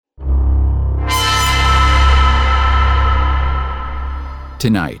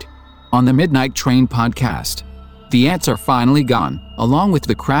Tonight, on the Midnight Train podcast, the ants are finally gone, along with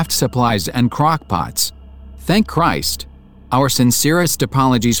the craft supplies and crock pots. Thank Christ. Our sincerest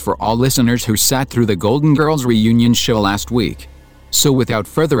apologies for all listeners who sat through the Golden Girls reunion show last week. So without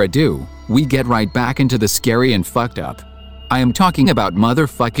further ado, we get right back into the scary and fucked up. I am talking about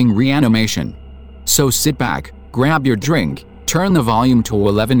motherfucking reanimation. So sit back, grab your drink, turn the volume to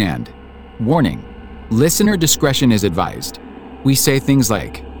 11 and... Warning. Listener discretion is advised. We say things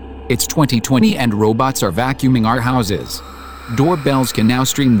like, it's 2020 and robots are vacuuming our houses. Doorbells can now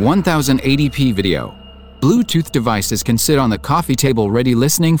stream 1080p video. Bluetooth devices can sit on the coffee table ready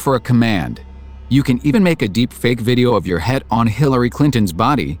listening for a command. You can even make a deep fake video of your head on Hillary Clinton's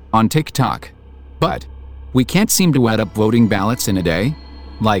body on TikTok. But we can't seem to add up voting ballots in a day?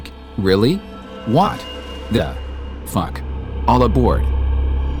 Like, really? What the fuck? All aboard.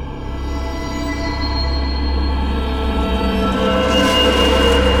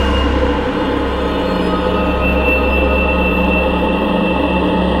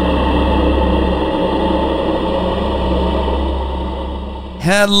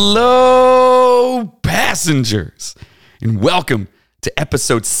 Hello, passengers, and welcome to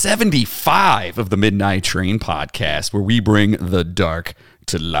episode 75 of the Midnight Train podcast, where we bring the dark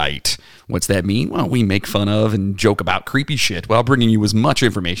to light. What's that mean? Well, we make fun of and joke about creepy shit while bringing you as much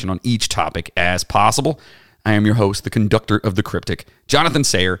information on each topic as possible. I am your host, the conductor of the cryptic, Jonathan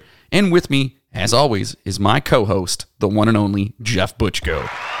Sayer, and with me, as always, is my co-host, the one and only Jeff Butchko.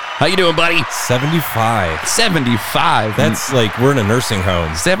 How you doing, buddy? 75. 75. That's like we're in a nursing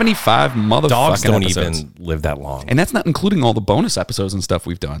home. 75 motherfucking Dogs don't episodes. even live that long. And that's not including all the bonus episodes and stuff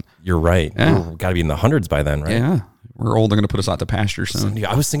we've done. You're right. Yeah. We've got to be in the hundreds by then, right? Yeah. We're old. They're going to put us out to pasture soon.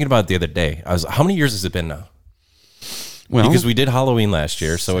 I was thinking about it the other day. How many years has it been now? Well, because we did Halloween last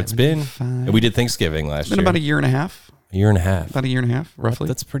year, so 75. It's been, and we did Thanksgiving last year. It's been about a year and a half. A year and a half. About a year and a half, roughly.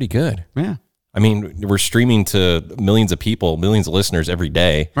 That's pretty good. Yeah. I mean, we're streaming to millions of people, millions of listeners every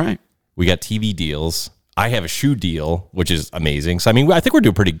day. Right. We got TV deals. I have a shoe deal, which is amazing. So, I mean, I think we're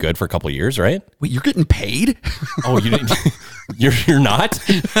doing pretty good for a couple of years, right? Wait, you're getting paid? Oh, you didn't? You're not?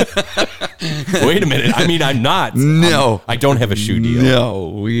 Wait a minute. I mean, I'm not. No, I don't have a shoe deal. No,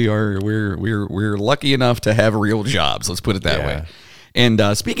 we're lucky enough to have real jobs. Let's put it that way.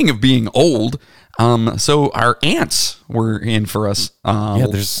 And speaking of being old, so our aunts were in for us. Yeah,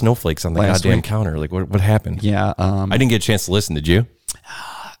 there's snowflakes on the goddamn counter. Like, what happened? Yeah, I didn't get a chance to listen. Did you?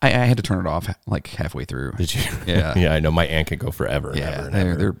 I had to turn it off like halfway through. Did you? Yeah. Yeah, I know. My aunt could go forever. Yeah, and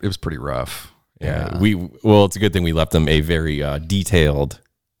ever. It was pretty rough. Yeah. Well, it's a good thing we left them a very detailed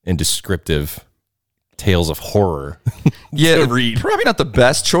and descriptive tales of horror. Yeah, read. Probably not the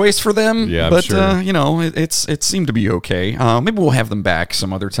best choice for them. Yeah, I'm but sure. It seemed to be okay. Maybe we'll have them back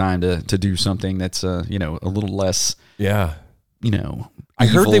some other time to do something that's a little less. Yeah. I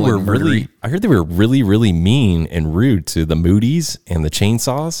heard they were really, really mean and rude to the Moody's and the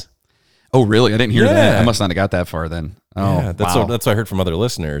chainsaws. Oh, really? I didn't hear that. I must not have got that far then. Oh, yeah, that's what I heard from other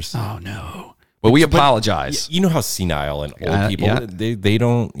listeners. Oh no. Well, we apologize. You know how senile and old people, they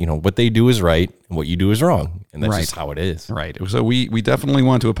don't, what they do is right and what you do is wrong. And that's just how it is. Right. So we definitely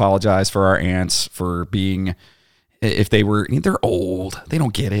want to apologize for our aunts for being, if they're old, they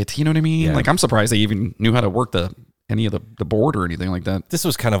don't get it. You know what I mean? Yeah. Like, I'm surprised they even knew how to work any of the board or anything like that. This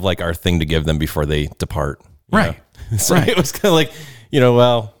was kind of like our thing to give them before they depart. Right. So it was kind of like,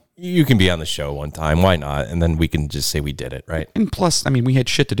 well, you can be on the show one time. Why not? And then we can just say we did it. Right. And plus, I mean, we had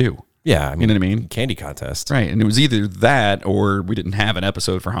shit to do. Yeah. You know what I mean? Candy contest. Right. And it was either that or we didn't have an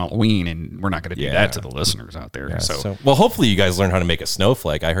episode for Halloween, and we're not going to do that to the listeners out there. Yeah, so, well, hopefully you guys learn how to make a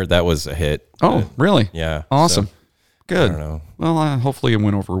snowflake. I heard that was a hit. Oh, really? Yeah. Awesome. So, good. I don't know. Well, hopefully it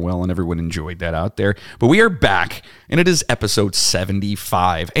went over well and everyone enjoyed that out there. But we are back, and it is episode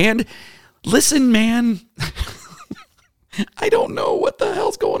 75. And listen, man, I don't know what the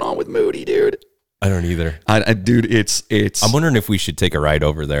hell's going on with Moody, dude. I don't either. Dude, it's. I'm wondering if we should take a ride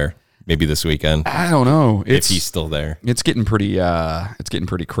over there, maybe this weekend. I don't know if he's still there. It's getting pretty.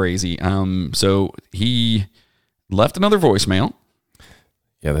 Crazy. So he left another voicemail.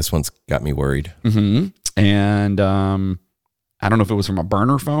 Yeah, this one's got me worried. Mm-hmm. And I don't know if it was from a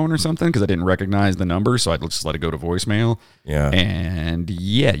burner phone or something because I didn't recognize the number, so I just let it go to voicemail. Yeah. And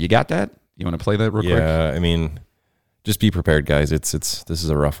yeah, you got that? You want to play that real quick? Yeah, I mean, just be prepared, guys. This is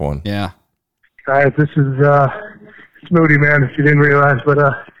a rough one. Yeah. Guys, this is it's Moody, man, if you didn't realize, but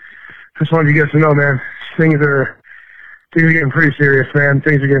just wanted you guys to know, man, things are getting pretty serious, man.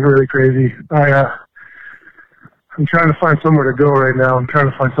 Things are getting really crazy. I'm trying to find somewhere to go right now. I'm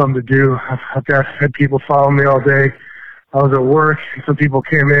trying to find something to do. I've had people follow me all day. I was at work, and some people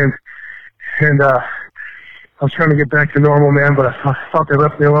came in, and I was trying to get back to normal, man, but I thought they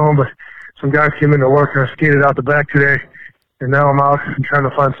left me alone. But some guys came into work, and I skated out the back today, and now I'm out and trying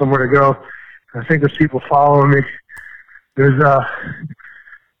to find somewhere to go. And I think there's people following me. There's a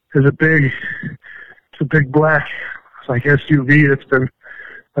big black, it's like SUV that's been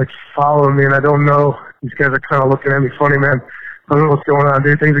like following me, and I don't know. These guys are kind of looking at me funny, man. I don't know what's going on,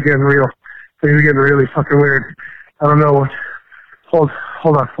 dude. Things are getting real. Things are getting really fucking weird. I don't know what. Hold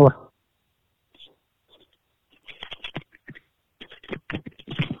on.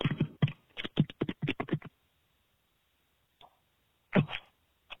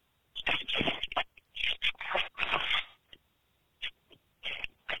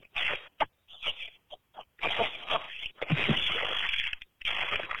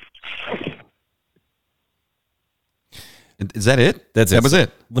 Is that it? That was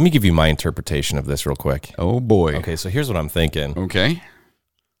it. Let me give you my interpretation of this real quick. Oh, boy. Okay, so here's what I'm thinking. Okay.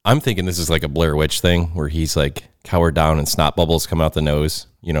 I'm thinking this is like a Blair Witch thing where he's like cowered down and snot bubbles come out the nose,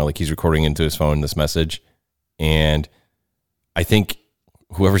 like he's recording into his phone this message. And I think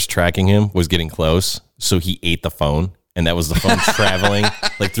whoever's tracking him was getting close, so he ate the phone, and that was the phone traveling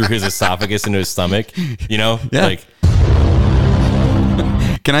like through his esophagus into his stomach, Yeah. Like,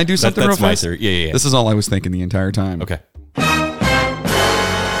 can I do something real fast? Yeah. This is all I was thinking the entire time. Okay.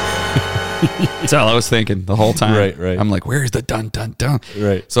 That's all I was thinking the whole time. Right. I'm like, where's the dun, dun, dun?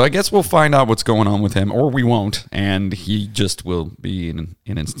 Right. So I guess we'll find out what's going on with him, or we won't, and he just will be in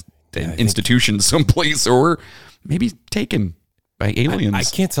an institution someplace, or maybe taken by aliens. I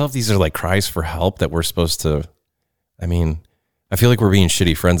can't tell if these are like cries for help that we're supposed to. I feel like we're being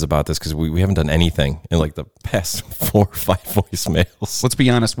shitty friends about this because we haven't done anything in like the past 4 or 5 voicemails. Let's be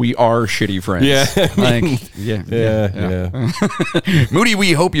honest, we are shitty friends. Yeah. Moody,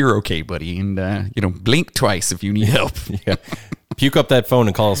 we hope you're okay, buddy, and blink twice if you need help. Yeah. Puke up that phone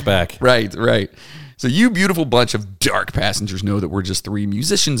and call us back. Right. So you beautiful bunch of dark passengers know that we're just 3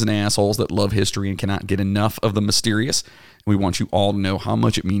 musicians and assholes that love history and cannot get enough of the mysterious. We want you all to know how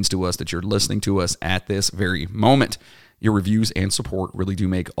much it means to us that you're listening to us at this very moment. Your reviews and support really do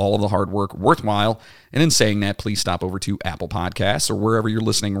make all of the hard work worthwhile. And in saying that, please stop over to Apple Podcasts or wherever you're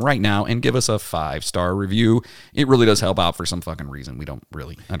listening right now and give us a 5-star review. It really does help out for some fucking reason. We don't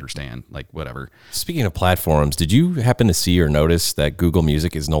really understand, like whatever. Speaking of platforms, did you happen to see or notice that Google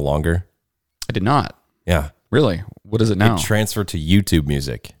Music is no longer? I did not. Yeah. Really? What is it now? It transferred to YouTube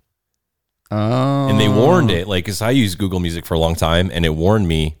Music. Oh. And they warned it, like, because I used Google Music for a long time, and it warned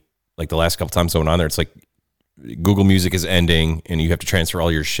me, like, the last couple times I went on there, it's like, Google Music is ending, and you have to transfer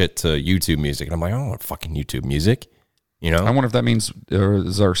all your shit to YouTube Music. And I'm like, I don't want fucking YouTube Music. I wonder if that means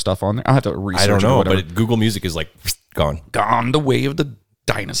is our stuff on there. I'll have to research. I don't know, but Google Music is like gone the way of the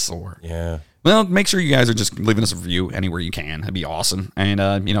dinosaur. Yeah. Well, make sure you guys are just leaving us a review anywhere you can. That'd be awesome. And,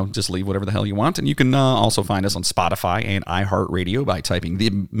 just leave whatever the hell you want. And you can also find us on Spotify and iHeartRadio by typing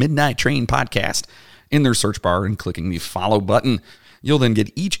the Midnight Train Podcast in their search bar and clicking the follow button. You'll then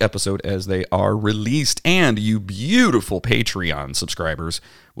get each episode as they are released. And you beautiful Patreon subscribers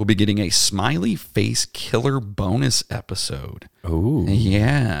will be getting a smiley face killer bonus episode. Oh,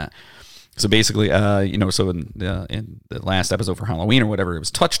 yeah. So basically, so in the last episode for Halloween or whatever, it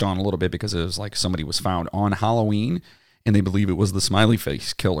was touched on a little bit because it was like somebody was found on Halloween and they believe it was the smiley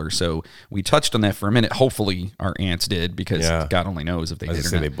face killer. So we touched on that for a minute. Hopefully our aunts did, because God only knows if they did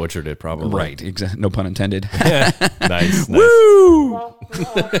or not. They butchered it probably. Right. Exactly. No pun intended. Nice. Woo!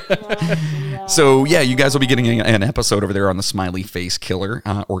 So yeah, you guys will be getting an episode over there on the smiley face killer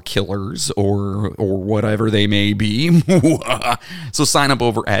or killers or whatever they may be. So sign up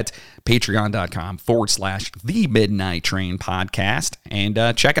over at patreon.com/The Midnight Train Podcast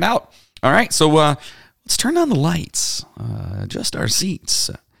and check it out. All right. So let's turn on the lights, adjust our seats,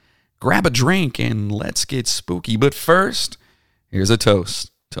 grab a drink, and let's get spooky. But first, here's a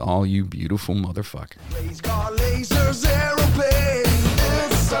toast to all you beautiful motherfuckers. Race car, lasers, aeroplanes,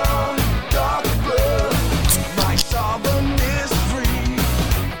 it's on dark blue. My sovereign is free,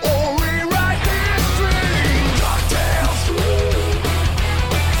 or rewrite history. Cocktails,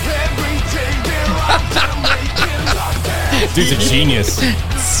 every day they're out to making cocktails. Dude's a genius.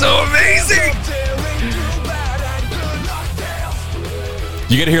 So amazing!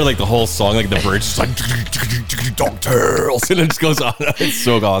 You get to hear like the whole song, like the bridge, just like DuckTales, and it just goes on. It's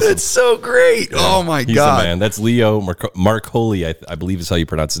so awesome. It's so great. Yeah. Oh my He's God. The man. That's Leo Marcoli, I believe is how you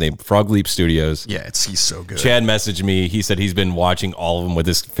pronounce his name. Frog Leap Studios. Yeah, he's so good. Chad messaged me. He said he's been watching all of them with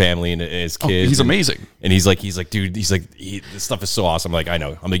his family and his kids. He's amazing. And he's like, dude, this stuff is so awesome. I'm like, I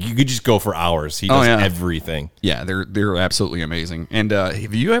know. I'm like, you could just go for hours. He does everything. Yeah, they're absolutely amazing. And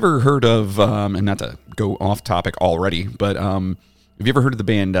have you ever heard of, and not to go off topic already, but have you ever heard of the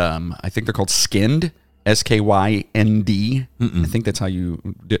band, I think they're called Skinned? SKYND. I think that's how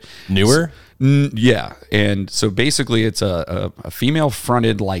you do. Newer? Yeah. And so basically it's a female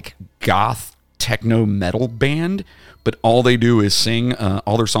fronted like goth techno metal band, but all they do is sing.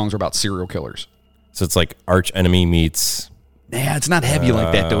 All their songs are about serial killers. So it's like Arch Enemy meets... Yeah, it's not heavy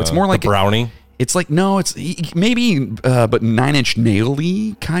like that though. It's more like the Brownie. It's like, no, it's maybe, but 9 Inch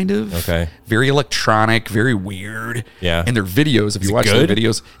Nail-y kind of. Okay. Very electronic, very weird. Yeah. And their videos, if you watch their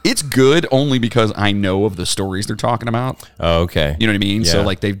videos, it's good only because I know of the stories they're talking about. Oh, okay. You know what I mean? Yeah. So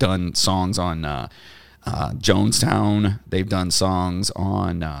like they've done songs on Jonestown. They've done songs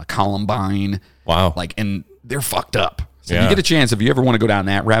on Columbine. Wow. Like, and they're fucked up. So if Yeah. you get a chance, if you ever want to go down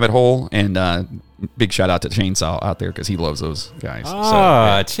that rabbit hole, and big shout out to Chainsaw out there because he loves those guys.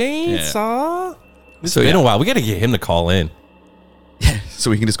 Chainsaw. It's been a while. We got to get him to call in.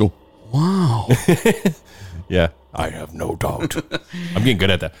 So he can just go, wow. Yeah. I have no doubt. I'm getting good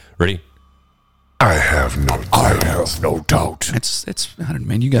at that. Ready? I have no doubt. It's I don't know,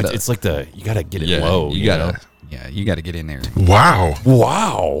 man. You gotta. It's like you got to get it yeah, low. You gotta. Yeah, you gotta get in there. Wow.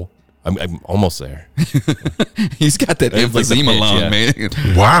 Wow. I'm almost there. He's got that It's like the emphysema pitch, lung, yeah. man.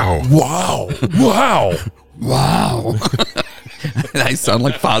 Wow. Wow. Wow. Wow. I sound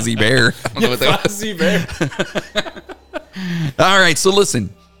like Fozzie Bear. I don't know what that was. Fuzzy bear. All right, so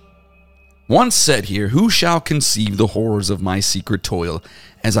listen. Once said here, who shall conceive the horrors of my secret toil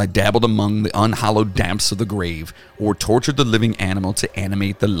as I dabbled among the unhallowed damps of the grave or tortured the living animal to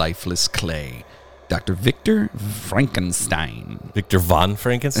animate the lifeless clay? Dr. Victor Frankenstein. Victor von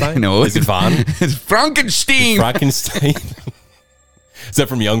Frankenstein? No, Is it von? It's Frankenstein. Frankenstein? Is that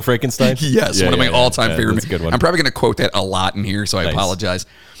from Young Frankenstein? Yes, Yeah, one of my yeah, all-time yeah. favorite. That's a good one. I'm probably going to quote that a lot in here, so I Nice. apologize.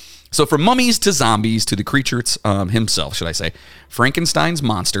 So from mummies to zombies to the creature himself, should I say, Frankenstein's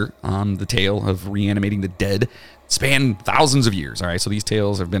monster, the tale of reanimating the dead, spanned thousands of years. All right, so these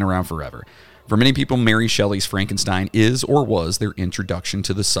tales have been around forever. For many people, Mary Shelley's Frankenstein is or was their introduction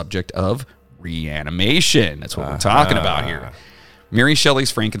to the subject of reanimation. That's what we're talking about here. Mary Shelley's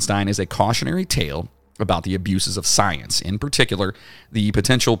Frankenstein is a cautionary tale about the abuses of science, in particular, the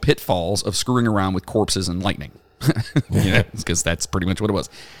potential pitfalls of screwing around with corpses and lightning. Because that's pretty much what it was.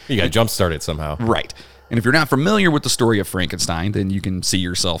 You got to jumpstart it somehow. Right. And if you're not familiar with the story of Frankenstein, then you can see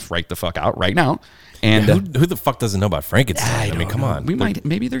yourself right the fuck out right now. And Who the fuck doesn't know about Frankenstein? I mean, come on. We might.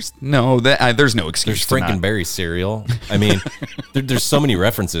 Maybe there's no. There's no excuse. There's to not. Frankenberry cereal. I mean, there's so many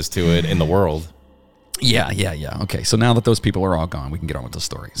references to it in the world. Yeah. Okay. So now that those people are all gone, we can get on with the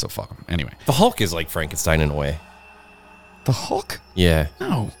story. So fuck them. Anyway, The Hulk is like Frankenstein in a way. the Hulk. Yeah.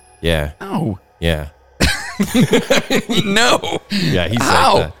 No. Yeah. No. Yeah. No. Yeah. He's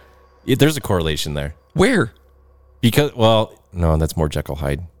How? like that. Yeah, there's a correlation there. Where? Because, well, no, that's more Jekyll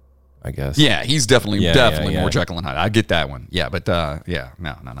Hyde, I guess. Yeah, he's definitely Yeah. more Jekyll and Hyde. I get that one. Yeah, but yeah,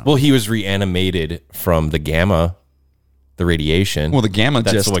 no. Well, he was reanimated from the gamma, the radiation. Well, the gamma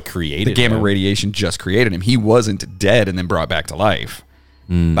That's just what created the gamma him. radiation just created him. He wasn't dead and then brought back to life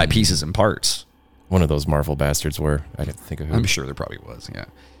by pieces and parts. One of those Marvel bastards were. I didn't think of who. I'm sure there probably was. Yeah.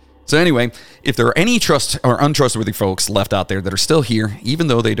 So anyway, if there are any trust or untrustworthy folks left out there that are still here, even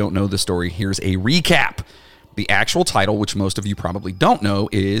though they don't know the story, here's a recap. The actual title, which most of you probably don't know,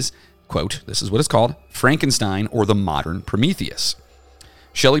 is, quote, this is what it's called, Frankenstein or the Modern Prometheus.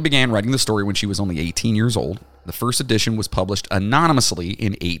 Shelley began writing the story when she was only 18 years old. The first edition was published anonymously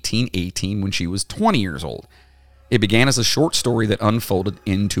in 1818 when she was 20 years old. It began as a short story that unfolded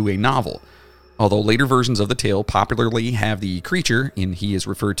into a novel. Although later versions of the tale popularly have the creature, and he is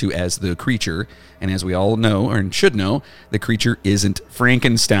referred to as the creature, and as we all know, or should know, the creature isn't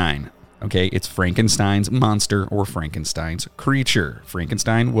Frankenstein. Okay, it's Frankenstein's monster or Frankenstein's creature.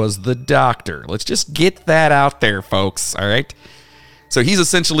 Frankenstein was the doctor. Let's just get that out there, folks, all right? So he's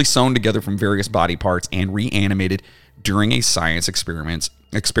essentially sewn together from various body parts and reanimated during a science experiment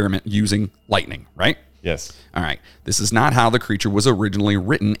using lightning, right? Yes. All right, this is not how the creature was originally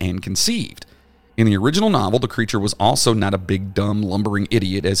written and conceived. In the original novel, the creature was also not a big, dumb, lumbering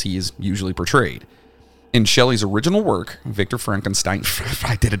idiot as he is usually portrayed. In Shelley's original work, Victor Frankenstein...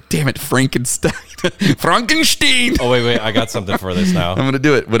 I did it, damn it, Frankenstein. Frankenstein! Oh, wait. I got something for this now. I'm going to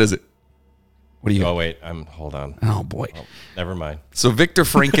do it. What is it? What do you... Oh, wait. Hold on. Oh, boy. Oh, never mind. So Victor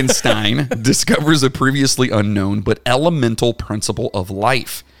Frankenstein discovers a previously unknown but elemental principle of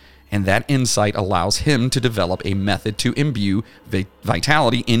life. And that insight allows him to develop a method to imbue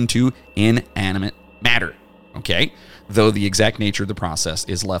vitality into inanimate matter. Okay? Though the exact nature of the process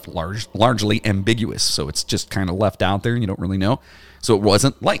is left largely ambiguous. So it's just kind of left out there and you don't really know. So it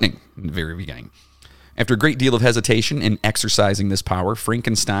wasn't lightning in the very beginning. After a great deal of hesitation in exercising this power,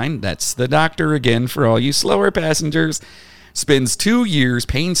 Frankenstein, that's the doctor again for all you slower passengers, spends 2 years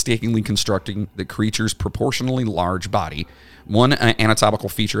painstakingly constructing the creature's proportionally large body, one anatomical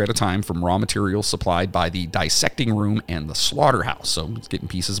feature at a time, from raw materials supplied by the dissecting room and the slaughterhouse. So it's getting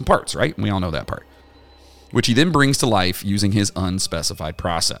pieces and parts, right? We all know that part. Which he then brings to life using his unspecified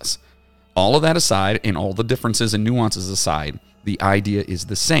process. All of that aside, and all the differences and nuances aside, the idea is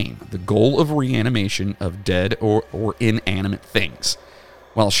the same. The goal of reanimation of dead or inanimate things.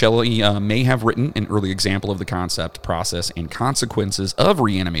 While Shelley may have written an early example of the concept, process, and consequences of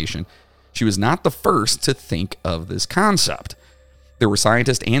reanimation, she was not the first to think of this concept. There were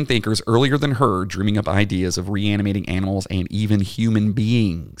scientists and thinkers earlier than her dreaming up ideas of reanimating animals and even human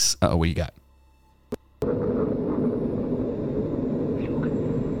beings. What do you got?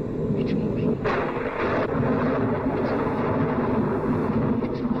 It's moving.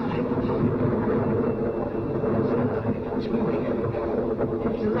 It's moving.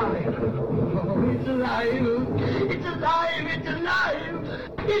 It's alive. Oh, it's alive. It's alive. It's alive.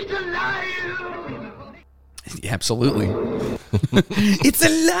 It's alive. Absolutely. It's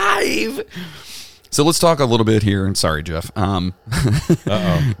alive. So let's talk a little bit here, and sorry, Jeff,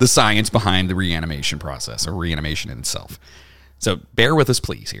 the science behind the reanimation process, or reanimation in itself. So bear with us,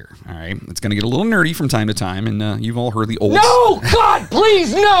 please, here, all right? It's going to get a little nerdy from time to time, and you've all heard the old... No! God,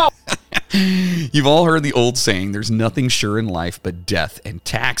 please, no! You've all heard the old saying, there's nothing sure in life but death and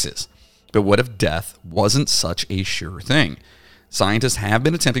taxes. But what if death wasn't such a sure thing? Scientists have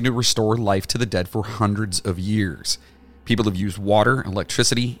been attempting to restore life to the dead for hundreds of years. People have used water,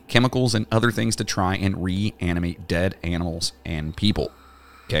 electricity, chemicals, and other things to try and reanimate dead animals and people.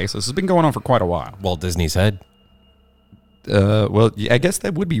 Okay, so this has been going on for quite a while. Walt Disney's head. Well, yeah, I guess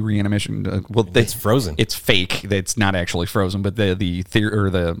that would be reanimation. It's frozen. It's fake. It's not actually frozen, but the theory or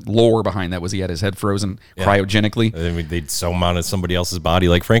the lore behind that was he had his head frozen cryogenically. I mean, they'd sew him onto somebody else's body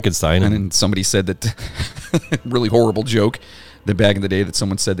like Frankenstein. And then somebody said that really horrible joke that back in the day that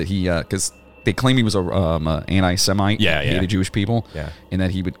someone said that he because they claim he was a anti-Semite, hated Jewish people, and that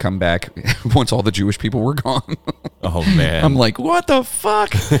he would come back once all the Jewish people were gone. Oh man, I'm like, what the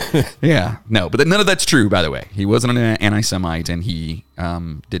fuck? No, but none of that's true. By the way, he wasn't an anti-Semite, and he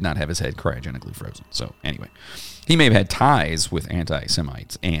did not have his head cryogenically frozen. So anyway, he may have had ties with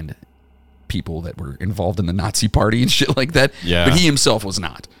anti-Semites and people that were involved in the Nazi Party and shit like that. Yeah, but he himself was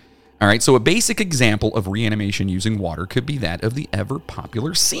not. All right, so a basic example of reanimation using water could be that of the ever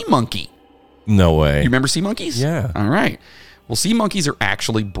popular sea monkey. No way. You remember sea monkeys? Yeah. All right. Well, sea monkeys are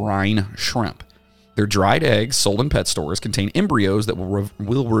actually brine shrimp. Their dried eggs sold in pet stores contain embryos that will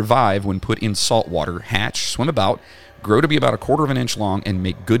revive when put in salt water, hatch, swim about, grow to be about 1/4 of an inch long, and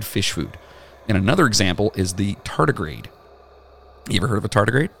make good fish food. And another example is the tardigrade. You ever heard of a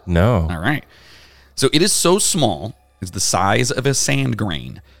tardigrade? No. All right. So it is so small, it's the size of a sand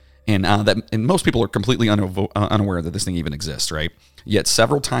grain. And most people are completely unaware that this thing even exists, right? Yet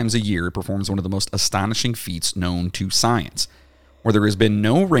several times a year, it performs one of the most astonishing feats known to science. Where there has been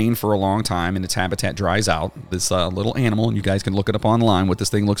no rain for a long time and its habitat dries out, this little animal, and you guys can look it up online what this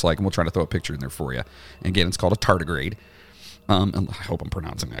thing looks like, and we'll try to throw a picture in there for you. And again, it's called a tardigrade. And I hope I'm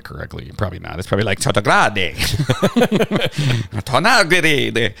pronouncing that correctly. Probably not. It's probably like tardigrade.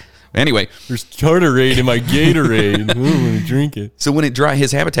 Tardigrade. Anyway, there's tardigrade in my Gatorade. I'm going to drink it. So when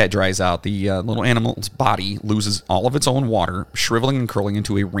his habitat dries out, the little animal's body loses all of its own water, shriveling and curling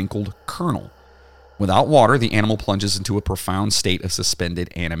into a wrinkled kernel. Without water, the animal plunges into a profound state of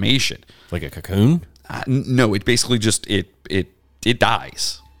suspended animation. Like a cocoon? No, it basically just it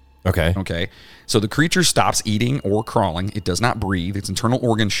dies. Okay. So the creature stops eating or crawling. It does not breathe. Its internal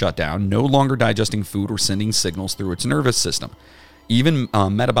organs shut down, no longer digesting food or sending signals through its nervous system. Even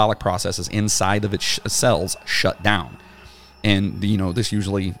metabolic processes inside of its cells shut down. And the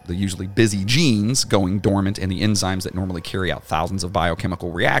usually busy genes going dormant and the enzymes that normally carry out thousands of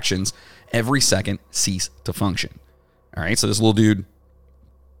biochemical reactions every second cease to function. All right, so this little dude,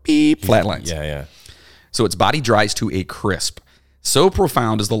 beep, flatlines. Yeah. So its body dries to a crisp. So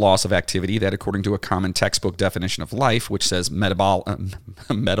profound is the loss of activity that, according to a common textbook definition of life, which says metabolism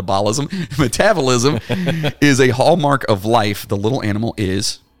is a hallmark of life, the little animal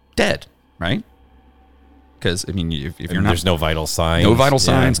is dead, right? Because, I mean, if you're not... There's no vital signs. No vital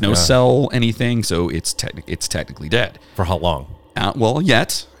signs, no cell, anything, so it's technically dead. For how long?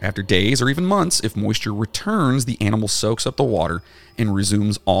 Yet, after days or even months, if moisture returns, the animal soaks up the water and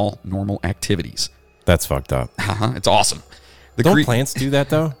resumes all normal activities. That's fucked up. It's awesome. Don't plants do that,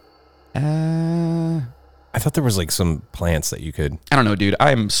 though? I thought there was like some plants that you could... I don't know, dude.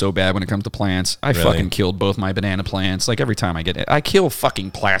 I'm so bad when it comes to plants. I fucking killed both my banana plants. Like, every time I get it, I kill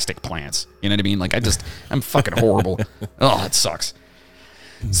fucking plastic plants. You know what I mean? Like, I'm fucking horrible. Oh, it sucks.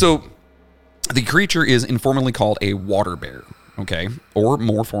 So, The creature is informally called a water bear, okay? Or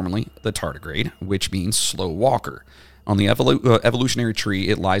more formally, the tardigrade, which means slow walker. On the evolutionary tree,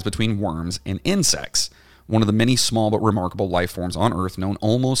 it lies between worms and insects, one of the many small but remarkable life forms on Earth known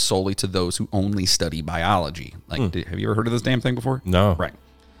almost solely to those who only study biology. Like, have you ever heard of this damn thing before? No. Right.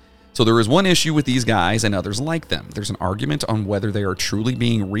 So there is one issue with these guys and others like them. There's an argument on whether they are truly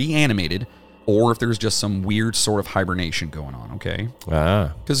being reanimated or if there's just some weird sort of hibernation going on, okay?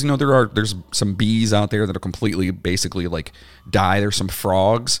 Because, there's some bees out there that are completely, basically, like, die. There's some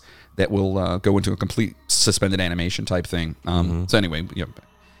frogs that will go into a complete suspended animation type thing. So anyway,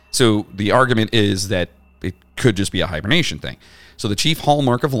 so the argument is that it could just be a hibernation thing. So the chief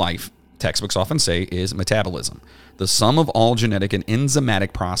hallmark of life, textbooks often say, is metabolism. The sum of all genetic and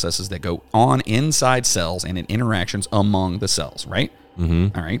enzymatic processes that go on inside cells and in interactions among the cells, right?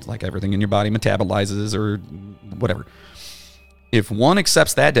 All right, like everything in your body metabolizes or whatever. If one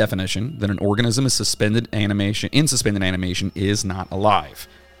accepts that definition, then an organism in suspended animation is not alive.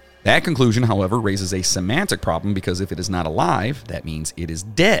 That conclusion, however, raises a semantic problem because if it is not alive, that means it is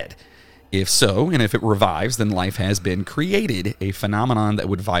dead. If so, and if it revives, then life has been created, a phenomenon that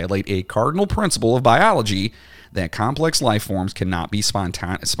would violate a cardinal principle of biology that complex life forms cannot be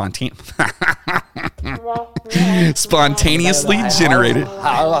spontaneously generated.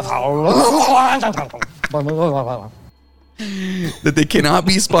 That they cannot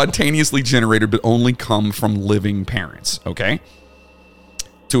be spontaneously generated, but only come from living parents, okay?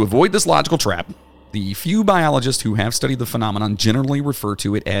 To avoid this logical trap, the few biologists who have studied the phenomenon generally refer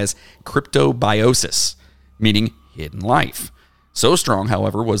to it as cryptobiosis, meaning hidden life. So strong,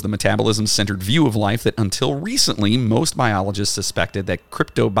 however, was the metabolism-centered view of life that until recently, most biologists suspected that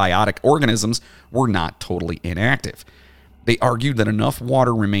cryptobiotic organisms were not totally inactive. They argued that enough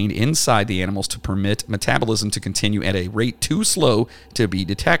water remained inside the animals to permit metabolism to continue at a rate too slow to be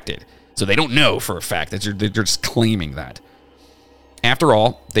detected. So they don't know for a fact. They're just claiming that. After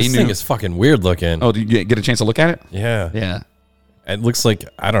all, they knew... This thing is fucking weird looking. Oh, did you get a chance to look at it? Yeah. Yeah. It looks like,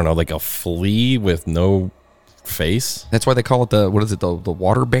 I don't know, like a flea with no face. That's why they call it the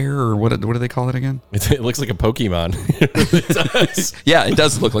water bear, or what do they call it again? It looks like a Pokemon. It does. Yeah, it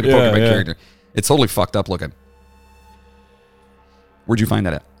does look like a Pokemon character. It's totally fucked up looking. Where'd you find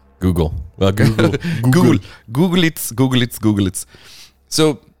that at? Google. Well, Google it.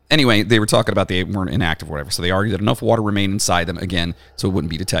 So anyway, they were talking about they weren't inactive or whatever. So they argued that enough water remained inside them again so it wouldn't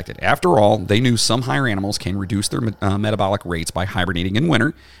be detected. After all, they knew some higher animals can reduce their metabolic rates by hibernating in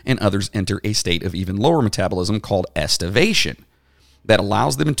winter, and others enter a state of even lower metabolism called estivation that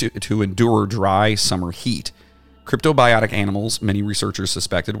allows them to endure dry summer heat. Cryptobiotic animals, many researchers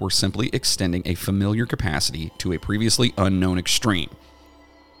suspected, were simply extending a familiar capacity to a previously unknown extreme.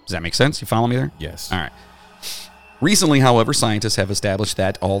 Does that make sense? You follow me there? Yes. All right. Recently, however, scientists have established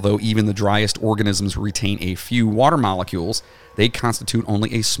that although even the driest organisms retain a few water molecules, they constitute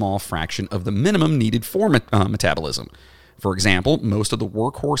only a small fraction of the minimum needed for metabolism. For example, most of the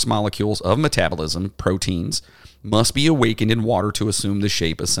workhorse molecules of metabolism, proteins, must be awakened in water to assume the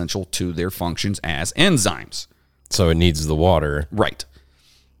shape essential to their functions as enzymes. So it needs the water. Right.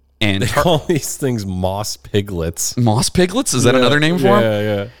 And they call these things moss piglets. Moss piglets? Is that another name for them?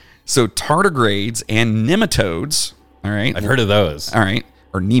 Yeah. So tardigrades and nematodes, all right? I've heard of those. All right.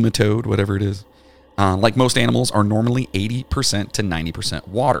 Or nematode, whatever it is. Like most animals, are normally 80% to 90%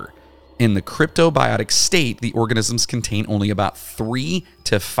 water. In the cryptobiotic state, the organisms contain only about 3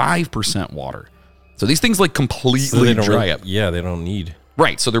 to 5% water. So these things like completely dry up. Yeah, they don't need.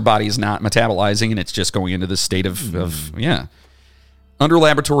 Right. So their body is not metabolizing and it's just going into this state of yeah. Under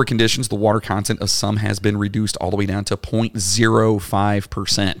laboratory conditions, the water content of some has been reduced all the way down to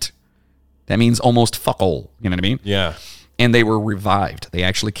 0.05%. That means almost fuck all. You know what I mean? Yeah. And they were revived. They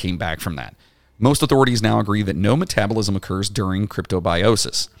actually came back from that. Most authorities now agree that no metabolism occurs during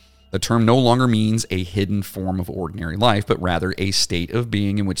cryptobiosis. The term no longer means a hidden form of ordinary life, but rather a state of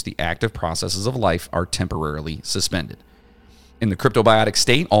being in which the active processes of life are temporarily suspended. In the cryptobiotic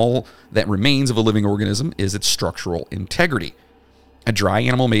state, all that remains of a living organism is its structural integrity. A dry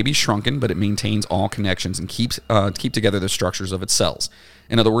animal may be shrunken, but it maintains all connections and keep together the structures of its cells.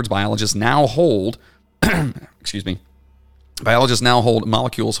 In other words, biologists now hold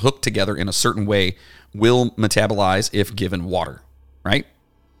molecules hooked together in a certain way will metabolize if given water, right?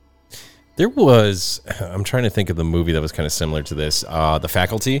 There was, I'm trying to think of the movie that was kind of similar to this, The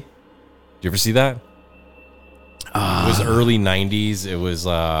Faculty. Did you ever see that? It was early 90s. It was...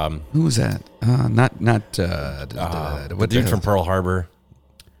 who was that? The dude from Pearl Harbor.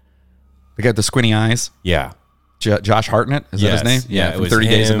 The guy with the squinty eyes? Yeah. Josh Hartnett? Is that his name? Yeah, it was 30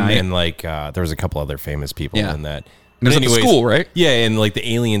 Days a Night. And like, there was a couple other famous people in that. And there's at the school, right? Yeah, and like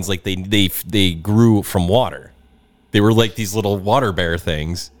the aliens, like they grew from water. They were like these little water bear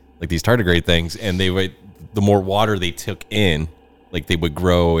things, like these tardigrade things, and they would, the more water they took in, like they would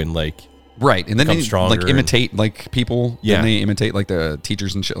grow and like right, and then they stronger like imitate like people. Yeah, and they imitate like the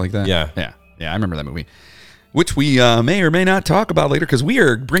teachers and shit like that. Yeah. I remember that movie, which we may or may not talk about later because we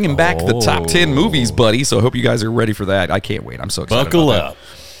are bringing back the top 10 movies, buddy. So I hope you guys are ready for that. I can't wait. I'm so excited. Buckle about up.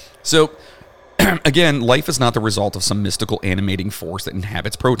 That. So. Again, life is not the result of some mystical animating force that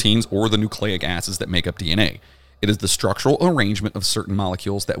inhabits proteins or the nucleic acids that make up DNA. It is the structural arrangement of certain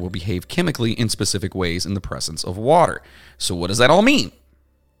molecules that will behave chemically in specific ways in the presence of water. So what does that all mean?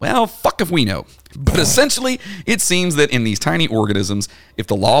 Well, fuck if we know. But essentially, it seems that in these tiny organisms, if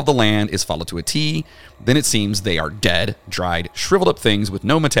the law of the land is followed to a T, then it seems they are dead, dried, shriveled up things with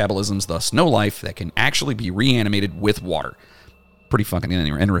no metabolisms, thus no life, that can actually be reanimated with water. Pretty fucking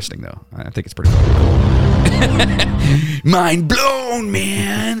interesting, though. I think it's pretty fucking cool. Mind blown,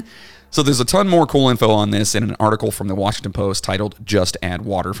 man. So there's a ton more cool info on this in an article from the Washington Post titled "Just Add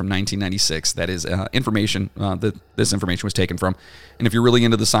Water" from 1996. That is information that this information was taken from. And if you're really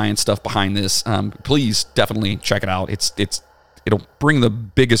into the science stuff behind this, please definitely check it out. It'll bring the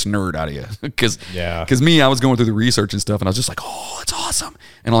biggest nerd out of you because me, I was going through the research and stuff, and I was just like, oh, it's awesome.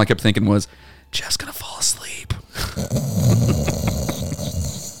 And all I kept thinking was, just gonna fall asleep.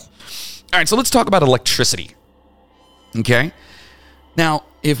 All right, so let's talk about electricity. Okay? Now,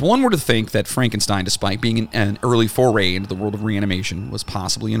 if one were to think that Frankenstein, despite being an early foray into the world of reanimation, was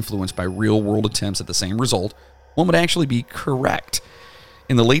possibly influenced by real-world attempts at the same result, one would actually be correct.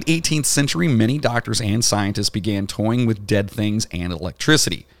 In the late 18th century, many doctors and scientists began toying with dead things and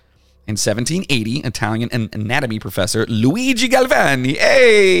electricity. In 1780, Italian anatomy professor Luigi Galvani,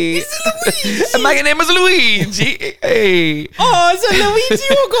 hey! My name is Luigi, hey! Oh, so Luigi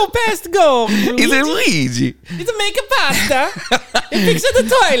will go past go. Is it Luigi? He's make a pasta. He fix at the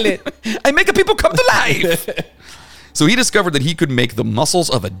toilet. I make people come to life. So he discovered that he could make the muscles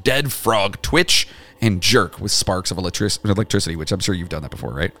of a dead frog twitch and jerk with sparks of electricity, which I'm sure you've done that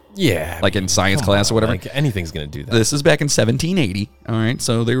before, right? Yeah. Like in science class or whatever. Like anything's going to do that. This is back in 1780. All right.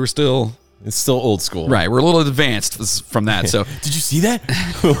 So they were still... It's still old school. Right. We're a little advanced from that. So did you see that?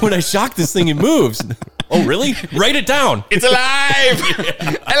 When I shock this thing, it moves. Oh, really? Write it down. It's alive.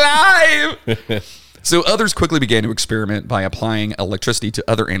 Alive. So others quickly began to experiment by applying electricity to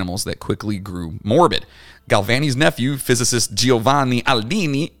other animals that quickly grew morbid. Galvani's nephew, physicist Giovanni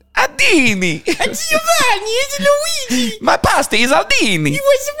Aldini. Giovanni, it's Luigi. My pasta is Aldini. He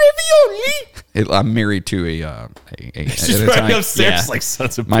was ravioli. I'm married to She's right upstairs like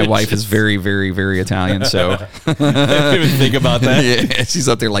sons of My bitches. wife is very, very, very Italian, so I didn't even think about that. Yeah, she's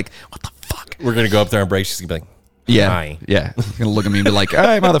up there like, what the fuck? We're going to go up there on break. She's going to be like, yeah, hi. Yeah. She's going to look at me and be like, all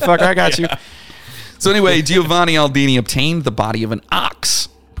right, motherfucker, I got you. So anyway, Giovanni Aldini obtained the body of an ox,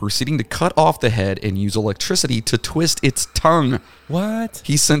 proceeding to cut off the head and use electricity to twist its tongue. What?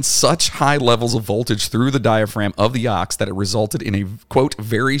 He sent such high levels of voltage through the diaphragm of the ox that it resulted in a, quote,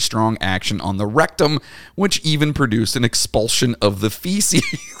 very strong action on the rectum, which even produced an expulsion of the feces.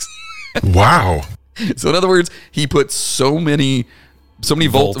 Wow. So in other words, he put so many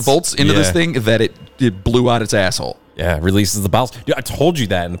volts into this thing that it blew out its asshole. Yeah, releases the bowels. Dude, I told you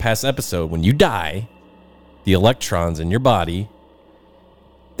that in the past episode. When you die, the electrons in your body,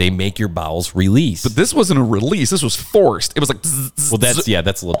 they make your bowels release. But this wasn't a release. This was forced. It was like... Well,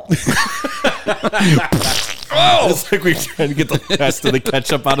 that's a little... Oh! It's like we're trying to get the rest of the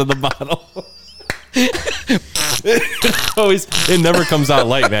ketchup out of the bottle. It never comes out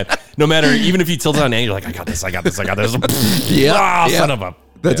light, man. No matter, even if you tilt it on, you're like, I got this. Yeah. Son of a...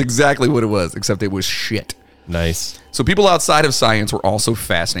 That's exactly what it was, except it was shit. Nice. So people outside of science were also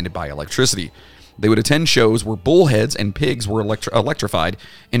fascinated by electricity. They would attend shows where bullheads and pigs were electrified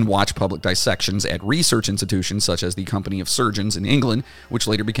and watch public dissections at research institutions such as the Company of Surgeons in England, which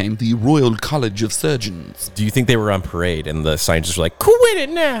later became the Royal College of Surgeons. Do you think they were on parade and the scientists were like, quit it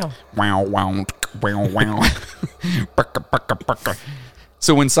now? Wow, wow, wow, wow.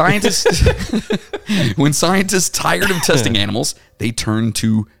 So when scientists tired of testing animals, they turned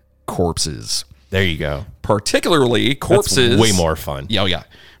to corpses. There you go. Particularly corpses. That's way more fun. Yeah, yeah.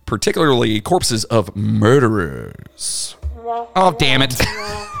 Particularly corpses of murderers. Oh, damn it.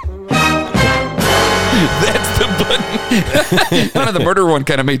 That's the button. None of the murder one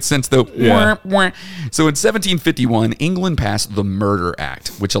kind of made sense, though. Yeah. So in 1751, England passed the Murder Act,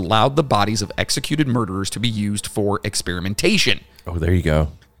 which allowed the bodies of executed murderers to be used for experimentation. Oh, there you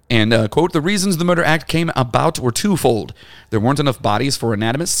go. And, quote, the reasons the Murder Act came about were twofold. There weren't enough bodies for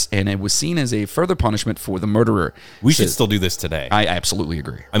anatomists, and it was seen as a further punishment for the murderer. We should still do this today. I absolutely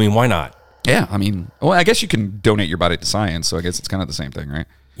agree. I mean, why not? Yeah, I mean, well, I guess you can donate your body to science, so I guess it's kind of the same thing, right?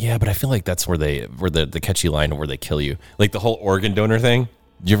 Yeah, but I feel like that's where the catchy line where they kill you. Like the whole organ donor thing.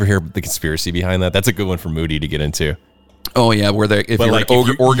 Did you ever hear the conspiracy behind that? That's a good one for Moody to get into. Oh, yeah, where if you're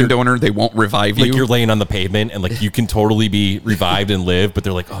an organ donor, they won't revive you. Like you're laying on the pavement and like you can totally be revived and live, but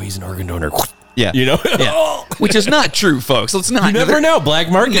they're like, oh, he's an organ donor. Yeah. You know? Yeah. Which is not true, folks. Let's not. You never know. Black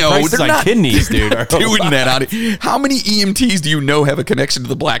market prices they're on not kidneys, dude. Are doing that on it. How many EMTs do you know have a connection to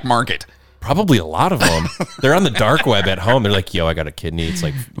the black market? Probably a lot of them. They're on the dark web at home. They're like, yo, I got a kidney. It's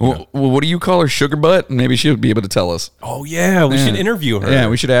like, well, what do you call her? Sugar butt? Maybe she'll be able to tell us. oh, yeah, we should interview her. Yeah,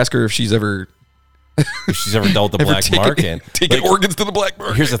 we should ask her if she's ever dealt the black market. Taking organs to the black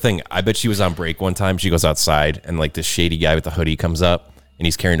market. Here's the thing. I bet she was on break one time. She goes outside and like this shady guy with the hoodie comes up and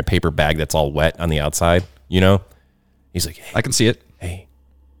he's carrying a paper bag that's all wet on the outside, you know? He's like, hey, I can see it. Hey,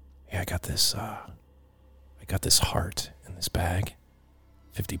 I got this heart in this bag.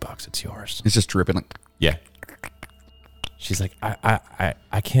 $50, it's yours. It's just dripping. Like, yeah. She's like,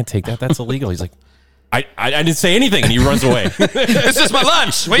 I can't take that. That's illegal. He's like, I didn't say anything, and he runs away. it's just my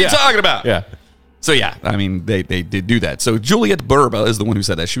lunch. What are you talking about? Yeah. So yeah, I mean, they did do that. So Juliet Burba is the one who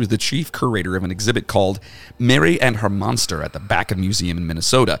said that. She was the chief curator of an exhibit called Mary and Her Monster at the Bacon Museum in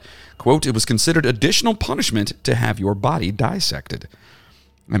Minnesota. Quote, it was considered additional punishment to have your body dissected.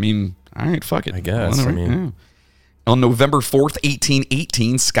 I mean, all right, fuck it. I guess. Whatever. I mean, yeah. On November 4th,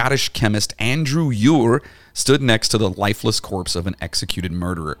 1818, Scottish chemist Andrew Ure stood next to the lifeless corpse of an executed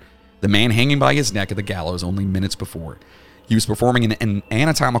murderer, the man hanging by his neck at the gallows only minutes before. He was performing an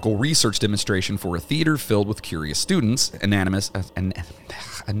anatomical research demonstration for a theater filled with curious students, anatomists,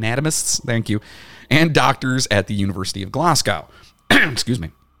 thank you, and doctors at the University of Glasgow. Excuse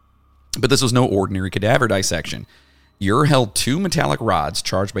me. But this was no ordinary cadaver dissection. Ure held two metallic rods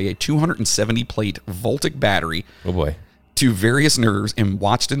charged by a 270-plate voltic battery oh boy, to various nerves and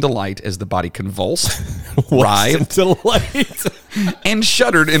watched in delight as the body convulsed, writhed, and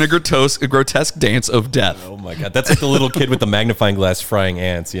shuddered in a grotesque dance of death. Oh my God, that's like the little kid with the magnifying glass frying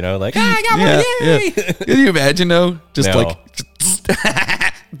ants, you know? Like, I got one, yay! Yeah. Can you imagine, though? Just No. like,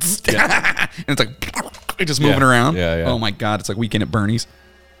 and it's like, just moving around. Yeah. Oh my God, it's like Weekend at Bernie's.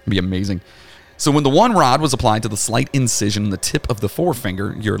 It'd be amazing. So when the one rod was applied to the slight incision in the tip of the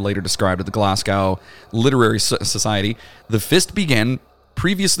forefinger, Ure later described at the Glasgow Literary Society, the fist began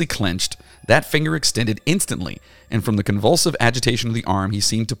previously clenched. That finger extended instantly, and from the convulsive agitation of the arm, he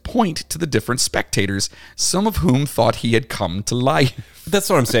seemed to point to the different spectators, some of whom thought he had come to life. That's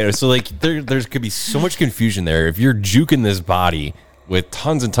what I'm saying. So like, there could be so much confusion there if you're juking this body with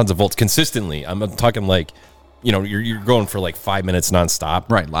tons and tons of volts consistently. I'm talking like, you know, you're going for like 5 minutes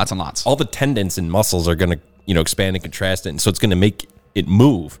nonstop. Right, lots and lots. All the tendons and muscles are going to, you know, expand and contrast it, and so it's going to make it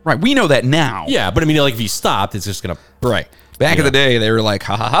move. Right, we know that now. Yeah, but I mean, like if you stopped, it's just going to. Right. Back in the day, they were like,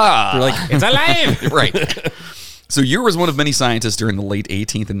 ha ha ha. They're like, it's alive. Right. So Ure was one of many scientists during the late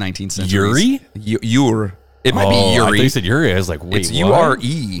 18th and 19th centuries. Ure? It might be I Ure. thought you said Ure. I was like, wait, it's what?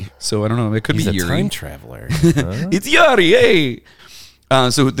 U-R-E. So I don't know. It could He's be a Ure. time traveler. Huh? It's Ure, hey.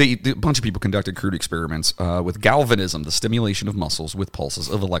 So a bunch of people conducted crude experiments with galvanism, the stimulation of muscles with pulses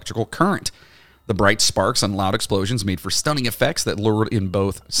of electrical current. The bright sparks and loud explosions made for stunning effects that lured in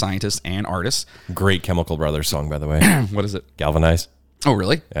both scientists and artists. Great Chemical Brothers song, by the way. What is it? Galvanize. Oh,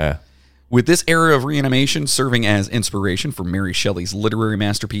 really? Yeah. With this era of reanimation serving as inspiration for Mary Shelley's literary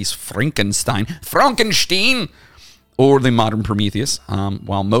masterpiece Frankenstein, or the Modern Prometheus.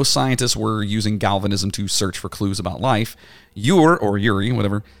 While most scientists were using galvanism to search for clues about life, Ure, or Yuri,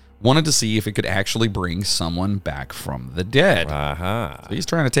 whatever, wanted to see if it could actually bring someone back from the dead. Aha. So he's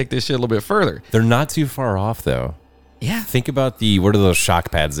trying to take this shit a little bit further. They're not too far off, though. Yeah. Think about what are those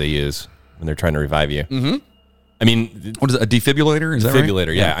shock pads they use when they're trying to revive you? Mm-hmm. I mean, what is it, a defibrillator? Is that right?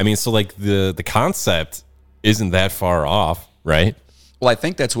 Defibrillator, yeah. I mean, so like the concept isn't that far off, right? Well, I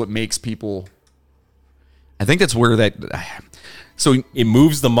think that's what makes people. I think that's where that. So it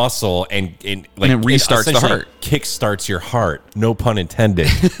moves the muscle and it restarts the heart. Kick starts your heart. No pun intended.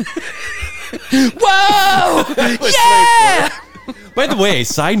 Whoa! Yeah! By the way,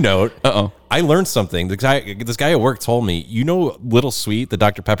 side note. I learned something. This guy at work told me. You know Little Sweet, the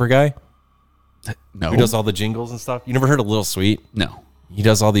Dr. Pepper guy? No. Who does all the jingles and stuff? You never heard of Little Sweet? No. He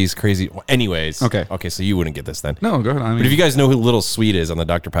does all these crazy. Anyways. Okay, so you wouldn't get this then. No, go ahead. But if you guys know who Little Sweet is on the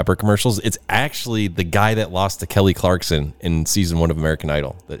Dr. Pepper commercials, it's actually the guy that lost to Kelly Clarkson in season 1 of American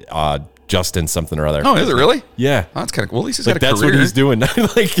Idol. Justin something or other. Oh, is it really? Yeah. Oh, that's kind of cool. At least he's got a that's career. What he's doing.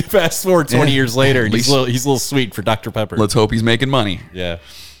 Like fast forward 20 years later, and he's a little sweet for Dr. Pepper. Let's hope he's making money. Yeah.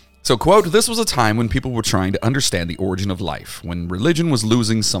 So, quote, "This was a time when people were trying to understand the origin of life, when religion was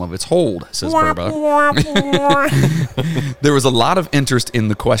losing some of its hold," says Burba. "There was a lot of interest in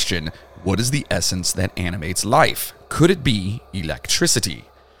the question, what is the essence that animates life? Could it be electricity?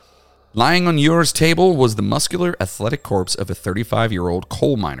 Lying on Ure's table was the muscular, athletic corpse of a 35-year-old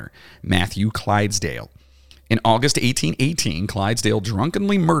coal miner, Matthew Clydesdale. In August 1818, Clydesdale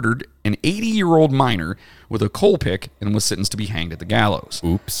drunkenly murdered an 80-year-old miner with a coal pick and was sentenced to be hanged at the gallows."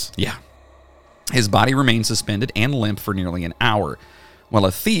 Oops. Yeah. His body remained suspended and limp for nearly an hour, while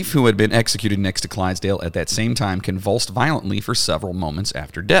a thief who had been executed next to Clydesdale at that same time convulsed violently for several moments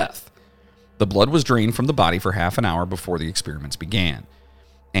after death. The blood was drained from the body for half an hour before the experiments began.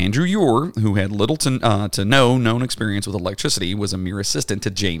 Andrew Ure, who had little to no known experience with electricity, was a mere assistant to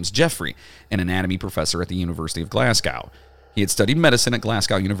James Jeffrey, an anatomy professor at the University of Glasgow. He had studied medicine at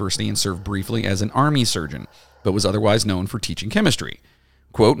Glasgow University and served briefly as an army surgeon, but was otherwise known for teaching chemistry.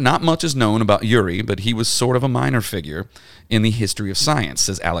 Quote, "Not much is known about Ure, but he was sort of a minor figure in the history of science,"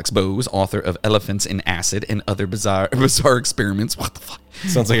 says Alex Bowes, author of Elephants in Acid and Other Bizarre Experiments. What the fuck?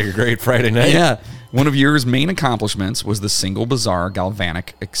 Sounds like a great Friday night. Yeah. One of Ure's main accomplishments was the single bizarre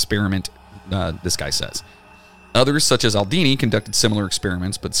galvanic experiment, this guy says. Others, such as Aldini, conducted similar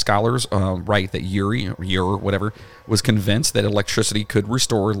experiments, but scholars write that Ure, whatever, was convinced that electricity could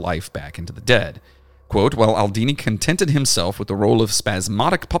restore life back into the dead. Quote, "While Aldini contented himself with the role of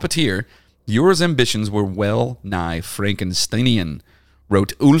spasmodic puppeteer, Ure's ambitions were well nigh Frankensteinian,"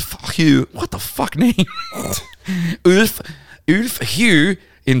 wrote Ulf Hugh. What the fuck name? Ulf Hugh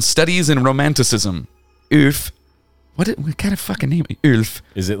in Studies in Romanticism. Ulf. What kind of fucking name? Ulf.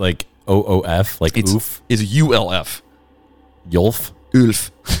 Is it like OOF? Like oof? It's ULF. Yulf?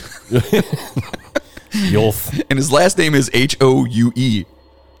 Ulf. Yulf. And his last name is Houe.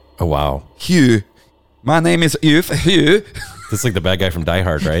 Oh, wow. Hugh. My name is Ulf Hugh. That's like the bad guy from Die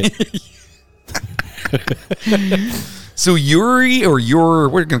Hard, right? So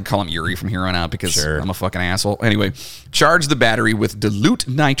we're going to call him Ure from here on out because Sure. I'm a fucking asshole. Anyway, charged the battery with dilute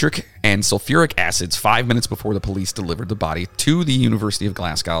nitric and sulfuric acids 5 minutes before the police delivered the body to the University of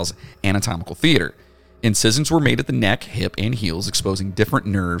Glasgow's anatomical theater. Incisions were made at the neck, hip, and heels, exposing different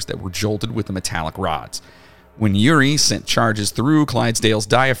nerves that were jolted with the metallic rods. When Ure sent charges through Clydesdale's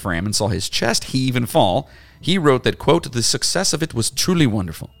diaphragm and saw his chest heave and fall, he wrote that, quote, "The success of it was truly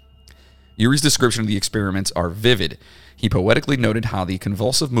wonderful." Ure's description of the experiments are vivid. He poetically noted how the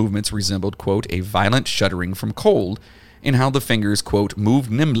convulsive movements resembled, quote, "a violent shuddering from cold," and how the fingers, quote, "moved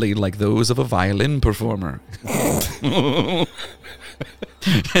nimbly like those of a violin performer."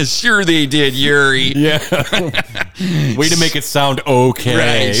 Sure they did, Ure. Yeah. Way to make it sound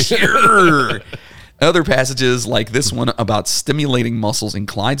okay. Right, sure. Other passages like this one about stimulating muscles in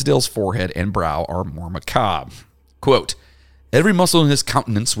Clydesdale's forehead and brow are more macabre. Quote, "Every muscle in his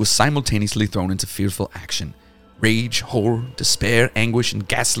countenance was simultaneously thrown into fearful action. Rage, horror, despair, anguish, and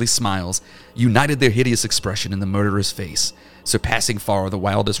ghastly smiles united their hideous expression in the murderer's face, surpassing far the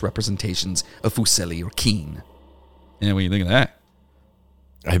wildest representations of Fuseli or Keane." And what do you think of that?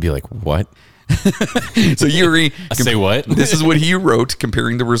 I'd be like, what? So Ure, Say what? This is what he wrote,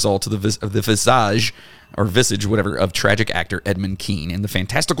 comparing the result of the visage, whatever, of tragic actor Edmund Kean and the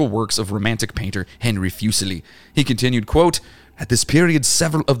fantastical works of romantic painter Henry Fuseli. He continued, quote, "At this period,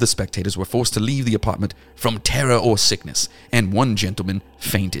 several of the spectators were forced to leave the apartment from terror or sickness, and one gentleman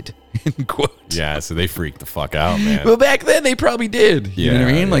fainted." End quote. Yeah, so they freaked the fuck out, man. Well, back then they probably did. You know what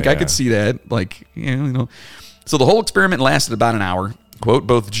I mean? Like, I could see that. Like, you know. So the whole experiment lasted about an hour. Quote,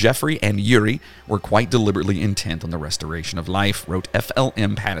 "Both Jeffrey and Ure were quite deliberately intent on the restoration of life," wrote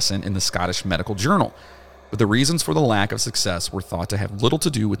F.L.M. Pattison in the Scottish Medical Journal. But the reasons for the lack of success were thought to have little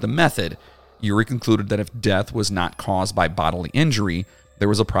to do with the method. Ure concluded that if death was not caused by bodily injury, there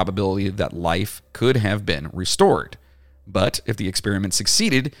was a probability that life could have been restored. But if the experiment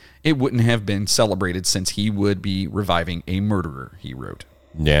succeeded, it wouldn't have been celebrated since he would be reviving a murderer, he wrote.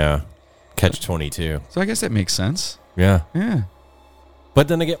 Yeah. Catch-22. So I guess that makes sense. Yeah. Yeah. But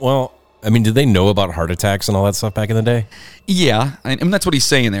then again, well, I mean, did they know about heart attacks and all that stuff back in the day? Yeah, and that's what he's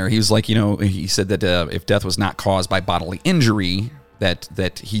saying there. He was like, he said that if death was not caused by bodily injury,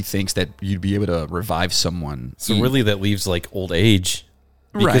 that he thinks that you'd be able to revive someone. So really that leaves like old age.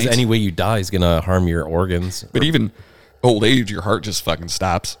 Because Right. any way you die is going to harm your organs. But even old age, your heart just fucking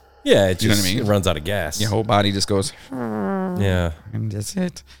stops. Yeah, it You know just what I mean? it runs out of gas. Your whole body just goes, Yeah. and that's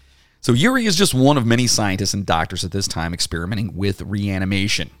it. So Ure is just one of many scientists and doctors at this time experimenting with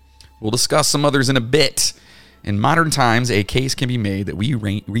reanimation. We'll discuss some others in a bit. In modern times, a case can be made that we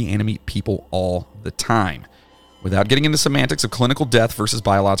reanimate people all the time. Without getting into semantics of clinical death versus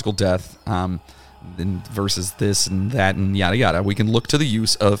biological death, then versus this and that and yada yada, we can look to the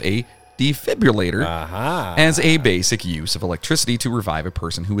use of a defibrillator as a basic use of electricity to revive a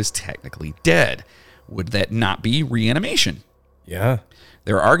person who is technically dead. Would that not be reanimation? Yeah.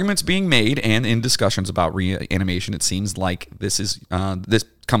 There are arguments being made, and in discussions about reanimation, it seems like this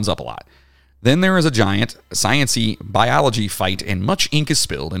comes up a lot. Then there is a giant science-y biology fight, and much ink is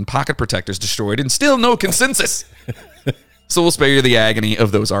spilled, and pocket protectors destroyed, and still no consensus. So we'll spare you the agony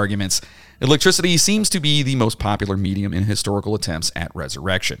of those arguments. Electricity seems to be the most popular medium in historical attempts at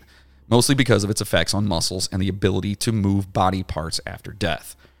resurrection, mostly because of its effects on muscles and the ability to move body parts after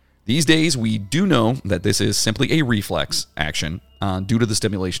death. These days, we do know that this is simply a reflex action due to the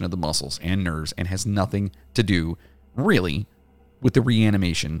stimulation of the muscles and nerves and has nothing to do, really, with the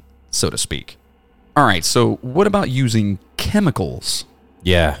reanimation, so to speak. All right, so what about using chemicals?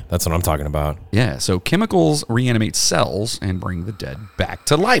 Yeah, that's what I'm talking about. Yeah, so chemicals reanimate cells and bring the dead back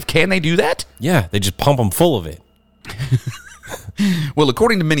to life. Can they do that? Yeah, they just pump them full of it. Well,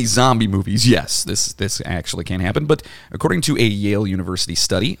 according to many zombie movies, yes, this actually can happen. But according to a Yale University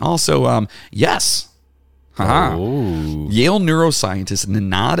study, also, yes. Yale neuroscientist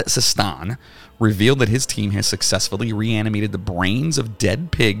Nanad Sistan revealed that his team has successfully reanimated the brains of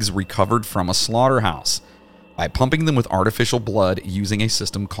dead pigs recovered from a slaughterhouse by pumping them with artificial blood using a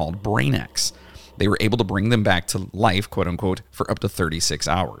system called BrainX. They were able to bring them back to life, quote unquote, for up to 36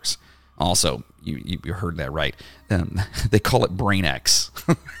 hours. Also, you heard that right. They call it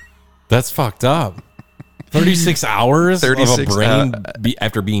BrainX. That's fucked up. 36 hours 36, of a brain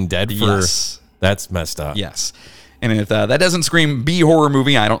after being dead for... Yes. That's messed up. Yes. And if that doesn't scream B-horror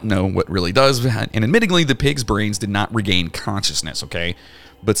movie, I don't know what really does. And admittingly, the pig's brains did not regain consciousness, okay?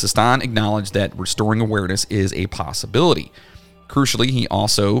 But Sistan acknowledged that restoring awareness is a possibility. Crucially, he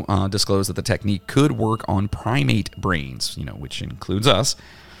also disclosed that the technique could work on primate brains, which includes us,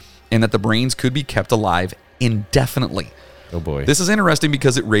 and that the brains could be kept alive indefinitely. Oh boy. This is interesting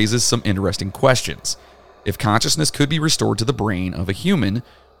because it raises some interesting questions. If consciousness could be restored to the brain of a human,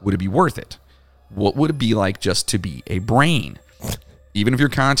 would it be worth it? What would it be like just to be a brain? Even if your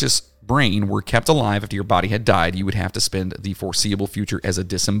conscious brain were kept alive after your body had died, you would have to spend the foreseeable future as a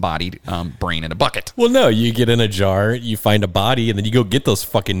disembodied brain in a bucket. Well, no, you get in a jar, you find a body, and then you go get those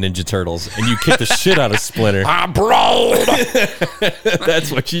fucking Ninja Turtles, and you kick the shit out of Splinter. Bro!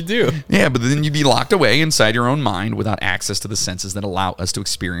 That's what you do. Yeah, but then you'd be locked away inside your own mind without access to the senses that allow us to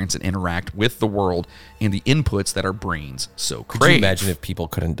experience and interact with the world and the inputs that our brains so crave. Could you imagine if people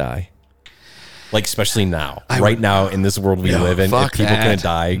couldn't die? Like, especially now. Right now, in this world we live in, if people couldn't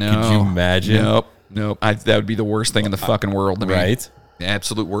die, could you imagine? Nope. That would be the worst thing in the fucking world to me. Right? The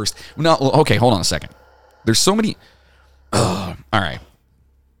absolute worst. No, okay, hold on a second. There's so many... all right.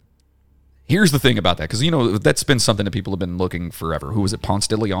 Here's the thing about that, because, that's been something that people have been looking forever. Who was it? Ponce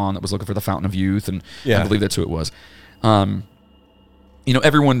de Leon that was looking for the Fountain of Youth, and I believe that's who it was.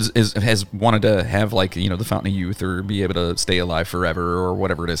 Everyone has wanted to have, like, the Fountain of Youth or be able to stay alive forever or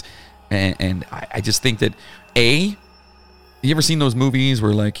whatever it is. And I just think that, you ever seen those movies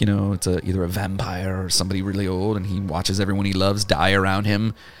where, like, it's either a vampire or somebody really old and he watches everyone he loves die around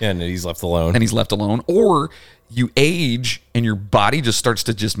him? Yeah, and he's left alone. Or you age and your body just starts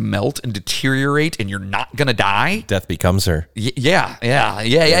to just melt and deteriorate and you're not going to die. Death becomes her. Yeah.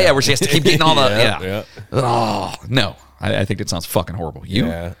 Where she has to keep getting all the... Oh, no. I think that sounds fucking horrible. You?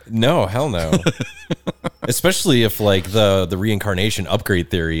 Yeah. No, hell no. Especially if, like, the reincarnation upgrade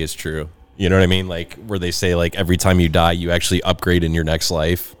theory is true. You know what I mean? Like, where they say, like, every time you die, you actually upgrade in your next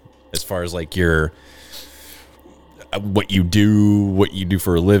life. As far as, like, your... what you do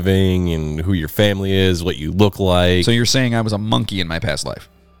for a living, and who your family is, what you look like. So you're saying I was a monkey in my past life?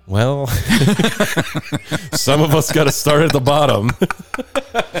 Well, some of us got to start at the bottom.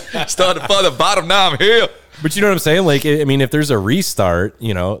 Started from the bottom, now I'm here. But you know what I'm saying? Like, I mean, if there's a restart,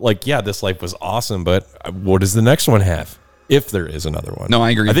 like, yeah, this life was awesome, but what does the next one have? If there is another one. No,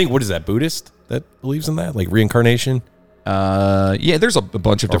 I agree. I think, what is that, Buddhist that believes in that? Like reincarnation? Yeah, there's a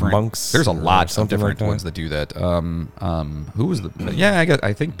bunch of different monks. There's a lot of different like ones that do that. Who was the? Yeah,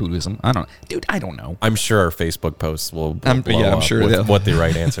 I think Buddhism. I don't know, dude. I don't know. I'm sure our Facebook posts will. I'm sure with what the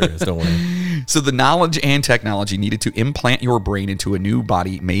right answer is. Don't worry. So the knowledge and technology needed to implant your brain into a new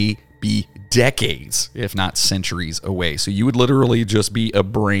body may be decades, if not centuries away. So you would literally just be a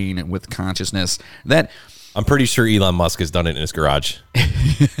brain with consciousness. That I'm pretty sure Elon Musk has done it in his garage.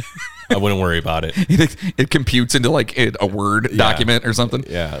 I wouldn't worry about it. It computes into like a Word document or something.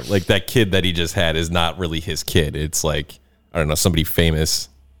 Yeah, like that kid that he just had is not really his kid. It's like, I don't know, somebody famous.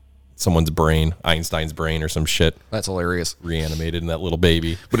 someone's brain, Einstein's brain or some shit, That's hilarious. reanimated in that little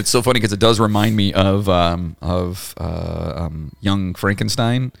baby. But it's so funny because it does remind me of young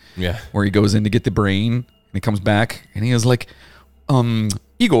Frankenstein. Yeah. Where he goes in to get the brain and he comes back and he is like,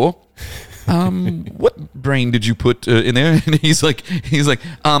 Igor, what brain did you put in there? And he's like,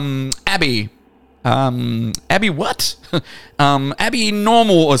 Abby. Abby what? Abby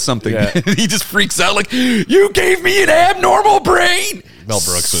normal or something. Yeah. He just freaks out like, you gave me an abnormal brain. Mel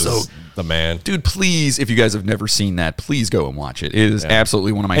Brooks is the man. Dude, please, if you guys have never seen that, please go and watch it. It is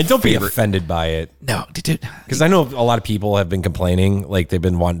absolutely one of my And don't be favorite. offended by it. No, dude. Because I know a lot of people have been complaining, like they've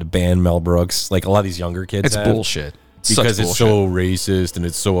been wanting to ban Mel Brooks. Like a lot of these younger kids It's have, bullshit. because it's so racist and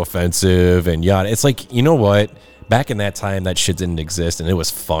it's so offensive and yada. It's like, you know what? Back in that time, that shit didn't exist and it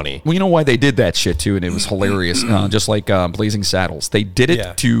was funny. Well, you know why they did that shit too, and it was hilarious. Just like Blazing Saddles, they did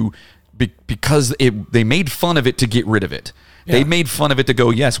it because they made fun of it to get rid of it. Yeah. They made fun of it to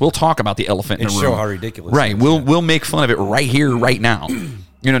go, yes, we'll talk about the elephant in the room. Show how ridiculous. Right, we'll make fun of it right here, right now. You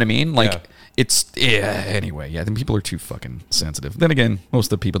know what I mean? Like anyway, then people are too fucking sensitive. Then again, most of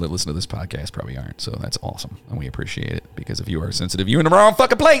the people that listen to this podcast probably aren't, so that's awesome, and we appreciate it because if you are sensitive, you're in the wrong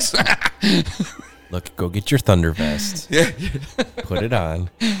fucking place. Look, go get your thunder vest. Yeah. Put it on.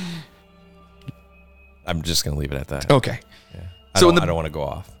 I'm just going to leave it at that. Okay. Yeah. I don't want to go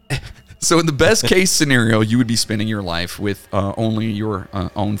off. So in the best case scenario, you would be spending your life with only your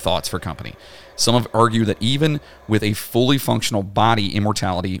own thoughts for company. Some have argued that even with a fully functional body,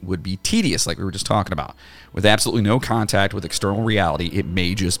 immortality would be tedious, like we were just talking about. With absolutely no contact with external reality, it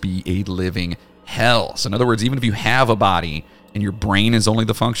may just be a living hell. So in other words, even if you have a body and your brain is only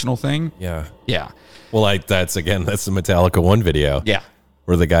the functional thing. Yeah. Yeah. Well, that's the Metallica 1 video. Yeah.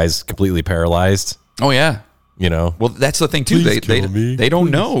 Where the guy's completely paralyzed. Oh, yeah. You know? Well, that's the thing, too. They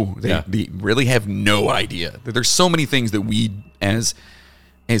don't know. They really have no idea. There's so many things that we, as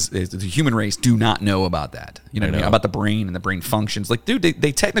the human race, do not know about that. You know what I mean? About the brain and the brain functions. Like, dude,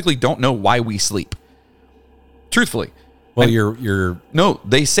 they technically don't know why we sleep. Truthfully. Well, your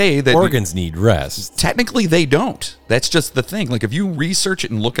they say that organs need rest. Technically, they don't. That's just the thing. Like, if you research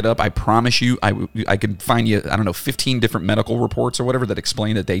it and look it up, I promise you, I can find you, 15 different medical reports or whatever that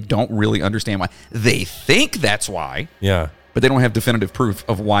explain that they don't really understand why. They think that's why. Yeah. But they don't have definitive proof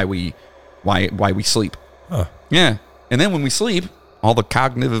of why we sleep. Huh. Yeah. And then when we sleep, all the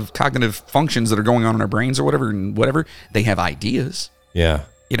cognitive functions that are going on in our brains or whatever, they have ideas. Yeah.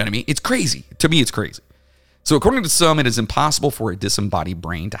 You know what I mean? It's crazy. To me, it's crazy. So according to some, it is impossible for a disembodied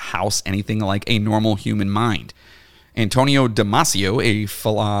brain to house anything like a normal human mind. Antonio Damasio, a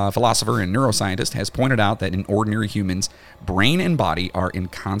philosopher and neuroscientist, has pointed out that in ordinary humans, brain and body are in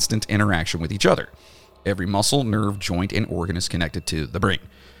constant interaction with each other. Every muscle, nerve, joint, and organ is connected to the brain.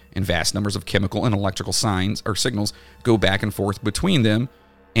 And vast numbers of chemical and electrical signs or signals go back and forth between them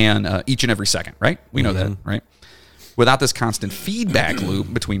and each and every second, right? We know that, right? Without this constant feedback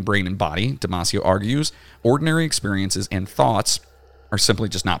loop between brain and body, Damasio argues, ordinary experiences and thoughts are simply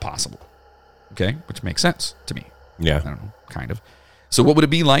just not possible. Okay? Which makes sense to me. Yeah. I don't know, kind of. So what would it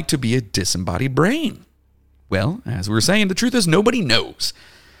be like to be a disembodied brain? Well, as we were saying, the truth is nobody knows.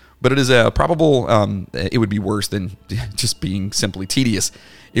 But it is probable it would be worse than just being simply tedious.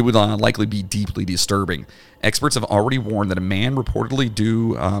 It would likely be deeply disturbing. Experts have already warned that a man reportedly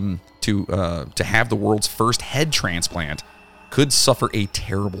due to have the world's first head transplant could suffer a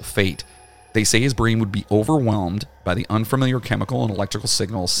terrible fate. They say his brain would be overwhelmed by the unfamiliar chemical and electrical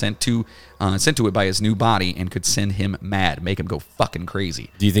signals sent to it by his new body and could send him mad, make him go fucking crazy.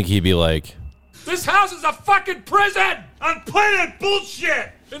 Do you think he'd be like, This house is a fucking prison on planet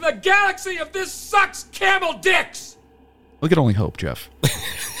bullshit! In the galaxy of this sucks camel dicks! We could only hope, Jeff.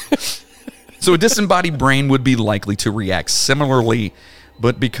 So a disembodied brain would be likely to react similarly,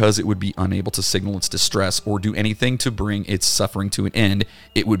 but because it would be unable to signal its distress or do anything to bring its suffering to an end,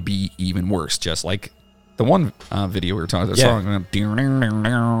 it would be even worse. Just like the one video we were talking about.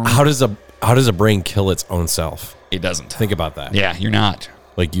 Yeah. How does a brain kill its own self? It doesn't. Think about that. Yeah, you're not.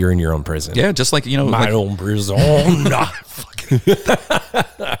 Like you're in your own prison. Yeah, just like, my own prison.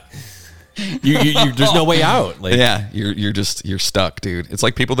 There's no way out. Like, yeah, you're stuck, dude. It's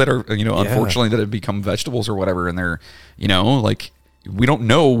like people that are, unfortunately that have become vegetables or whatever, and they're, like, we don't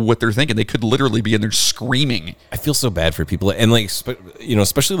know what they're thinking. They could literally be in there screaming. I feel so bad for people, and like,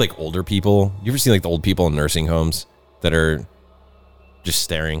 especially like older people. You ever see like the old people in nursing homes that are just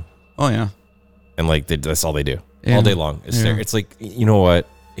staring? Oh yeah, and like that's all they do all day long is stare. It's like, you know what?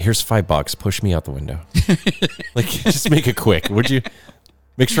 Here's $5. Push me out the window. Like, just make it quick, would you?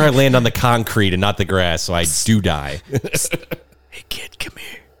 Make sure I land on the concrete and not the grass, so I do die. Hey kid, come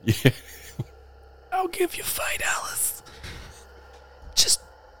here. Yeah. I'll give you $5. Just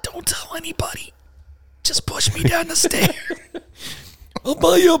Don't tell anybody. Just push me down the stairs. I'll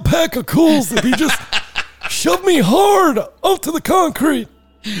buy you a pack of Cools if you just shove me hard up to the concrete.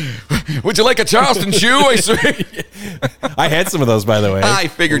 Would you like a Charleston chew? I swear. I had some of those, by the way. I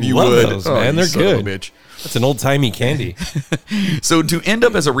figured you Love would. those, man. They're son of a good. bitch. That's an old-timey candy. So to end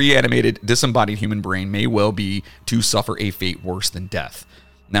up as a reanimated, disembodied human brain may well be to suffer a fate worse than death.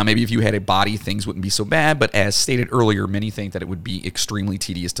 Now, maybe if you had a body, things wouldn't be so bad, but as stated earlier, many think that it would be extremely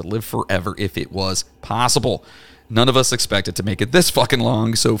tedious to live forever if it was possible. None of us expected to make it this fucking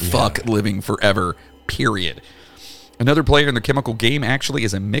long, so fuck living forever, period. Another player in the chemical game actually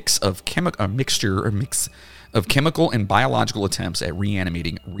is a mixture of chemical and biological attempts at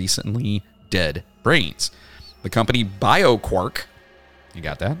reanimating recently dead brains. The company BioQuark, you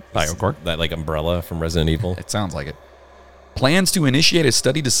got that? BioQuark? That like umbrella from Resident Evil? It sounds like it. Plans to initiate a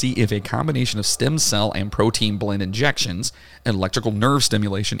study to see if a combination of stem cell and protein blend injections, electrical nerve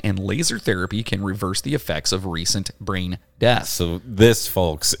stimulation, and laser therapy can reverse the effects of recent brain death. So this,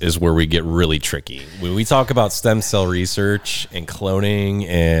 folks, is where we get really tricky. When we talk about stem cell research and cloning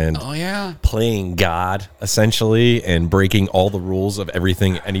and playing God, essentially, and breaking all the rules of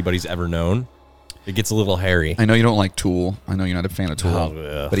everything anybody's ever known, it gets a little hairy. I know you don't like Tool. I know you're not a fan of Tool. Oh,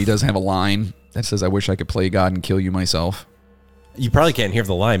 yeah. But he does have a line that says, I wish I could play God and kill you myself. You probably can't hear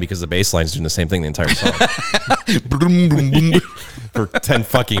the line because the bass line's doing the same thing the entire song. For 10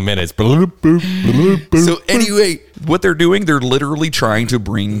 fucking minutes. So anyway, what they're doing, they're literally trying to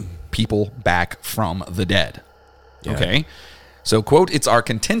bring people back from the dead. Yeah. Okay? So, quote, it's our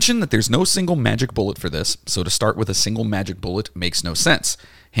contention that there's no single magic bullet for this, so to start with a single magic bullet makes no sense.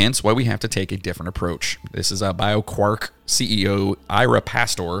 Hence why we have to take a different approach. This is a BioQuark CEO, Ira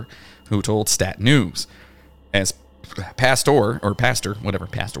Pastor, who told Stat News. As Pastor, we'll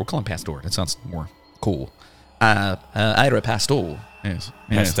call him Pastor. That sounds more cool. Ira Pastor. Yes.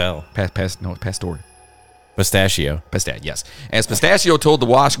 Pastel. Pastor. Pistachio. Yes. As Pistachio told the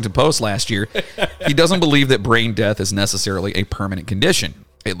Washington Post last year, he doesn't believe that brain death is necessarily a permanent condition,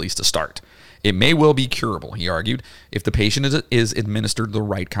 at least to start. It may well be curable, he argued, if the patient is administered the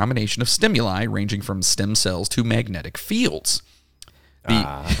right combination of stimuli ranging from stem cells to magnetic fields.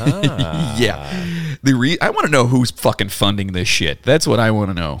 I want to know who's fucking funding this shit. That's what I want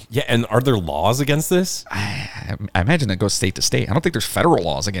to know. Yeah, and are there laws against this? I imagine that goes state to state. I don't think there's federal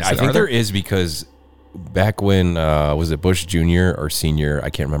laws against it. I think there is, because back when, was it Bush Jr. or Sr.? I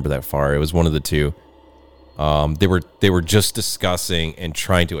can't remember that far. It was one of the two. They were just discussing and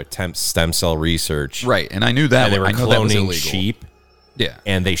trying to attempt stem cell research. Right, and I knew that. And they were cloning sheep. Yeah.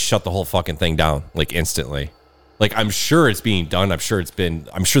 And they shut the whole fucking thing down, like, instantly. Like, I'm sure it's being done. I'm sure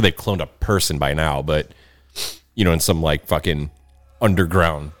they've cloned a person by now, but, you know, in some, like, fucking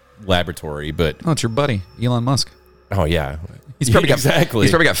underground laboratory. But oh, it's your buddy, Elon Musk. Oh, yeah. He's probably got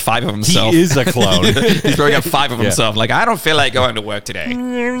 5 of himself. He is a clone. He's probably got 5 of himself. Like, I don't feel like going to work today.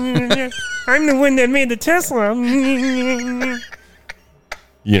 I'm the one that made the Tesla.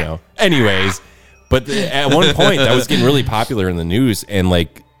 You know. Anyways, but at one point, that was getting really popular in the news, and,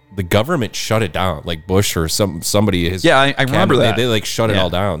 like, the government shut it down, like Bush or somebody. I remember that. They like shut it all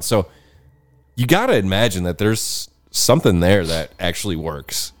down. So you got to imagine that there's something there that actually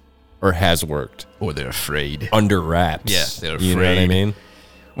works or has worked. Or they're afraid. Under wraps. Yeah, they're afraid. You know what I mean?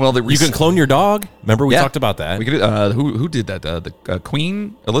 Well, you can clone your dog. Remember we talked about that. We could. Who did that? The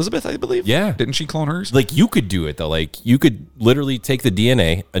Queen Elizabeth, I believe. Yeah, didn't she clone hers? Like, you could do it though. Like, you could literally take a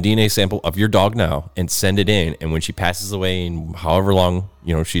DNA sample of your dog now and send it in, and when she passes away in however long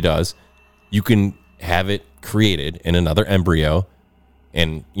she does, you can have it created in another embryo,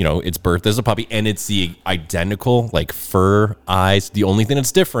 and it's birthed as a puppy, and it's the identical, like, fur, eyes. The only thing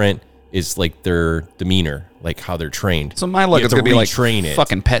that's different is, like, their demeanor, like how they're trained. So my luck is going to be like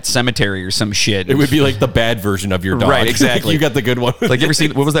fucking Pet Cemetery or some shit. It would be like the bad version of your dog. Right, exactly. You got the good one. Like, you ever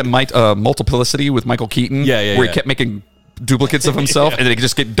seen, what was that, Multiplicity with Michael Keaton? Yeah. Where he kept making duplicates of himself, and then he could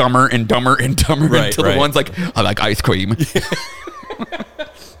just get dumber and dumber and dumber until the one's like, I like ice cream.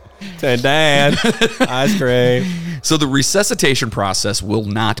 Dad, ice cream. So the resuscitation process will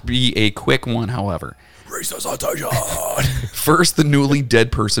not be a quick one, however. Resuscitation. First, the newly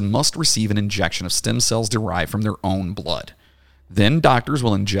dead person must receive an injection of stem cells derived from their own blood. Then doctors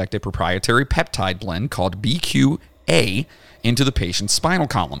will inject a proprietary peptide blend called BQA into the patient's spinal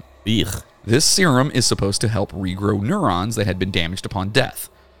column. Ugh. This serum is supposed to help regrow neurons that had been damaged upon death.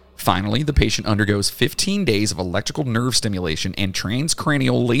 Finally, the patient undergoes 15 days of electrical nerve stimulation and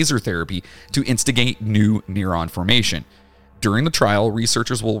transcranial laser therapy to instigate new neuron formation. During the trial,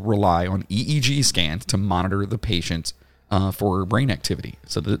 researchers will rely on EEG scans to monitor the patient for brain activity.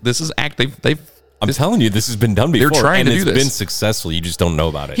 So this is they've I'm telling you, this has been done before. They're trying to do this. It's been successful. You just don't know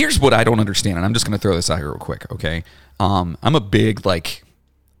about it. Here's what I don't understand, and I'm just going to throw this out here real quick, okay? I'm a big, like,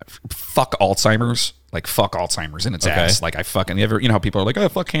 fuck Alzheimer's. Like, fuck Alzheimer's in its ass. Like, I fucking, you know how people are like, oh,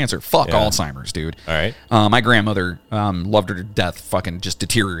 fuck cancer. Fuck Alzheimer's, dude. All right. My grandmother loved her to death, fucking just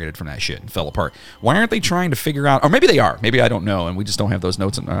deteriorated from that shit and fell apart. Why aren't they trying to figure out, or maybe they are. Maybe I don't know, and we just don't have those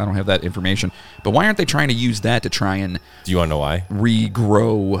notes, and I don't have that information. But why aren't they trying to use that to try and Do you want to know why?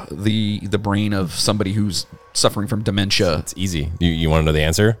 regrow the brain of somebody who's suffering from dementia? It's easy. You want to know the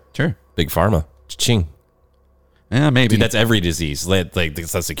answer? Sure. Big Pharma. Ching. Yeah, maybe. Dude, that's every disease. Like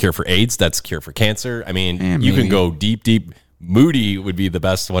that's a cure for AIDS. That's a cure for cancer. I mean, Yeah, you can maybe. go deep. Moody would be the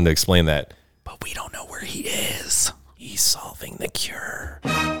best one to explain that. But we don't know where he is. He's solving the cure.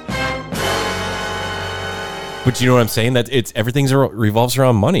 But you know what I'm saying? That everything's revolves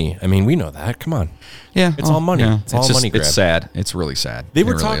around money. I mean, we know that. Come on. Yeah. It's all money. Yeah. It's all money grab. It's sad. It's really sad. They It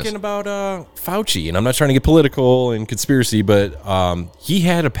were really talking is. about Fauci, and I'm not trying to get political and conspiracy, but he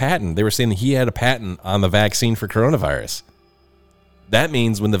had a patent. They were saying that he had a patent on the vaccine for coronavirus. That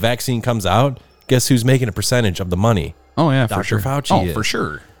means when the vaccine comes out, guess who's making a percentage of the money? Oh, yeah, for Dr. sure. Fauci Oh, is. for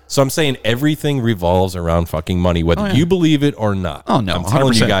sure. So I'm saying everything revolves around fucking money, whether you believe it or not. Oh, no. I'm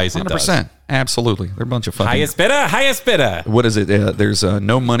telling you guys it 100%. does. Absolutely. They're a bunch of fucking... Highest bidder. What is it? There's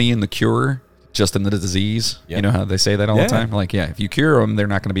no money in the cure, just in the disease. Yep. You know how they say that all the time? Like, yeah, if you cure them, they're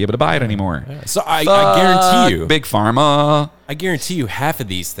not going to be able to buy it anymore. So I guarantee you, Big Pharma. I guarantee you half of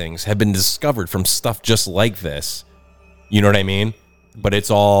these things have been discovered from stuff just like this. You know what I mean? But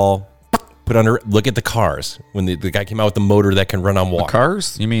it's all put under. Look at the cars. When the guy came out with the motor that can run on water.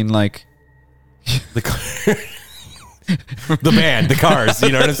 Cars? You mean like... The band, the Cars. You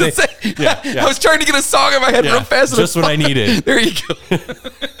know what I'm saying? Yeah. I was trying to get a song in my head real fast. Just what I needed. There you go.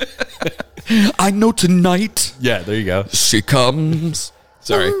 I know tonight Yeah, there you go. she comes.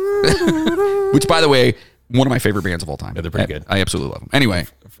 Sorry. Which, by the way, one of my favorite bands of all time. Yeah, they're pretty good. I absolutely love them. Anyway.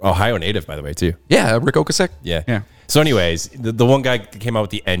 Ohio native, by the way, too. Yeah, Rick Ocasek. Yeah. Yeah. So anyways, the one guy came out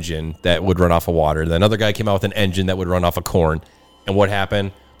with the engine that would run off of water. The other guy came out with an engine that would run off of corn. And what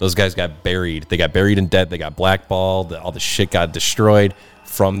happened? Those guys got buried. They got buried in debt. They got blackballed. All the shit got destroyed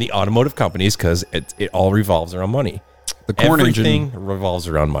from the automotive companies because it all revolves around money. The corn Everything engine revolves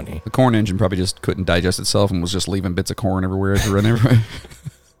around money. The corn engine probably just couldn't digest itself and was just leaving bits of corn everywhere to run everywhere.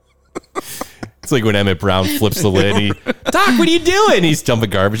 It's like when Emmett Brown flips the lid. Doc, what are you doing? He's dumping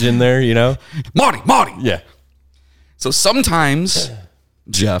garbage in there, you know? Marty. Yeah. So sometimes,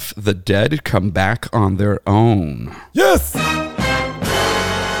 Jeff, the dead come back on their own. Yes.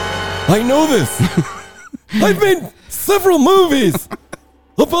 I know this. I've made several movies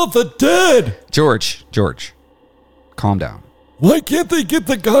about the dead. George, calm down. Why can't they get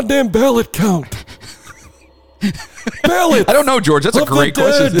the goddamn ballot count? Ballot. I don't know, George. That's a great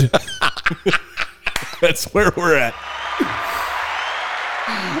question. That's where we're at.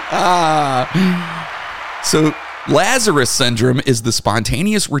 So Lazarus syndrome is the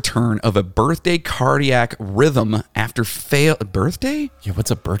spontaneous return of a birthday cardiac rhythm after birthday? Yeah,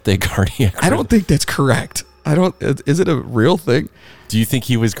 what's a birthday cardiac? I don't think that's correct. Is it a real thing? Do you think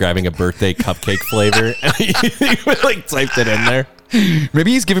he was grabbing a birthday cupcake flavor and he like typed it in there?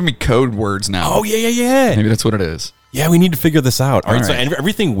 Maybe he's giving me code words now. Oh, yeah. Maybe that's what it is. Yeah, we need to figure this out. All right, so right.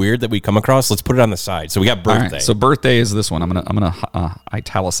 everything weird that we come across, let's put it on the side. So we got All birthday. right, so birthday is this one. I'm gonna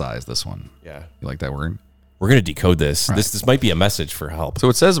italicize this one. Yeah. You like that word? We're going to decode this. Right. This might be a message for help. So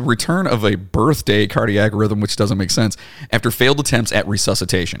it says return of a birthday cardiac rhythm, which doesn't make sense, after failed attempts at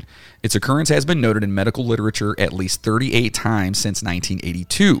resuscitation. Its occurrence has been noted in medical literature at least 38 times since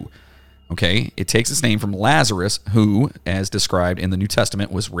 1982. Okay, it takes its name from Lazarus, who, as described in the New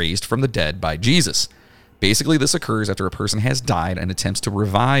Testament, was raised from the dead by Jesus. Basically, this occurs after a person has died and attempts to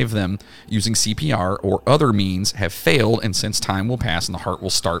revive them using CPR or other means have failed, and since time will pass and the heart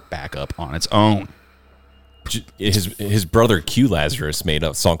will start back up on its own. His brother Q Lazarus made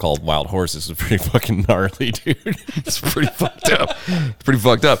a song called Wild Horses. It's pretty fucking gnarly, dude. It's pretty fucked up.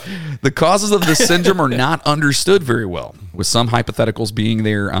 The causes of this syndrome are not understood very well, with some hypotheticals being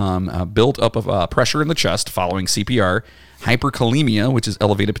their built up of pressure in the chest following CPR, hyperkalemia, which is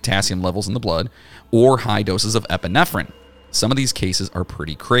elevated potassium levels in the blood, or high doses of epinephrine. Some of these cases are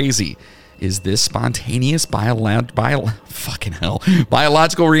pretty crazy. Is this spontaneous biological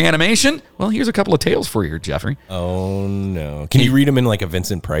reanimation? Well, here's a couple of tales for you here, Jeffrey. Oh, no. Can you read them in like a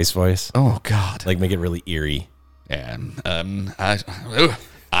Vincent Price voice? Oh, God. Like make it really eerie. And I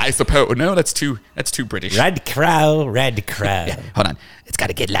suppose... No, that's too British. Red crow. Yeah, hold on. It's got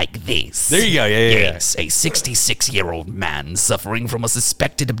to get like this. There you go. Yeah. Yes, a 66-year-old man suffering from a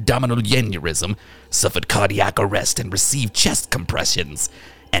suspected abdominal aneurysm suffered cardiac arrest and received chest compressions.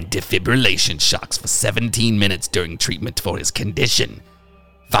 and defibrillation shocks for 17 minutes during treatment for his condition.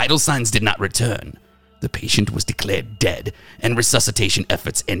 Vital signs did not return. The patient was declared dead, and resuscitation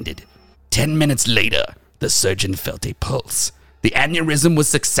efforts ended. 10 minutes later, the surgeon felt a pulse. The aneurysm was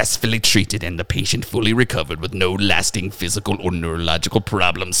successfully treated, and the patient fully recovered with no lasting physical or neurological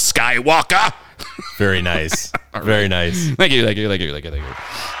problems. Skywalker! Very nice. Very nice. Thank you.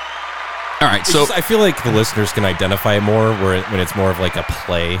 All right, so I feel like the listeners can identify more when it's more of like a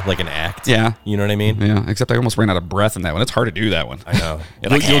play, like an act. Yeah. You know what I mean? Yeah, except I almost ran out of breath in that one. It's hard to do that one. I know.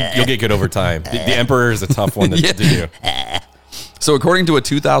 You'll get good over time. The Emperor is a tough one to do. So according to a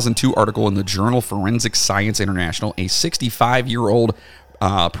 2002 article in the journal Forensic Science International, a 65-year-old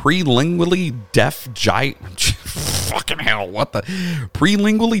prelingually deaf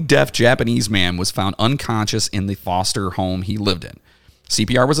Japanese man was found unconscious in the foster home he lived in.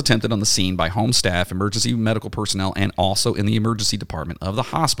 CPR was attempted on the scene by home staff, emergency medical personnel, and also in the emergency department of the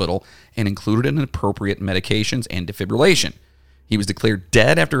hospital, and included inappropriate medications and defibrillation. He was declared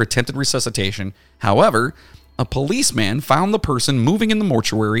dead after attempted resuscitation. However, a policeman found the person moving in the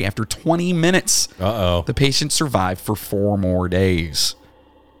mortuary after 20 minutes. Uh-oh. The patient survived for 4 more days.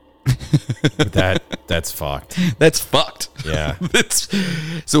 That's fucked. That's fucked. Yeah.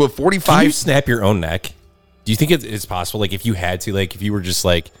 So a 45... Can you snap your own neck? Do you think it's possible? Like, if you had to, like, if you were just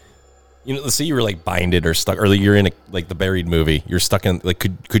like, you know, let's say you were like binded or stuck, or you're in like the Buried movie, you're stuck in, like,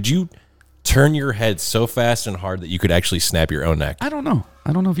 could you turn your head so fast and hard that you could actually snap your own neck? I don't know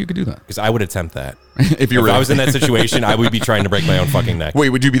if you could do that. Because I would attempt that. If I was in that situation, I would be trying to break my own fucking neck.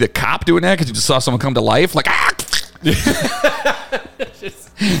 Wait, would you be the cop doing that because you just saw someone come to life? Like,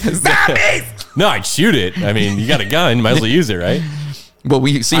 zombies! No, I'd shoot it. I mean, you got a gun, you might as well use it, right? Well,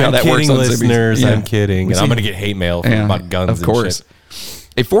 we see how that works on listeners. Yeah. I'm kidding. And I'm going to get hate mail about guns of course. and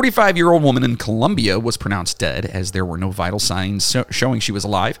shit. A 45-year-old woman in Colombia was pronounced dead as there were no vital signs showing she was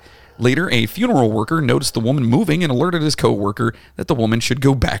alive. Later, a funeral worker noticed the woman moving and alerted his co-worker that the woman should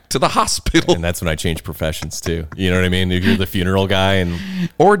go back to the hospital. And that's when I changed professions, too. You know what I mean? If you're the funeral guy.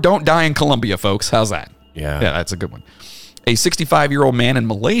 Or don't die in Colombia, folks. How's that? Yeah, that's a good one. A 65-year-old man in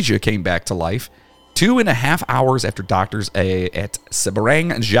Malaysia came back to life 2.5 hours after doctors at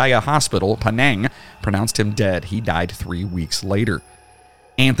Seberang Jaya Hospital, Penang, pronounced him dead. He died 3 weeks later.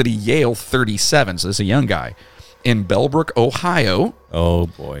 Anthony Yale, 37, so this is a young guy, in Bellbrook, Ohio,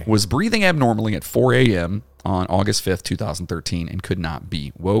 was breathing abnormally at 4 a.m. on August 5th, 2013, and could not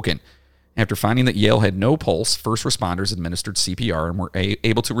be woken. After finding that Yale had no pulse, first responders administered CPR and were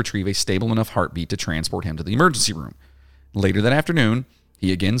able to retrieve a stable enough heartbeat to transport him to the emergency room. Later that afternoon,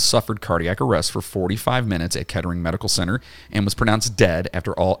 he again suffered cardiac arrest for 45 minutes at Kettering Medical Center and was pronounced dead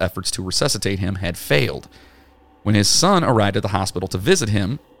after all efforts to resuscitate him had failed. When his son arrived at the hospital to visit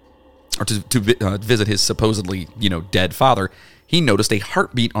him, or to visit his supposedly, dead father, he noticed a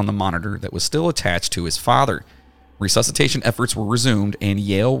heartbeat on the monitor that was still attached to his father. Resuscitation efforts were resumed, and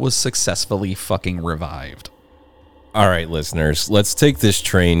Yale was successfully fucking revived. All right, listeners, let's take this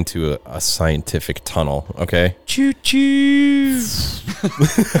train to a scientific tunnel, okay? Choo-choo!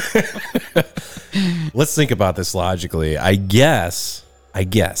 Let's think about this logically. I guess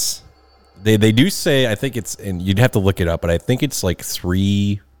they do say, I think it's, and you'd have to look it up, but I think it's like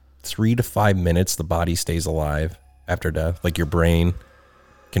 3 to 5 minutes the body stays alive after death. Like your brain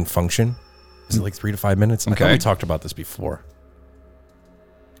can function. Is it like 3 to 5 minutes? Okay. I thought we talked about this before.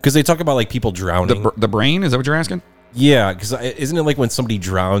 Because they talk about like people drowning. The brain? Is that what you're asking? Yeah, because isn't it like when somebody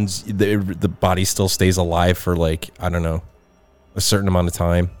drowns, the body still stays alive for like, I don't know, a certain amount of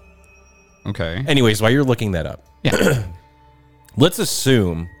time? Okay. Anyways, while you're looking that up, yeah. Let's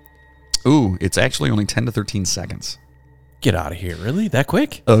assume. Ooh, it's actually only 10 to 13 seconds. Get out of here. Really? That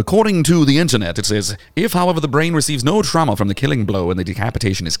quick? According to the internet, it says, if, however, the brain receives no trauma from the killing blow and the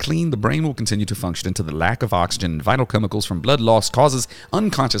decapitation is clean, the brain will continue to function until the lack of oxygen and vital chemicals from blood loss causes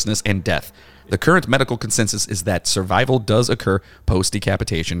unconsciousness and death. The current medical consensus is that survival does occur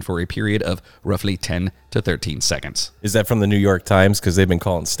post-decapitation for a period of roughly 10 to 13 seconds. Is that from the New York Times? Because they've been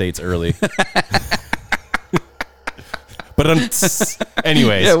calling states early. But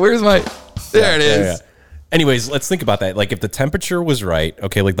anyways. Yeah, where's my... There it is. Yeah. Anyways, let's think about that. Like if the temperature was right,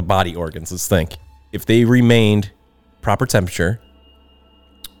 okay, like the body organs, let's think. If they remained proper temperature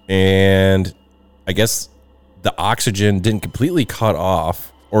and I guess the oxygen didn't completely cut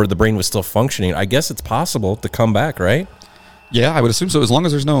off or the brain was still functioning, I guess it's possible to come back, right? Yeah, I would assume so as long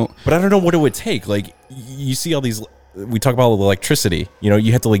as there's no... But I don't know what it would take. Like you see all these... We talk about electricity.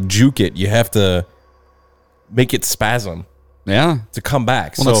 You have to like juke it. You have to make it spasm. Yeah. to come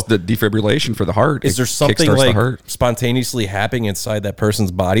back. Well, So that's the defibrillation for the heart. is there something like spontaneously happening inside that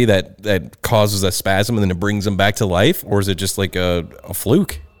person's body that causes a spasm and then it brings them back to life? Or is it just like a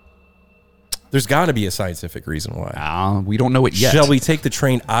fluke? There's got to be a scientific reason why. We don't know it yet. Shall we take the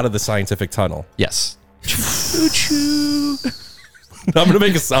train out of the scientific tunnel? Yes. Choo-choo. I'm going to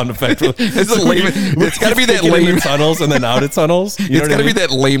make a sound effect. It's got to be that lame tunnels and then out of tunnels. It's got to be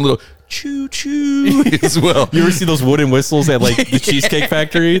that lame little choo-choo as well. You ever see those wooden whistles at like the Cheesecake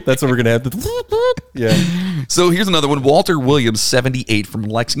Factory? That's what we're going to have. Yeah. So here's another one. Walter Williams, 78, from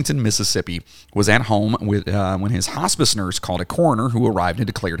Lexington, Mississippi, was at home with when his hospice nurse called a coroner who arrived and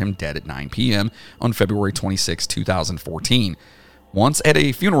declared him dead at 9 p.m. on February 26, 2014. Once at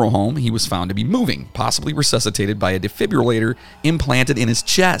a funeral home, he was found to be moving, possibly resuscitated by a defibrillator implanted in his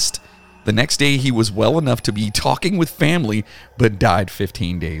chest. The next day, he was well enough to be talking with family, but died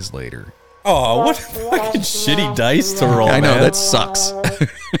 15 days later. Oh, what fucking shitty dice to roll, I know, man. that sucks.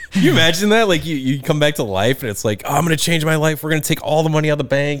 Can you imagine that? Like, you come back to life, and it's like, oh, I'm going to change my life. We're going to take all the money out of the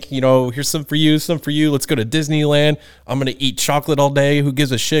bank. You know, here's some for you, some for you. Let's go to Disneyland. I'm going to eat chocolate all day. Who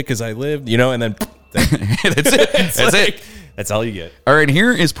gives a shit because I lived? You know, and then That's it. That's it. That's all you get. All right,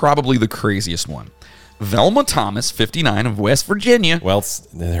 here is probably the craziest one. Velma Thomas, 59, of West Virginia. Well,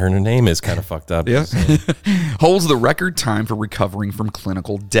 her name is kind of fucked up. Yeah. Holds the record time for recovering from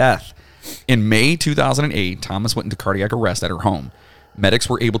clinical death. In May 2008, Thomas went into cardiac arrest at her home. Medics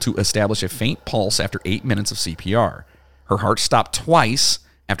were able to establish a faint pulse after 8 minutes of CPR. Her heart stopped twice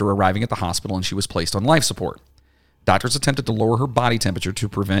after arriving at the hospital, and she was placed on life support. Doctors attempted to lower her body temperature to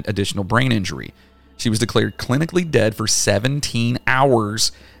prevent additional brain injury. She was declared clinically dead for 17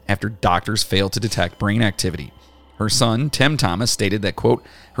 hours after doctors failed to detect brain activity. Her son, Tim Thomas, stated that, quote,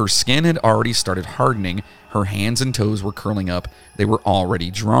 her skin had already started hardening. Her hands and toes were curling up. They were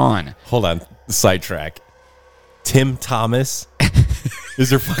already drawn. Hold on. Sidetrack. Tim Thomas is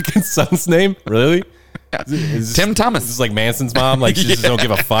her fucking son's name? Really? Tim Thomas. This is like Manson's mom. Like, she just don't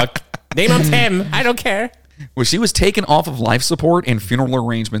give a fuck. Name him Tim. I don't care. Well, she was taken off of life support and funeral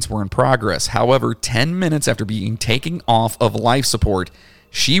arrangements were in progress. However, 10 minutes after being taken off of life support,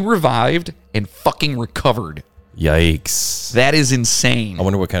 she revived and fucking recovered. Yikes. That is insane. I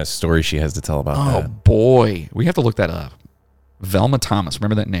wonder what kind of story she has to tell about that. Oh, boy. We have to look that up. Velma Thomas.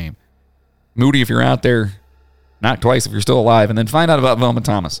 Remember that name. Moody, if you're out there, knock twice if you're still alive, and then find out about Velma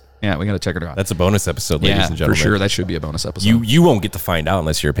Thomas. Yeah, we got to check her out. That's a bonus episode, ladies and gentlemen. for sure. That should be a bonus episode. You won't get to find out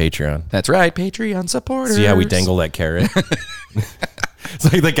unless you're a Patreon. That's right. Patreon supporters. See how we dangle that carrot?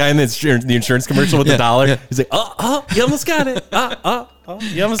 It's like that guy in the insurance commercial with the dollar. Yeah. He's like, you almost got it.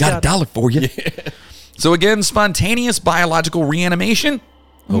 You almost got a dollar for you. Yeah. So again, spontaneous biological reanimation?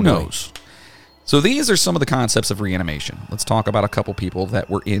 Who knows? So these are some of the concepts of reanimation. Let's talk about a couple people that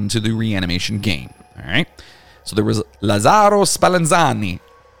were into the reanimation game. All right. So there was Lazzaro Spallanzani.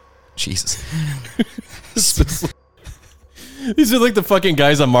 Jesus. These are like the fucking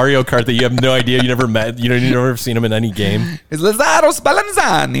guys on Mario Kart that you have no idea, you never met, you never seen him in any game. It's Lazzaro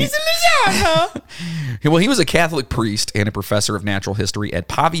Spallanzani. He's a Lazzaro. Well, he was a Catholic priest and a professor of natural history at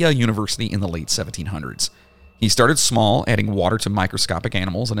Pavia University in the late 1700s. He started small, adding water to microscopic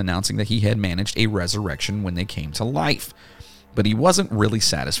animals and announcing that he had managed a resurrection when they came to life. But he wasn't really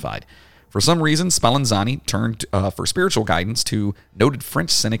satisfied. For some reason, Spallanzani turned for spiritual guidance to noted French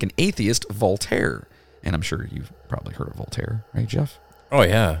cynic and atheist Voltaire. And I'm sure you've probably heard of Voltaire, right, Jeff? Oh,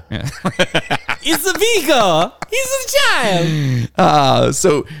 yeah. It's a Vigo. He's a child.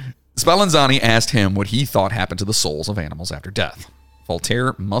 So Spallanzani asked him what he thought happened to the souls of animals after death.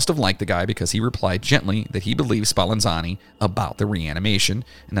 Voltaire must have liked the guy because he replied gently that he believed Spallanzani about the reanimation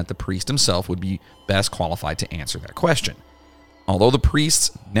and that the priest himself would be best qualified to answer that question. Although the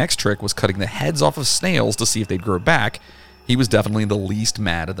priest's next trick was cutting the heads off of snails to see if they'd grow back, he was definitely the least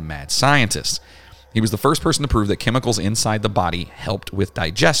mad of the mad scientists. He was the first person to prove that chemicals inside the body helped with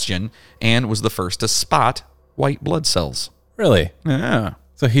digestion and was the first to spot white blood cells. Really? Yeah.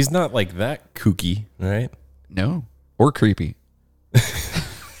 So he's not like that kooky, right? No. Or creepy.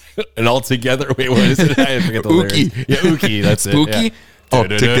 And all together, wait, what is it? I forget the lyrics. Ookie. Yeah, ookie, that's Spooky. it. Yeah. All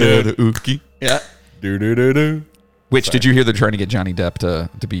together, ookie. Yeah. Do. Which, did you hear they're trying to get Johnny Depp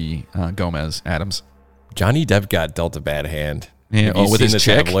to be Gomez Adams? Johnny Depp got dealt a bad hand. Yeah, Have you with seen his the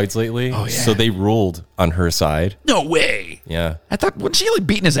chick? tabloids lately? Oh, yeah. So they ruled on her side. No way. Yeah. I thought, wasn't she like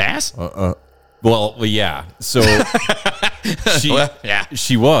beating his ass? Well, yeah. So yeah.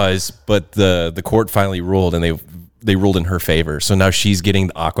 she was, but the court finally ruled, and they ruled in her favor. So now she's getting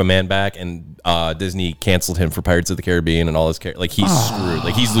the Aquaman back, and Disney canceled him for Pirates of the Caribbean and all his like he's screwed.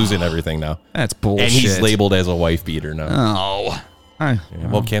 Like he's losing everything now. That's bullshit. And he's labeled as a wife beater now. Oh.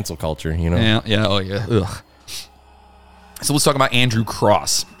 Well, cancel culture, you know. Yeah. Oh yeah. Ugh. So let's talk about Andrew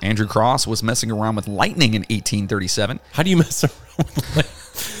Cross. Andrew Cross was messing around with lightning in 1837. How do you mess around with lightning?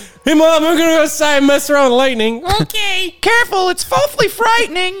 Hey, Mom, I'm going to go outside and mess around with lightning. Okay. Careful, it's awfully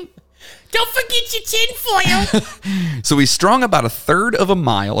frightening. Don't forget your tinfoil. So he strung about 1/3 of a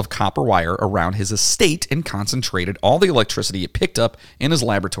mile of copper wire around his estate and concentrated all the electricity it picked up in his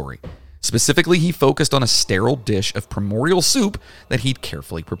laboratory. Specifically, he focused on a sterile dish of primordial soup that he'd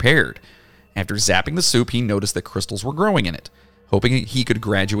carefully prepared. After zapping the soup, he noticed that crystals were growing in it. Hoping he could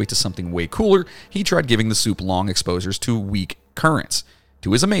graduate to something way cooler, he tried giving the soup long exposures to weak currents.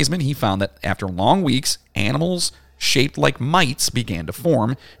 To his amazement, he found that after long weeks, animals shaped like mites began to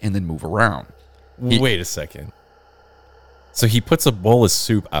form and then move around. Wait a second. So he puts a bowl of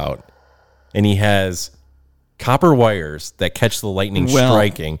soup out, and he has copper wires that catch the lightning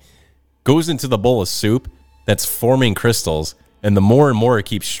striking, goes into the bowl of soup that's forming crystals, and the more and more it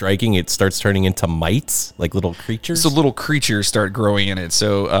keeps striking, it starts turning into mites, like little creatures. So little creatures start growing in it.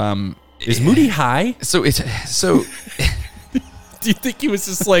 So is Moody high? So Do you think he was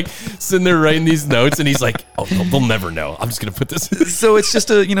just like sitting there writing these notes and he's like, oh, they'll never know. I'm just going to put this. So it's just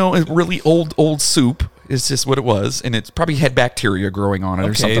a really old soup. It's just what it was. And it's probably had bacteria growing on it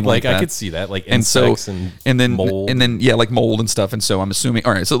or something like that. I could see that. Like insects and then mold. And then, yeah, like mold and stuff. And so I'm assuming,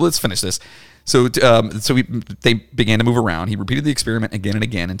 all right, so let's finish this. So they began to move around. He repeated the experiment again and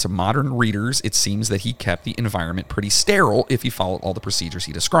again. And to modern readers, it seems that he kept the environment pretty sterile if he followed all the procedures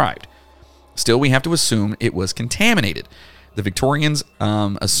he described. Still, we have to assume it was contaminated. The Victorians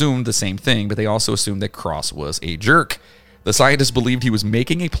assumed the same thing, but they also assumed that Cross was a jerk. The scientists believed he was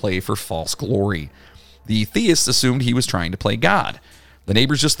making a play for false glory. The theists assumed he was trying to play God. The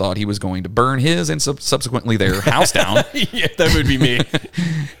neighbors just thought he was going to burn his and subsequently their house down. Yeah, that would be me.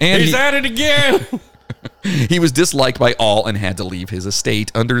 And he's at it again. He was disliked by all and had to leave his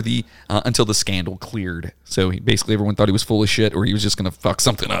estate until the scandal cleared. So basically everyone thought he was full of shit or he was just going to fuck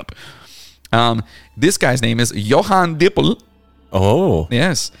something up. This guy's name is Johann Dippel. Oh.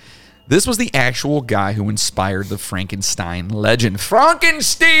 Yes. This was the actual guy who inspired the Frankenstein legend.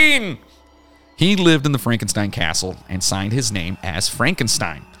 Frankenstein! He lived in the Frankenstein castle and signed his name as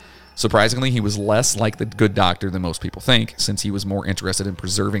Frankenstein. Surprisingly, he was less like the good doctor than most people think, since he was more interested in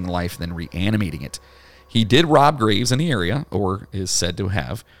preserving life than reanimating it. He did rob graves in the area, or is said to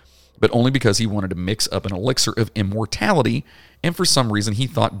have, but only because he wanted to mix up an elixir of immortality, and for some reason he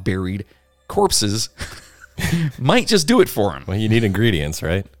thought buried corpses might just do it for him. Well, you need ingredients,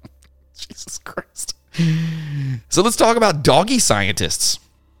 right? Jesus Christ. So let's talk about doggy scientists.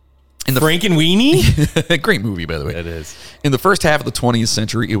 Frankenweenie? Great movie, by the way. It is. In the first half of the 20th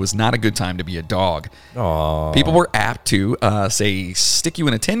century, it was not a good time to be a dog. Aww. People were apt to, say, stick you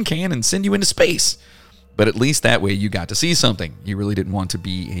in a tin can and send you into space. But at least that way you got to see something. You really didn't want to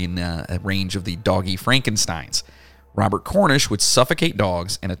be in a range of the doggy Frankensteins. Robert Cornish would suffocate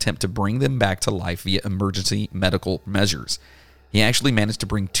dogs and attempt to bring them back to life via emergency medical measures. He actually managed to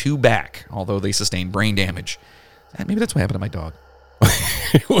bring 2 back, although they sustained brain damage. Maybe that's what happened to my dog.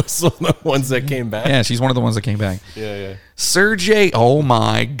 It was one of the ones that came back. Yeah, she's one of the ones that came back. Yeah. Sergey, oh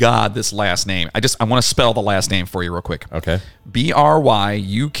my God, this last name. I want to spell the last name for you real quick. Okay.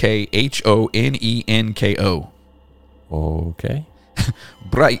 Bryukhonenko. Okay.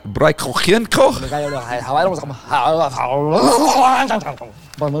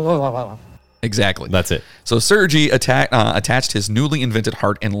 Exactly. That's it. So Sergey attached his newly invented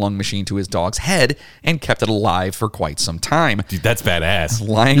heart and lung machine to his dog's head and kept it alive for quite some time. Dude, that's badass.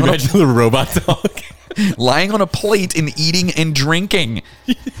 Imagine the robot dog. Lying on a plate and eating and drinking.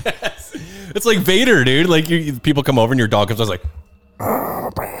 Yes. It's like Vader, dude. Like people come over and your dog comes out like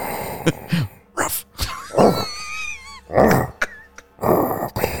rough.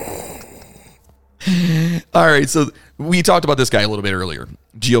 All right, so we talked about this guy a little bit earlier.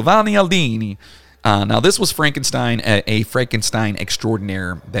 Giovanni Aldini. Now, this was Frankenstein, a Frankenstein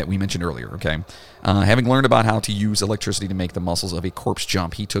extraordinaire that we mentioned earlier, okay? Having learned about how to use electricity to make the muscles of a corpse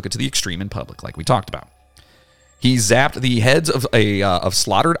jump, he took it to the extreme in public, like we talked about. He zapped the heads of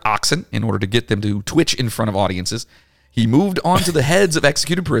slaughtered oxen in order to get them to twitch in front of audiences. He moved on to the heads of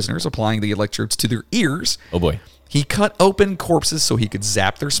executed prisoners, applying the electrodes to their ears. Oh, boy. He cut open corpses so he could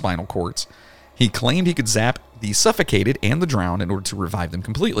zap their spinal cords. He claimed he could zap the suffocated and the drowned in order to revive them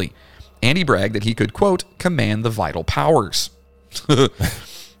completely. And he bragged that he could, quote, command the vital powers.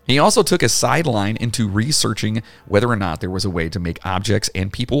 He also took a sideline into researching whether or not there was a way to make objects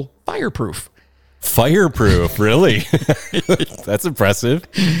and people fireproof. Fireproof, really? That's impressive.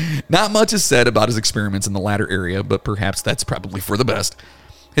 Not much is said about his experiments in the latter area, but perhaps that's probably for the best.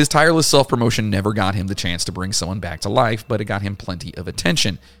 His tireless self-promotion never got him the chance to bring someone back to life, but it got him plenty of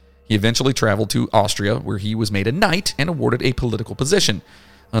attention. He eventually traveled to Austria, where he was made a knight and awarded a political position.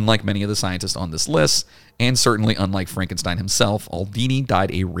 Unlike many of the scientists on this list, and certainly unlike Frankenstein himself, Aldini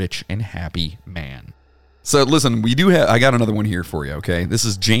died a rich and happy man. So listen, I got another one here for you, okay? This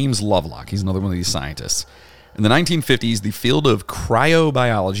is James Lovelock. He's another one of these scientists. In the 1950s, the field of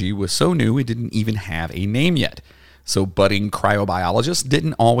cryobiology was so new it didn't even have a name yet. So budding cryobiologists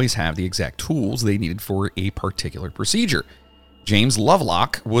didn't always have the exact tools they needed for a particular procedure. James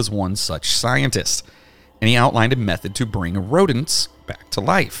Lovelock was one such scientist, and he outlined a method to bring rodents back to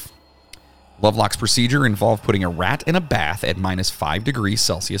life. Lovelock's procedure involved putting a rat in a bath at -5 degrees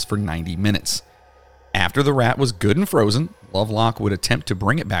Celsius for 90 minutes. After the rat was good and frozen, Lovelock would attempt to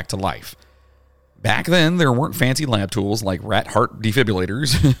bring it back to life. Back then, there weren't fancy lab tools like rat heart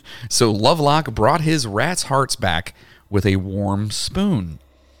defibrillators, so Lovelock brought his rat's hearts back with a warm spoon.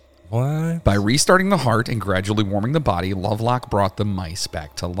 What? By restarting the heart and gradually warming the body, Lovelock brought the mice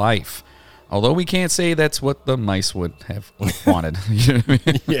back to life. Although we can't say that's what the mice would have wanted. You know what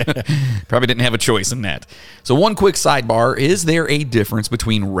I mean? Yeah. Probably didn't have a choice in that. So one quick sidebar, is there a difference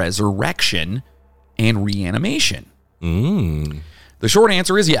between resurrection and reanimation? The short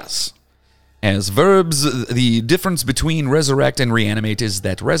answer is yes. As verbs, the difference between resurrect and reanimate is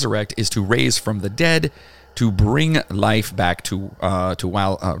that resurrect is to raise from the dead, to bring life back to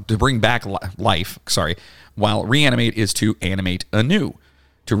bring back life. Sorry, while reanimate is to animate anew,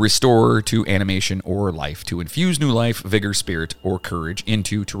 to restore to animation or life, to infuse new life, vigor, spirit, or courage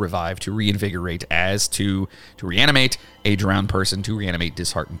into, to revive, to reinvigorate, as to reanimate a drowned person, to reanimate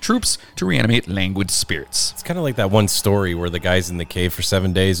disheartened troops, to reanimate languid spirits. It's kind of like that one story where the guy's in the cave for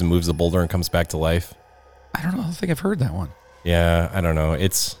 7 days and moves the boulder and comes back to life. I don't know. I don't think I've heard that one. Yeah, I don't know.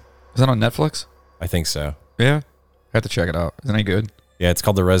 Is that on Netflix? I think so. Yeah. I have to check it out. Isn't it good? Yeah, it's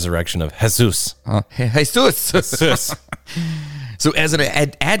called The Resurrection of Jesus. Jesus. So as an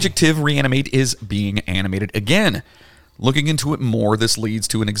adjective, reanimate is being animated again. Looking into it more, this leads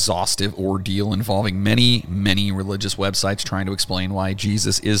to an exhaustive ordeal involving many, many religious websites trying to explain why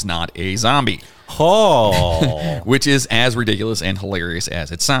Jesus is not a zombie. Oh. Which is as ridiculous and hilarious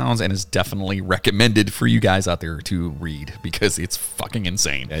as it sounds, and is definitely recommended for you guys out there to read because it's fucking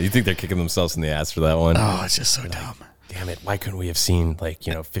insane. Yeah, you think they're kicking themselves in the ass for that one? Oh, it's just so dumb. Damn it, why couldn't we have seen,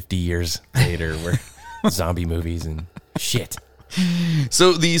 50 years later where zombie movies and shit?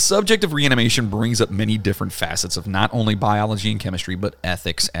 So the subject of reanimation brings up many different facets of not only biology and chemistry, but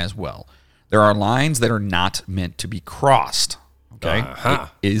ethics as well. There are lines that are not meant to be crossed. Okay? Uh-huh.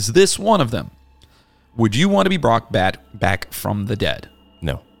 Is this one of them? Would you want to be brought back from the dead?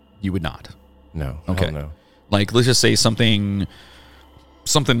 No. You would not. No. Okay. No. Like, let's just say something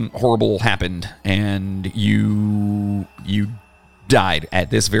horrible happened and you died at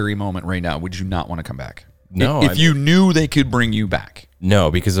this very moment right now. Would you not want to come back? No. If you knew they could bring you back. No,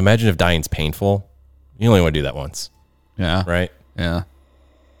 because imagine if dying's painful. You only want to do that once. Yeah. Right? Yeah.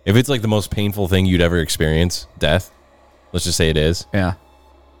 If it's like the most painful thing you'd ever experience, death, let's just say it is. Yeah.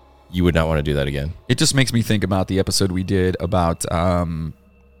 You would not want to do that again. It just makes me think about the episode we did about the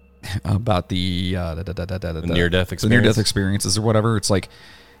near-death experiences or whatever. It's like,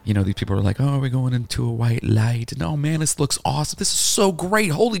 these people are like, oh, we're going into a white light. And, oh, man, this looks awesome. This is so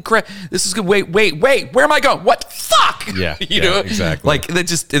great. Holy crap. This is good. Wait. Where am I going? What? Fuck. Yeah. Exactly. Like,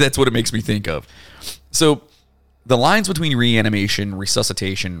 that's what it makes me think of. So the lines between reanimation,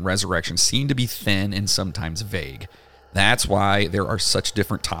 resuscitation, resurrection seem to be thin and sometimes vague. That's why there are such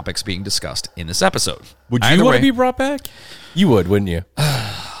different topics being discussed in this episode. Would you want to be brought back? You would, wouldn't you?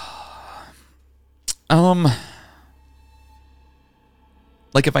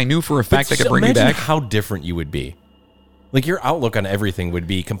 Like if I knew for a fact I could bring you imagine back. How different you would be. Like your outlook on everything would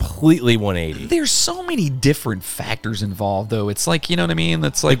be completely 180. There's so many different factors involved, though. It's like, you know what I mean?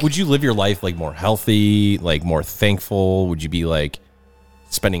 That's like, would you live your life like more healthy, like more thankful? Would you be like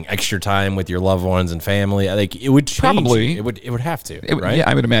spending extra time with your loved ones and family? Like it would change. Probably. It would have to, right? Yeah,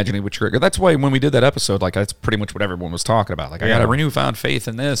 I would imagine it would trigger. That's why when we did that episode, like that's pretty much what everyone was talking about. Like I got a newfound faith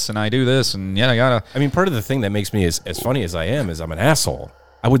in this, and I do this, and I gotta. I mean, part of the thing that makes me as funny as I am is I'm an asshole.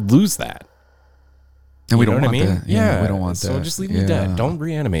 I would lose that. And we don't want that. Yeah, we don't want that. So just leave me dead. Don't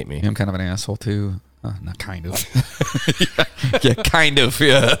reanimate me. Yeah, I'm kind of an asshole too. Not kind of. yeah, kind of.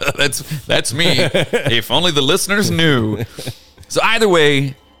 Yeah, that's me. If only the listeners knew. So either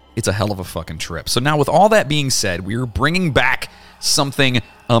way, it's a hell of a fucking trip. So now with all that being said, we're bringing back something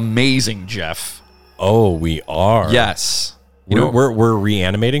amazing, Jeff. Oh, we are. Yes. We're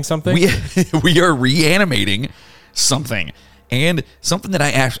reanimating something? We are reanimating something. And something that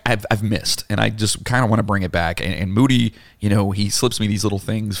I've missed, and I just kind of want to bring it back. And Moody, he slips me these little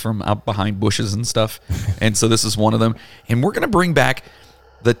things from out behind bushes and stuff. And so this is one of them. And we're going to bring back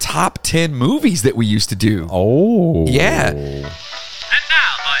the top 10 movies that we used to do. Oh. Yeah. And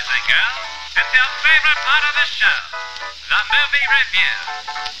now, boys and girls, it's your favorite part of the show, the movie review.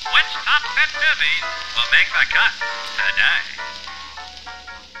 Which top 10 movies will make the cut today?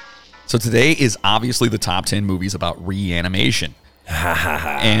 So today is obviously the top 10 movies about reanimation.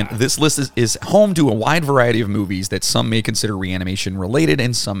 And this list is home to a wide variety of movies that some may consider reanimation related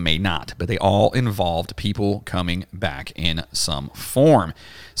and some may not, but they all involved people coming back in some form.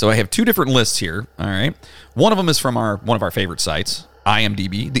 So I have two different lists here. All right. One of them is from one of our favorite sites,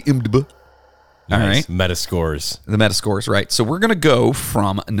 IMDb, the IMDb. All right. Metascores. The Metascores, right. So we're going to go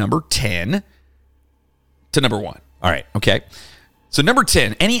from number 10 to number 1. All right. Okay. So number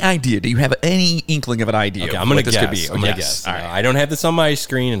 10, any idea? Do you have any inkling of an idea? Okay, of I'm going what to this guess. could be? I'm going to guess. All right. I don't have this on my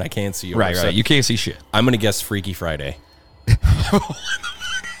screen and I can't see yours. Right. You can't see shit. I'm going to guess Freaky Friday.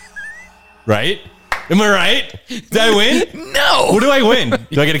 Right? Am I right? Did I win? No. What do I win?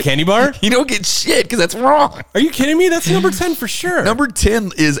 Do I get a candy bar? You don't get shit because that's wrong. Are you kidding me? That's number 10 for sure. Number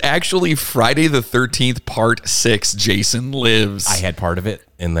 10 is actually Friday the 13th, Part 6, Jason Lives. I had part of it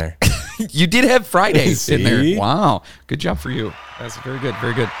in there. You did have Friday in there. See? Wow. Good job for you. That's very good.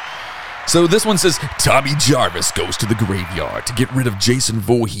 Very good. So this one says, Tommy Jarvis goes to the graveyard to get rid of Jason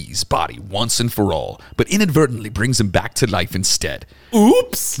Voorhees' body once and for all, but inadvertently brings him back to life instead.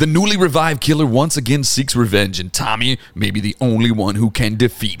 Oops. The newly revived killer once again seeks revenge, and Tommy may be the only one who can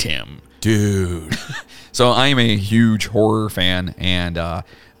defeat him. Dude. So I am a huge horror fan, and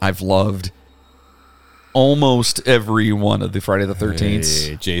I've loved almost every one of the Friday the 13th.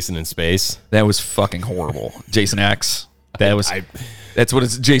 Hey, Jason in space. That was fucking horrible. Jason X. That's what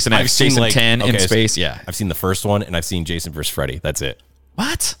it's. Jason X. I've seen, Jason like, 10 in okay, space. Yeah. I've seen the first one and I've seen Jason vs. Freddy. That's it.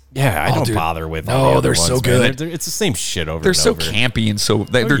 What? Yeah, I don't dude. bother with No, all the other they're so ones, man. good. It's the same shit over They're and so over. campy and so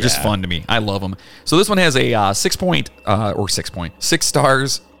they're just yeah. fun to me. I love them. So this one has a 6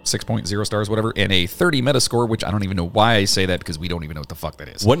 stars, 6.0 stars, whatever, and a 30 Metascore, which I don't even know why I say that because we don't even know what the fuck that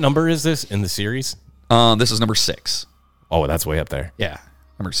is. What number is this in the series? This is number 6. Oh, that's way up there. Yeah,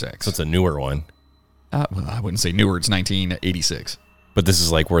 number 6. So it's a newer one. Well, I wouldn't say newer. It's 1986. But this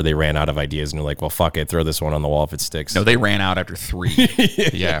is like where they ran out of ideas and they're like, well, fuck it. Throw this one on the wall if it sticks. No, they ran out after 3.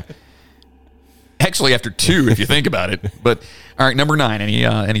 Yeah. Actually, after 2, if you think about it. But, all right, number 9.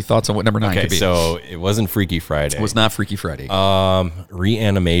 Any thoughts on what number 9 could be? So it wasn't Freaky Friday. It was not Freaky Friday.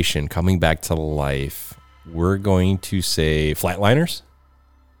 Reanimation, coming back to life. We're going to say Flatliners?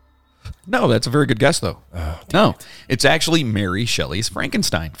 No, that's a very good guess, though. No, it's actually Mary Shelley's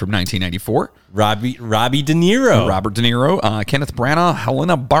Frankenstein from 1994. Robbie De Niro. Robert De Niro, Kenneth Branagh,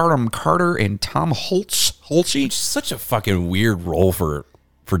 Helena Bonham Carter, and Tom Hulce. Such a fucking weird role for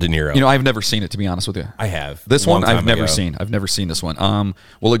De Niro. You know, I've never seen it, to be honest with you. I have. This Long one I've time never ago. seen. I've never seen this one.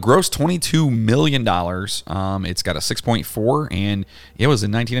 Well, it grossed $22 million. It's got a 6.4, and it was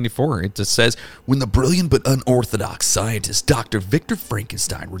in 1994. It just says, when the brilliant but unorthodox scientist Dr. Victor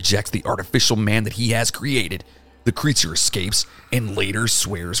Frankenstein rejects the artificial man that he has created, the creature escapes and later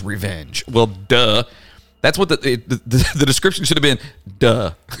swears revenge. Well, duh. That's what the description should have been.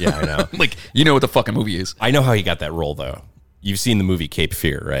 Duh. Yeah, I know. Like, you know what the fucking movie is. I know how he got that role, though. You've seen the movie Cape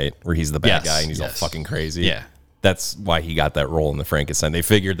Fear, right? Where he's the bad Yes, guy and he's all yes. fucking crazy. Yeah. That's why he got that role in the Frankenstein. They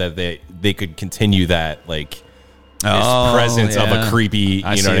figured that they could continue that, like, this presence of a creepy,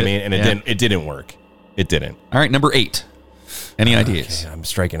 I you see know what I it. mean? And Yeah. it didn't work. It didn't. All right, number 8. Any ideas? Okay, I'm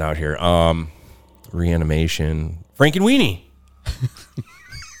striking out here. Reanimation. Frankenweenie.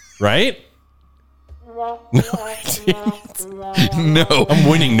 Right? No. I'm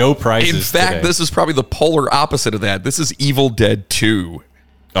winning no prizes. In fact, today. this is probably the polar opposite of that. This is Evil Dead 2.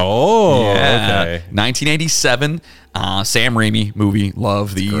 Oh, Yeah. okay. 1987. Sam Raimi movie.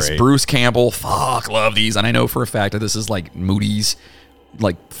 Love these. great. Bruce Campbell. Fuck, love these. And I know for a fact that this is like Moody's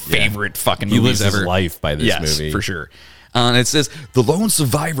favorite fucking He movies lives ever. his life by this yes, movie. for sure. And it says, the lone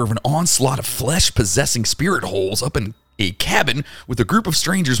survivor of an onslaught of flesh-possessing spirit holes up in a cabin with a group of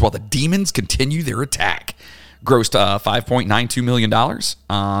strangers while the demons continue their attack. Grossed $5.92 million,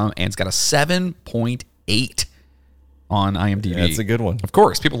 and it's got a 7.8 on IMDb. Yeah, it's a good one. Of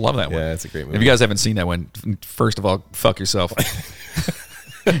course, people love that one. Yeah, it's a great movie. If you guys haven't seen that one, first of all, fuck yourself.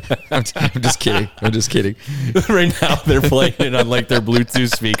 I'm just kidding. I'm just kidding. Right now, they're playing it on like their Bluetooth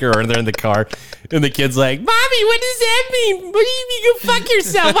speaker, or they're in the car, and the kid's like, Mommy, what does that mean? What do you mean you go fuck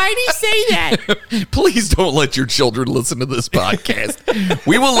yourself? Why do you say that? Please don't let your children listen to this podcast.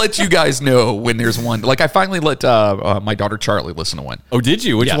 We will let you guys know when there's one. Like, I finally let my daughter Charlie listen to one. "Oh, did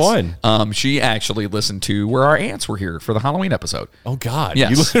you? Which Yes. one? She actually listened to where our aunts were here for the Halloween episode. Oh God,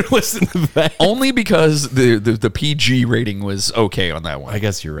 Yes. you listen to that? Only because the PG rating was okay on that one. I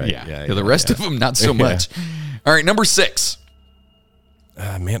guess you're right. Yeah. The rest of them, not so Yeah. much. All right, number 6.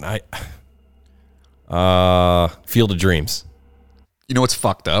 Field of Dreams. You know what's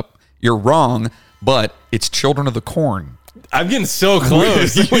fucked up? You're wrong, but it's Children of the Corn. I'm getting so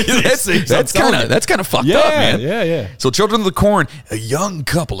close. that's kind of fucked up, man. Yeah. So Children of the Corn, a young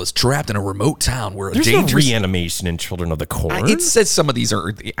couple is trapped in a remote town where There's a dangerous no reanimation in Children of the Corn. It says some of these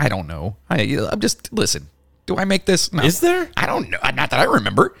are. I don't know. I'm just listen. Do I make this? No. Is there? I don't know. Not that I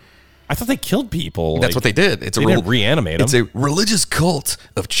remember. I thought they killed people. That's what they did. They didn't reanimate them. It's a religious cult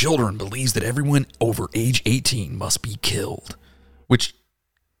of children believes that everyone over age 18 must be killed, which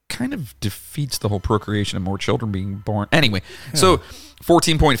kind of defeats the whole procreation of more children being born. Anyway, so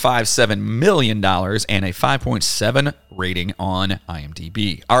 $14.57 million and a 5.7 rating on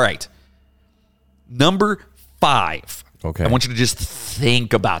IMDb. All right. Number 5. Okay. I want you to just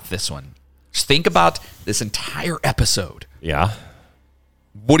think about this one. Just think about this entire episode. Yeah.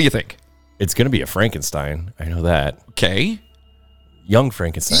 What do you think? It's going to be a Frankenstein. I know that. Okay. Young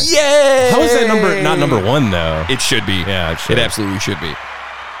Frankenstein. Yay! How is that not number 1, though? It should be. Yeah, it should. It absolutely should be.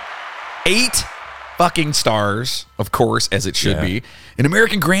 8 fucking stars, of course, as it should be. An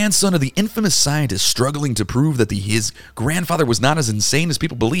American grandson of the infamous scientist struggling to prove that his grandfather was not as insane as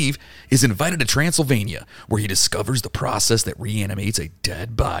people believe is invited to Transylvania, where he discovers the process that reanimates a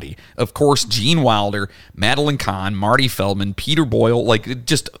dead body. Of course, Gene Wilder, Madeline Kahn, Marty Feldman, Peter Boyle, like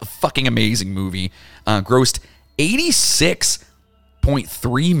just a fucking amazing movie. Grossed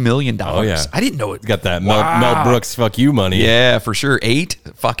 $86.3 million. Oh, yeah. I didn't know it. Got that Mel Brooks fuck you money. Yeah, for sure. 8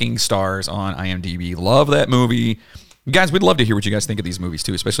 fucking stars on IMDb. Love that movie. Guys, we'd love to hear what you guys think of these movies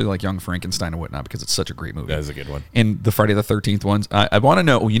too, especially like Young Frankenstein and whatnot, because it's such a great movie. That is a good one. And the Friday the 13th ones. I want to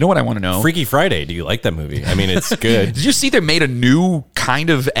know, you know what I want to know? Freaky Friday. Do you like that movie? I mean, it's good. Did you see they made a new kind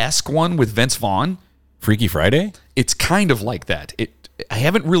of esque one with Vince Vaughn? Freaky Friday? It's kind of like that. I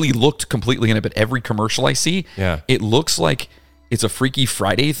haven't really looked completely in it, but every commercial I see, it looks like it's a Freaky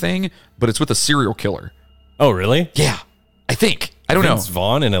Friday thing, but it's with a serial killer. Oh, really? Yeah, I think. I don't know. Vince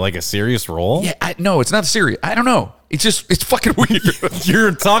Vaughn in a serious role? Yeah, no, it's not serious. I don't know. It's fucking weird.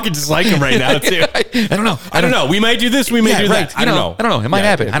 You're talking just like him right now, too. I don't know. I don't know. We might do this. We may do that. I don't know. I don't know. It might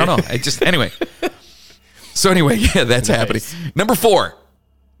happen. I don't know. Anyway. So anyway, yeah, that's happening. Number 4.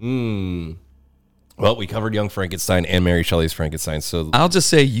 Well, we covered Young Frankenstein and Mary Shelley's Frankenstein. So I'll just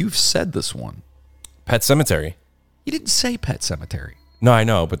say you've said this one. Pet Sematary. You didn't say Pet Sematary. No, I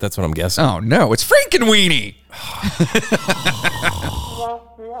know, but that's what I'm guessing. Oh, no. It's Frankenweenie.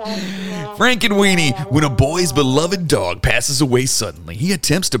 Frankenweenie, when a boy's beloved dog passes away suddenly, he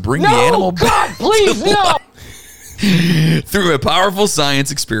attempts to bring the animal back. Please, no! Through a powerful science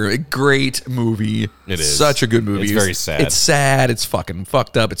experiment. Great movie. It is. Such a good movie. It's very sad. It's sad. It's fucking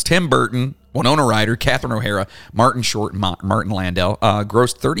fucked up. It's Tim Burton, Winona Ryder, Catherine O'Hara, Martin Short, Martin Landau.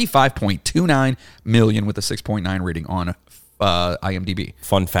 Grossed $35.29 million with a 6.9 rating on IMDb.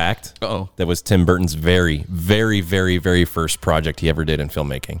 Fun fact. Uh-oh. That was Tim Burton's very, very, very, very first project he ever did in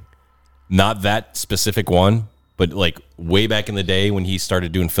filmmaking. Not that specific one, but like way back in the day when he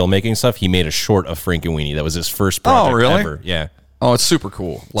started doing filmmaking stuff, he made a short of Frankenweenie. That was his first project ever. Yeah. Oh, it's super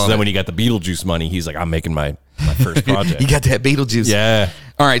cool. So then when he got the Beetlejuice money, he's like, I'm making my first project. You got that Beetlejuice. Yeah.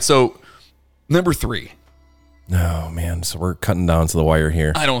 All right, so number 3. No, man. So we're cutting down to the wire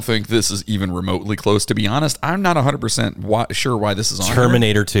here. I don't think this is even remotely close, to be honest. I'm not 100% sure why this is on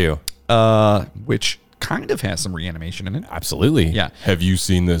Terminator 2. Which kind of has some reanimation in it. Absolutely. Yeah. Have you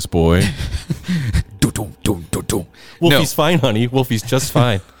seen this boy? Wolfie's fine, honey. Wolfie's just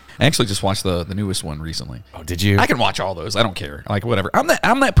fine. I actually just watched the newest one recently. Oh, did you? I can watch all those. I don't care. Like, whatever.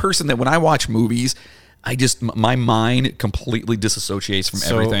 I'm that person that when I watch movies, my mind completely disassociates from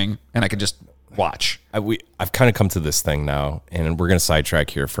everything, and I can just watch. I've kind of come to this thing now, and we're going to sidetrack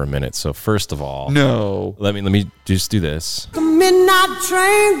here for a minute. So first of all, no, let me just do this. The midnight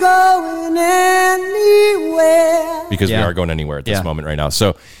train going anywhere. Because we are going anywhere at this moment right now.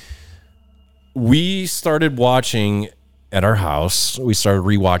 So we started watching at our house. We started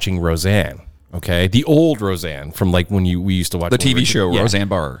rewatching Roseanne. Okay, the old Roseanne from like when we used to watch the TV show Roseanne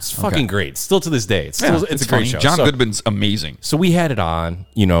Barr. It's fucking great. Still to this day, it's a great show. John Goodman's amazing. So we had it on,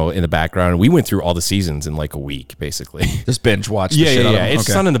 in the background, and we went through all the seasons in like a week, basically. Just binge watch. Yeah.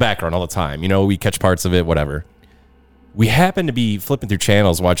 It's on in the background all the time. We catch parts of it, whatever. We happened to be flipping through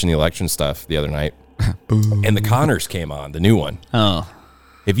channels watching the election stuff the other night, and the Connors came on, the new one. Oh,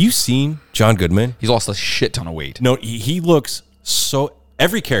 have you seen John Goodman? He's lost a shit ton of weight. No, he looks so.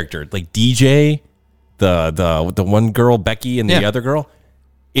 Every character, like DJ, the one girl, Becky, and the other girl,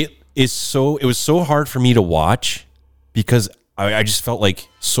 it was so hard for me to watch because I just felt like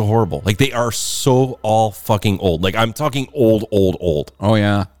so horrible. Like they are so all fucking old. Like I'm talking old. Oh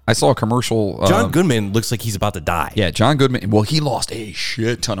yeah, I saw a commercial. John Goodman looks like he's about to die. Yeah, John Goodman. Well, he lost a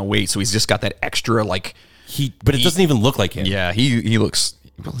shit ton of weight, so he's just got that extra like But it doesn't even look like him. Yeah, he looks.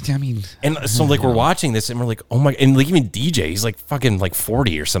 Well, I mean, and so like we're watching this and we're like, oh my, and like even DJ, he's like fucking like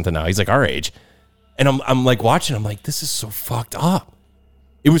 40 or something now. He's like our age, and I'm like watching. I'm like, this is so fucked up.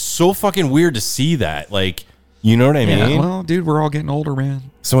 It was so fucking weird to see that. Like, you know what I mean? Yeah, well, dude, we're all getting older, man.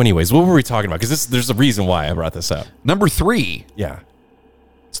 So, anyways, what were we talking about? Because there's a reason why I brought this up. Number 3. Yeah,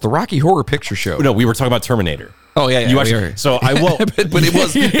 it's the Rocky Horror Picture Show. No, we were talking about Terminator. Oh yeah, you watched. So I will, but it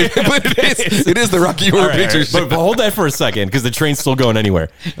is the Rocky Horror Picture Show. But hold that for a second because the train's still going anywhere.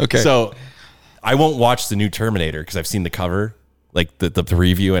 Okay. So I won't watch the new Terminator because I've seen the cover, like the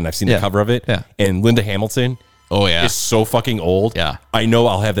preview, and I've seen the cover of it. Yeah. And Linda Hamilton. Oh yeah, is so fucking old. Yeah. I know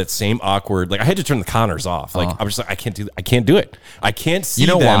I'll have that same awkward. Like I had to turn the Connors off. Like I was just like, I can't do it. I can't see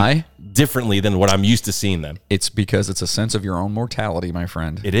them why? differently than what I'm used to seeing them. It's because it's a sense of your own mortality, my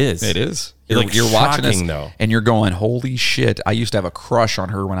friend. It is. It is. You're watching this, though, and you're going, holy shit! I used to have a crush on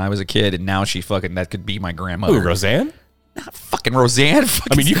her when I was a kid, and now that could be my grandmother. Ooh, Roseanne? Not fucking Roseanne.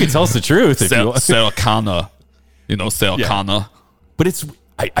 I mean, you can tell us the truth if you want. Sarah Connor. You know, Sarah Connor. But it's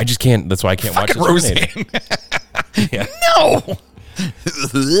I just can't. That's why I can't watch Roseanne. Yeah. No.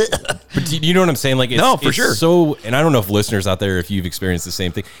 But you know what I'm saying? Like, it's sure. So, and I don't know if listeners out there, if you've experienced the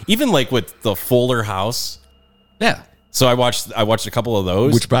same thing, even like with the Fuller House. Yeah. So I watched a couple of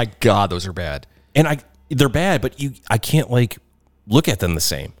those, which by God, those are bad. And they're bad, but I can't like look at them the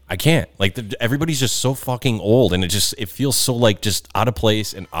same. I can't. Like everybody's just so fucking old, and it feels so like just out of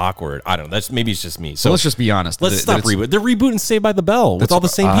place and awkward. I don't know. Maybe it's just me. So let's just be honest. Let's stop rebooting. They're rebooting Saved by the Bell with all the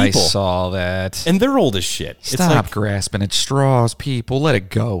same people. I saw that, and they're old as shit. Stop grasping at straws, people. Let it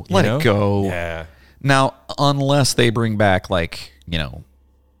go. Let it go. Yeah. Now, unless they bring back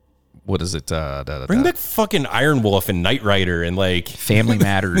what is it? Bring back fucking Iron Wolf and Knight Rider and like Family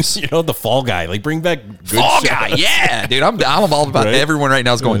Matters. The Fall Guy. Like bring back good Fall Guy. Yeah, dude. I'm all about right? Everyone right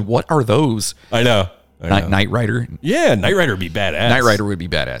now is going, what are those? I know. Knight Rider. Yeah, Knight Rider would be badass. Knight Rider would be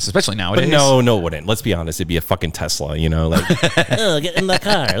badass, especially nowadays. But no, it wouldn't. Let's be honest. It'd be a fucking Tesla, like, get in the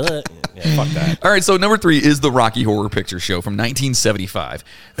car. Yeah, fuck that. All right, so number 3 is the Rocky Horror Picture Show from 1975.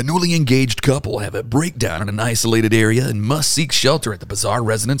 A newly engaged couple have a breakdown in an isolated area and must seek shelter at the bizarre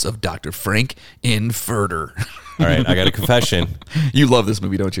residence of Dr. Frank Infurter. All right, I got a confession. You love this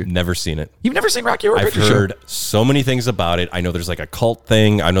movie, don't you? Never seen it. You've never seen Rocky Horror Picture Show? I've heard so many things about it. I know there's like a cult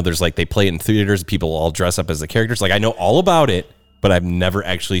thing. I know there's like they play it in theaters. People all dress up as the characters. Like I know all about it, but I've never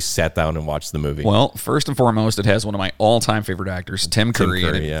actually sat down and watched the movie. Well, first and foremost, it has one of my all-time favorite actors, Tim Curry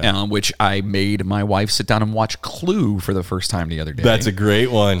in it, which I made my wife sit down and watch Clue for the first time the other day. That's a great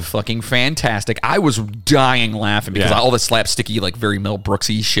one. Fucking fantastic. I was dying laughing because all the slapsticky, like very Mel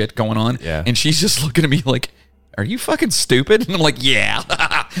Brooksy shit going on. Yeah. And she's just looking at me like, are you fucking stupid? And I'm like, yeah.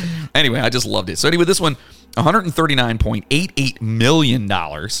 Anyway, I just loved it. So anyway, this one, $139.88 million.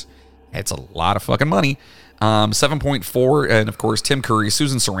 That's a lot of fucking money. 7.4, and of course, Tim Curry,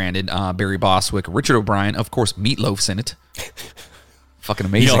 Susan Sarandon, Barry Bostwick, Richard O'Brien, of course, Meatloaf's in it. Fucking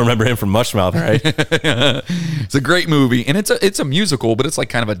amazing. You all remember him from Mushmouth, right? It's a great movie, and it's a musical, but it's like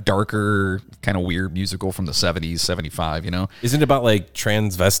kind of a darker, kind of weird musical from the 70s, 75, Isn't it about like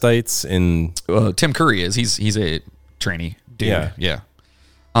transvestites in... Tim Curry is. He's a trainee dude. Yeah.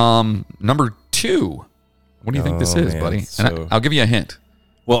 Number 2. What do you think this is, man, buddy? And I'll give you a hint.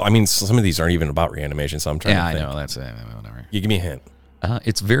 Well, I mean, some of these aren't even about reanimation, so I'm trying to think. I know. That's it. Whatever. You give me a hint.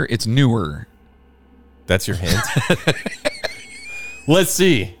 It's newer. That's your hint? Let's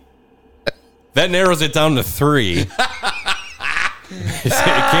see. That narrows it down to 3.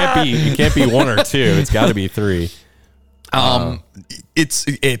 It can't be 1 or 2. It's got to be 3.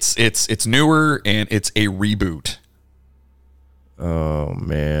 It's newer and it's a reboot. Oh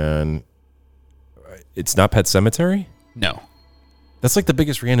man. It's not Pet Sematary? No. That's like the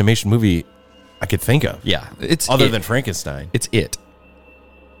biggest reanimation movie I could think of. Yeah, it's other than Frankenstein. It's it.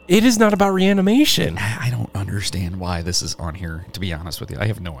 It is not about reanimation. I don't understand why this is on here, to be honest with you. I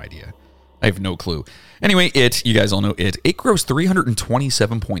have no idea. I have no clue. Anyway, you guys all know it. It grossed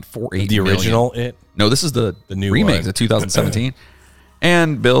 $327.48 million. The original It? No, this is the new remake, one. the 2017.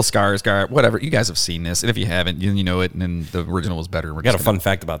 And Bill Skarsgård, whatever. You guys have seen this. And if you haven't, you know it. And then the original was better. We got a fun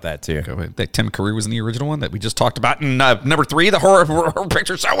fact about that, too. That Tim Curry was in the original one that we just talked about. And number 3, the horror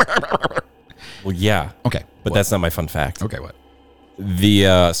picture show. Well, yeah. Okay. But that's not my fun fact. Okay, what? The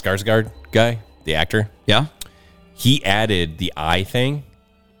Skarsgård guy, the actor. Yeah. He added the eye thing.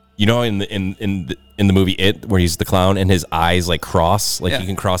 You know, in the movie It, where he's the clown and his eyes like cross, like he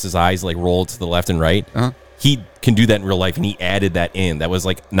can cross his eyes, like roll to the left and right. he can do that in real life, and he added that in. That was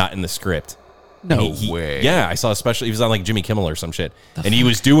like not in the script. No way. Yeah, I saw especially he was on like Jimmy Kimmel or some shit, and he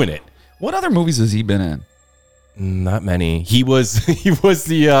was doing it. What other movies has he been in? Not many. He was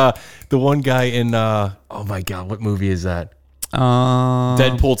the one guy in oh my god, what movie is that?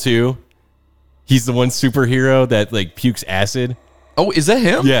 Deadpool 2. He's the one superhero that like pukes acid. Oh, is that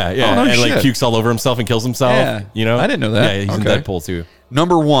him? Yeah. Oh, no and shit. like pukes all over himself and kills himself. Yeah. You know? I didn't know that. Yeah, he's in Okay. Deadpool 2.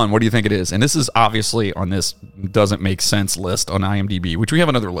 Number 1, what do you think it is? And this is obviously on this doesn't make sense list on IMDb, which we have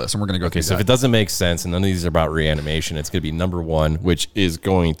another list, and we're going to go through So that. if it doesn't make sense, and none of these are about reanimation, it's going to be number 1, which is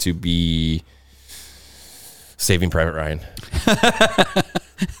going to be Saving Private Ryan.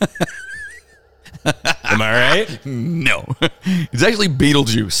 Am I right? No. It's actually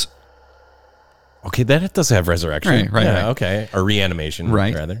Beetlejuice. Okay, that does have resurrection. Right. Okay. Or reanimation,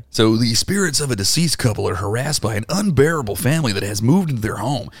 rather. So the spirits of a deceased couple are harassed by an unbearable family that has moved into their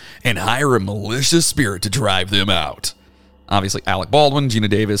home and hire a malicious spirit to drive them out. Obviously, Alec Baldwin, Gina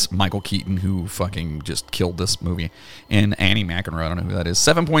Davis, Michael Keaton, who fucking just killed this movie, and Annie McEnroe. I don't know who that is.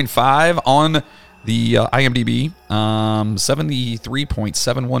 7.5 on the IMDb.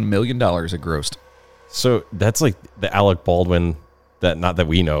 $73.71 million it grossed. So that's like the Alec Baldwin that not that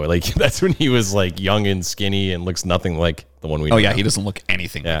we know. Like that's when he was like young and skinny and looks nothing like the one we know. Oh yeah, now. he doesn't look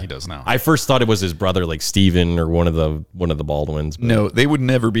anything like he does now. I first thought it was his brother, like Steven or one of the Baldwins. But. No, they would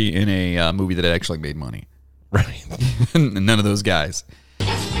never be in a movie that actually made money. Right. None of those guys.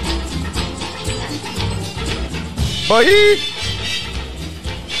 Bye.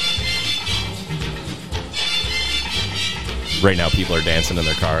 Right now, people are dancing in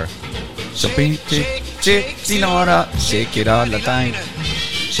their car. So shake it all the time.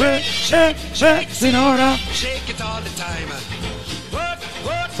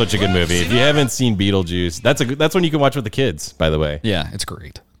 Such a good movie. If you haven't seen Beetlejuice, that's one you can watch with the kids. By the way, Yeah, it's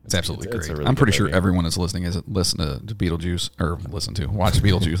great. It's absolutely It's great. a really I'm pretty good sure movie. everyone is listening is listen to Beetlejuice or watch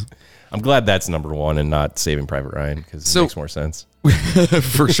Beetlejuice. I'm glad that's number 1 and not Saving Private Ryan because it makes more sense.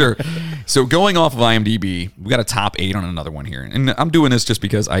 For sure. So going off of IMDb, we got a top 8 on another one here. And I'm doing this just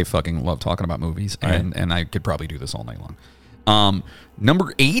because I fucking love talking about movies and I could probably do this all night long.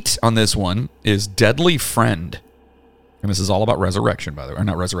 Number 8 on this one is Deadly Friend. And this is all about resurrection, by the way. Or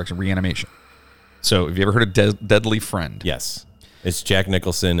not resurrection, reanimation. So have you ever heard of Deadly Friend? Yes. It's Jack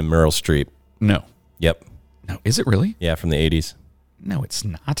Nicholson and Meryl Streep. No. Yep. No. Is it really? Yeah, from the 80s. No, it's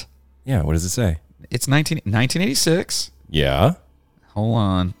not. Yeah, what does it say? It's 1986. Yeah. Hold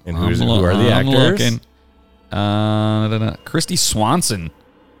on. And who are the actors? I'm looking. Christy Swanson.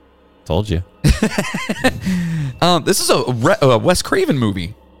 Told you. This is a Wes Craven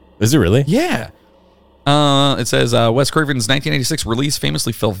movie. Is it really? Yeah. It says Wes Craven's 1986 release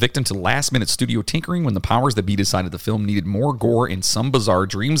famously fell victim to last-minute studio tinkering when the powers that be decided the film needed more gore and some bizarre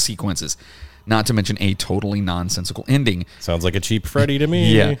dream sequences, not to mention a totally nonsensical ending. Sounds like a cheap Freddy to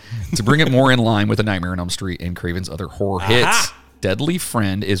me. Yeah. To bring it more in line with A Nightmare on Elm Street and Craven's other horror hits. Deadly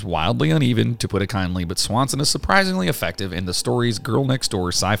Friend is wildly uneven, to put it kindly, but Swanson is surprisingly effective, and the story's girl-next-door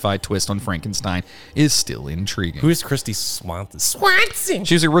sci-fi twist on Frankenstein is still intriguing. Who is Christy Swanson? Swanson.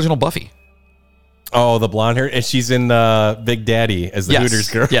 She was the original Buffy. Oh, the blonde hair. And she's in Big Daddy as the Hooters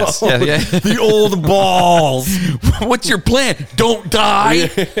girl. Yes. Yeah. The old balls. What's your plan? Don't die.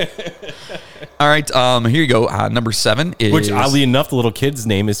 All right. Here you go. Number 7 is... Which, oddly enough, the little kid's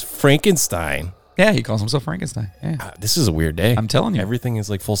name is Frankenstein. Yeah, he calls himself Frankenstein. Yeah. This is a weird day. I'm telling you. Everything is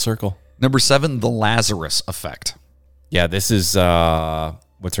like full circle. Number 7, The Lazarus Effect. Yeah, this is,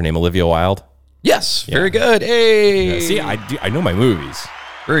 what's her name? Olivia Wilde? Yes. Very good. Hey. Yeah, see, I know my movies.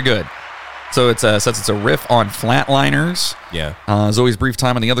 Very good. So it says it's a riff on Flatliners. Yeah. Zoe's brief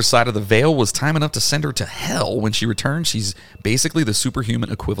time on the other side of the veil was time enough to send her to hell. When she returned, she's basically the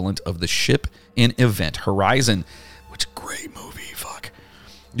superhuman equivalent of the ship in Event Horizon. Which great movie, fuck.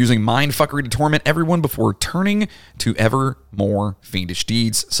 Using mindfuckery to torment everyone before turning to ever more fiendish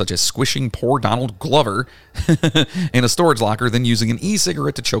deeds, such as squishing poor Donald Glover in a storage locker, then using an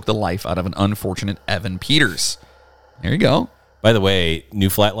e-cigarette to choke the life out of an unfortunate Evan Peters. There you go. By the way, new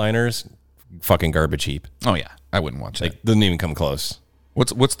Flatliners, fucking garbage heap. Oh, yeah. I wouldn't watch that. Like, doesn't even come close.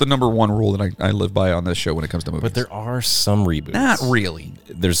 What's the number one rule that I live by on this show when it comes to movies? But there are some reboots. Not really.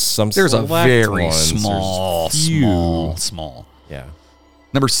 There's a very ones. small. Yeah.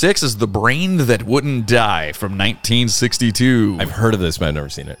 Number 6 is The Brain That Wouldn't Die from 1962. I've heard of this, but I've never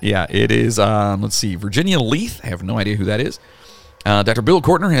seen it. Yeah, it is, let's see, Virginia Leith. I have no idea who that is. Dr. Bill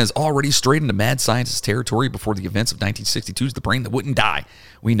Kortner has already strayed into mad scientist territory before the events of 1962's The Brain That Wouldn't Die.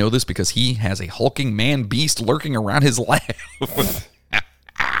 We know this because he has a hulking man-beast lurking around his lab.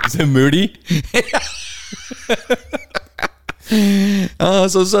 Is it Moody?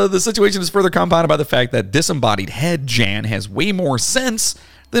 So the situation is further compounded by the fact that disembodied head Jan has way more sense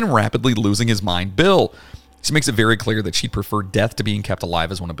than rapidly losing his mind Bill. She makes it very clear that she'd prefer death to being kept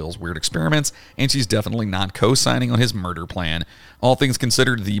alive as one of Bill's weird experiments, and she's definitely not co-signing on his murder plan. All things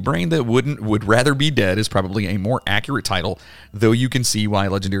considered, The Brain That Would Rather Be Dead is probably a more accurate title, though you can see why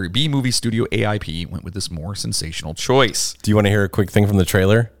legendary B-movie studio AIP went with this more sensational choice. Do you want to hear a quick thing from the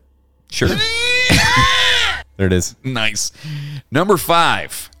trailer? Sure. There it is. Nice. Number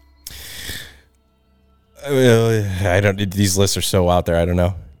 5. I don't. These lists are so out there. I don't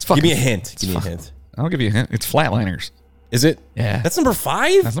know. Give me a hint. Give me a hint. I'll give you a hint. It's Flatliners. Is it? Yeah. That's number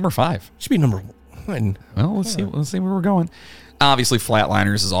 5? That's number 5. Should be number 1. Well, let's see where we're going. Obviously,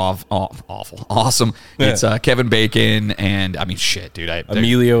 Flatliners is awful. Awesome. Yeah. It's Kevin Bacon and, I mean, shit, dude.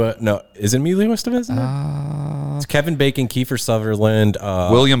 Emilio. No, is it Emilio Estevez? It's Kevin Bacon, Kiefer Sutherland.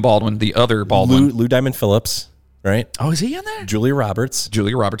 William Baldwin, the other Baldwin. Lou Diamond Phillips, right? Oh, is he in there? Julia Roberts.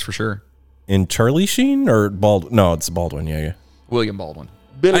 Julia Roberts, for sure. And Charlie Sheen or Baldwin? No, it's Baldwin. Yeah. William Baldwin.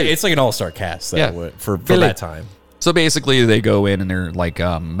 It's like an all-star cast for that time. So basically, they go in and they're like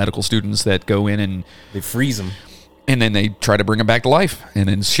medical students that go in and they freeze them. And then they try to bring them back to life. And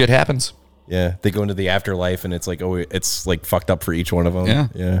then shit happens. Yeah. They go into the afterlife and it's like, it's like fucked up for each one of them.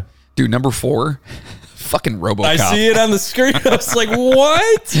 Yeah. Dude, number 4, fucking RoboCop. I see it on the screen. I was like,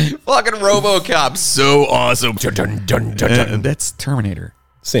 what? Fucking RoboCop. So awesome. Dun, dun, dun, dun. That's Terminator.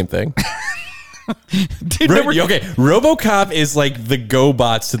 Same thing. Dude, okay, RoboCop is like the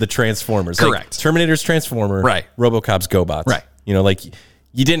GoBots to the Transformers. Correct. Like Terminator's Transformer. Right. RoboCop's GoBots. Right. You know, like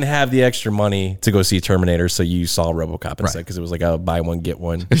you didn't have the extra money to go see Terminator, so you saw RoboCop instead because it was like a buy one get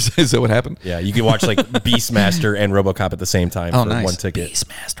one. Is that what happened? Yeah, you could watch like Beastmaster and RoboCop at the same time for one ticket.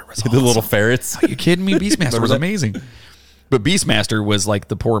 Beastmaster was the little ferrets. Are you kidding me? Beastmaster was amazing. But Beastmaster was like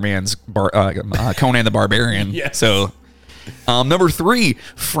the poor man's Conan the Barbarian. Yes. So, number 3,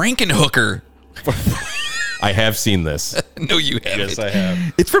 Frankenhooker. I have seen this. No, you haven't. Yes, I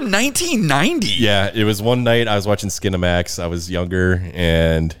have. It's from 1990. Yeah, it was one night I was watching Skinamax. I was younger,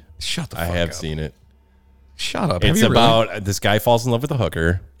 and I have seen it. Shut up. It's about this guy falls in love with a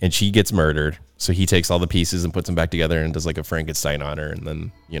hooker, and she gets murdered. So he takes all the pieces and puts them back together and does like a Frankenstein on her, and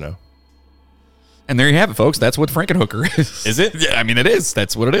then, you know. And there you have it, folks. That's what Frankenhooker is. Is it? Yeah, I mean, it is.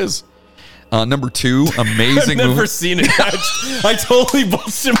 That's what it is. Number 2, amazing I've never movie. seen it. I totally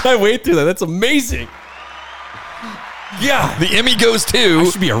bullshit my way through that. That's amazing. Yeah. The Emmy goes to... I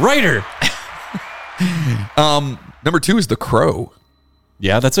should be a writer. Number 2 is The Crow.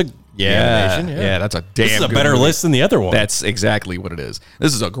 Yeah, that's a... Yeah, that's a damn This is a good better movie. list than the other one. That's exactly what it is.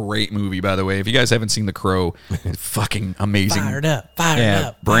 This is a great movie, by the way. If you guys haven't seen The Crow, it's fucking amazing. Fired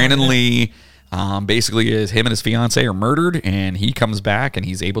up. Brandon Lee... basically is him and his fiance are murdered, and he comes back and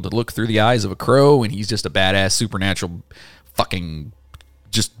he's able to look through the eyes of a crow, and he's just a badass supernatural fucking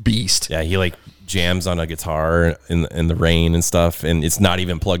just beast. Yeah, he like jams on a guitar in the rain and stuff, and it's not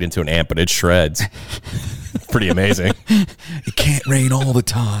even plugged into an amp, but it shreds. Pretty amazing. It can't rain all the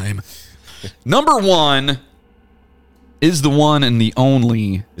time. Number 1 is the one and the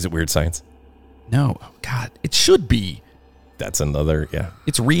only. Is it Weird Science? No, God, it should be. That's another, yeah.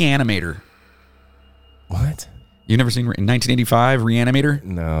 It's Reanimator. What? You never seen in 1985 Reanimator?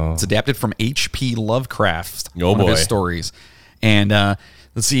 No. It's adapted from H.P. Lovecraft's one of his stories. And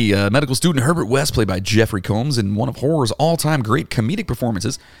let's see, medical student Herbert West, played by Jeffrey Combs, in one of horror's all-time great comedic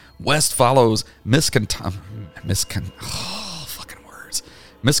performances. West follows Miskatonic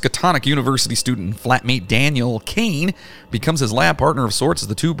University student flatmate Daniel Kane becomes his lab partner of sorts as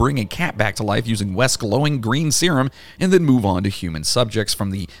the two bring a cat back to life using West's glowing green serum and then move on to human subjects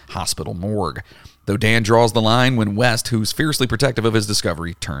from the hospital morgue. Though Dan draws the line when West, who's fiercely protective of his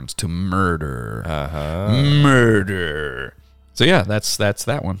discovery, turns to murder. Murder. So yeah, that's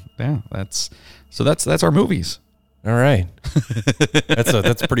that one. Yeah, that's our movies. All right.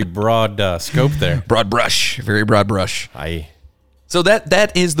 That's a pretty broad scope there. Broad brush, very broad brush. I So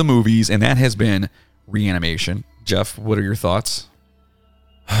that is the movies, and that has been Reanimation. Jeff, what are your thoughts?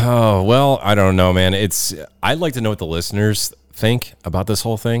 Oh, well, I don't know, man. I'd like to know what the listeners think about this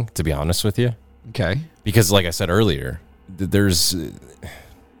whole thing, to be honest with you. Okay. Because like I said earlier,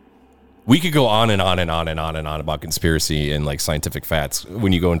 we could go on and on and on and on and on about conspiracy and like scientific facts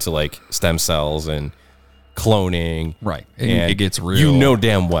when you go into like stem cells and cloning. Right. And it gets real. You know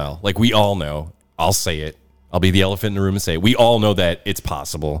damn well, like we all know, I'll say it. I'll be the elephant in the room and say, we all know that it's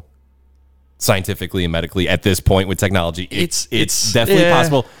possible scientifically and medically at this point with technology. It's definitely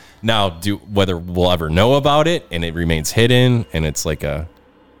possible. Now, whether we'll ever know about it and it remains hidden and it's like a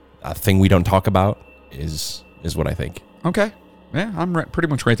thing we don't talk about is what I think. Okay. Yeah, I'm pretty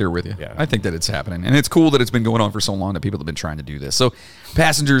much right there with you. Yeah. I think that it's happening. And it's cool that it's been going on for so long that people have been trying to do this. So,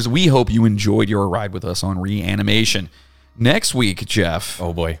 passengers, we hope you enjoyed your ride with us on Reanimation. Next week, Jeff.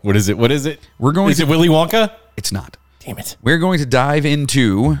 Oh, boy. What is it? Is it Willy Wonka? It's not. Damn it. We're going to dive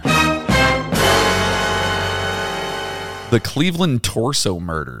into the Cleveland torso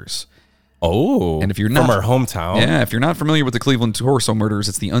murders. Oh, and if you're not from our hometown. Yeah, if you're not familiar with the Cleveland torso murders,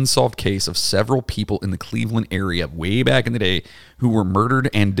 it's the unsolved case of several people in the Cleveland area way back in the day who were murdered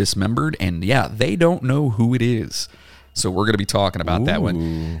and dismembered, and yeah, they don't know who it is. So we're going to be talking about that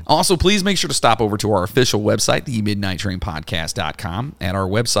one. Also, please make sure to stop over to our official website, themidnighttrainpodcast.com. At our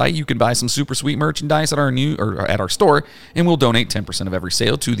website, you can buy some super sweet merchandise at our store, and we'll donate 10% of every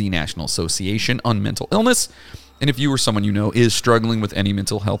sale to the National Association on Mental Illness. And if you or someone you know is struggling with any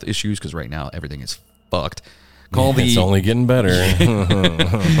mental health issues, because right now everything is fucked, it's only getting better.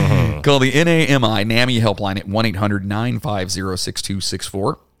 Call the NAMI helpline at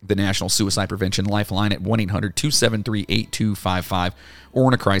 1-800-950-6264, the National Suicide Prevention Lifeline at 1-800-273-8255, or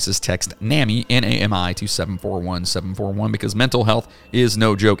in a crisis, text NAMI, N-A-M-I, to 741-741, because mental health is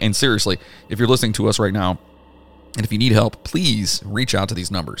no joke. And seriously, if you're listening to us right now, and if you need help, please reach out to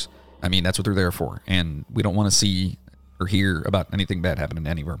these numbers. I mean, that's what they're there for. And we don't want to see or hear about anything bad happening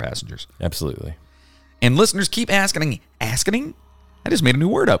to any of our passengers. Absolutely. And listeners keep asking. I just made a new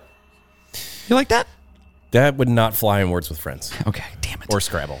word up. You like that? That would not fly in Words with Friends. Okay, damn it. Or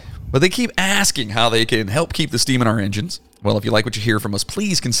Scrabble. But they keep asking how they can help keep the steam in our engines. Well, if you like what you hear from us,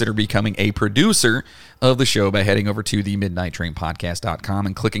 please consider becoming a producer of the show by heading over to themidnighttrainpodcast.com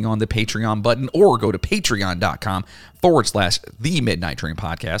and clicking on the Patreon button, or go to patreon.com/The Midnight Train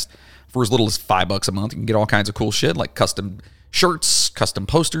Podcast. For as little as $5 a month, you can get all kinds of cool shit like custom shirts, custom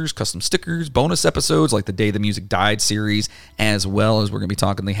posters, custom stickers, bonus episodes like the Day the Music Died series, as well as we're going to be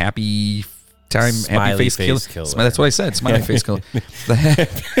talking the Happy Face Killer. That's what I said, Smiley Face Killer.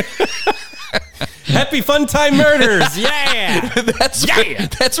 Happy Fun Time Murders. Yeah.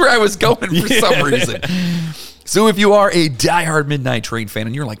 That's where I was going for some reason. So if you are a diehard Midnight Train fan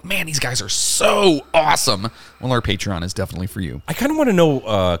and you're like, man, these guys are so awesome, well, our Patreon is definitely for you. I kind of want to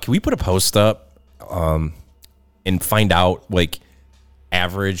know, can we put a post up and find out, like,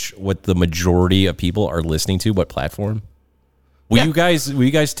 average what the majority of people are listening to, what platform? Will you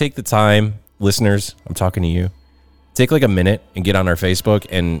guys take the time, listeners, I'm talking to you, take like a minute and get on our Facebook,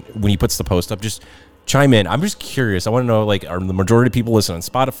 and when he puts the post up, just chime in. I'm just curious. I want to know, like, are the majority of people listening on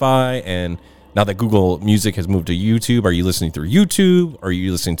Spotify? And now that Google Music has moved to YouTube, are you listening through YouTube? Are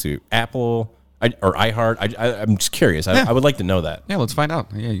you listening to Apple or iHeart? I'm just curious. I would like to know that. Yeah, let's find out.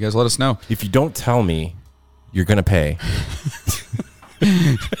 Yeah, you guys let us know. If you don't tell me, you're going to pay.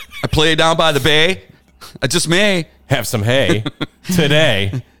 I play down by the bay. I just may have some hay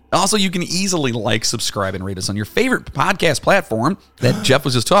today. Also, you can easily like, subscribe, and rate us on your favorite podcast platform that Jeff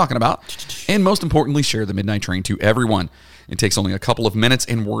was just talking about. And most importantly, share the Midnight Train to everyone. It takes only a couple of minutes,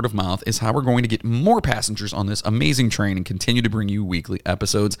 and word of mouth is how we're going to get more passengers on this amazing train and continue to bring you weekly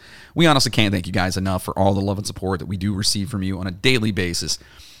episodes. We honestly can't thank you guys enough for all the love and support that we do receive from you on a daily basis.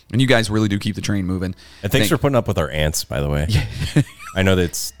 And you guys really do keep the train moving. And thanks for putting up with our ants, by the way. I know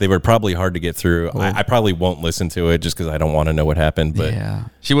that they were probably hard to get through. I probably won't listen to it just because I don't want to know what happened. But yeah,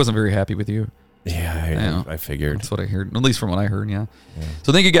 she wasn't very happy with you. Yeah, I figured. That's what I heard, at least from what I heard, yeah.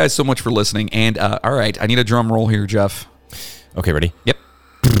 So thank you guys so much for listening. And all right, I need a drum roll here, Jeff. Okay, ready? Yep.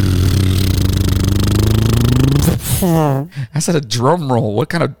 I said a drum roll. What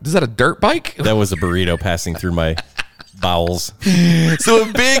kind of, is that a dirt bike? That was a burrito passing through my bowels. So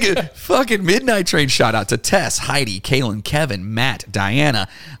a big fucking Midnight Train shout out to Tess, Heidi, Kaylin, Kevin, Matt, Diana,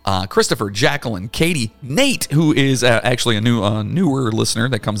 Christopher, Jacqueline, Katie, Nate, who is actually a newer listener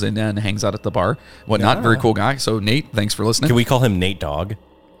that comes in and hangs out at the bar. Whatnot, very cool guy. So Nate, thanks for listening. Can we call him Nate Dogg?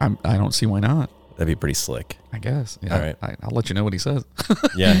 I don't see why not. That'd be pretty slick. I guess. Yeah. All right. I'll let you know what he says.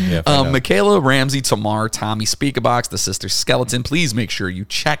 Yeah. Michaela, Ramsey, Tamar, Tommy, Speakabox, The Sister Skeleton. Please make sure you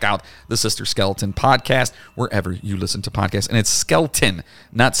check out The Sister Skeleton podcast wherever you listen to podcasts. And it's skeleton,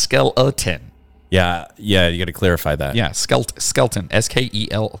 not skeleton. Yeah. You got to clarify that. Yeah. Skeleton.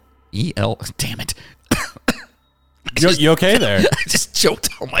 S-K-E-L-E-L. Damn it. You okay there? I just choked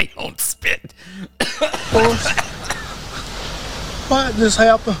on my own spit. Why did this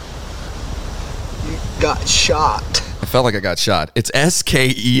happen? You got shot. I felt like I got shot. It's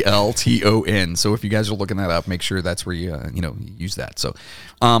S-K-E-L-T-O-N. So if you guys are looking that up, make sure that's where you use that. So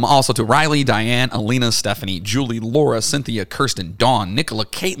also to Riley, Diane, Alina, Stephanie, Julie, Laura, Cynthia, Kirsten, Dawn, Nicola,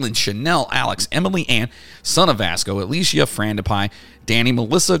 Caitlin, Chanel, Alex, Emily, Ann, Son of Vasco, Alicia, Frandipai, Danny,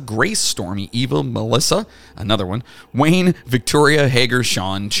 Melissa, Grace, Stormy, Eva, Melissa, another one, Wayne, Victoria, Hager,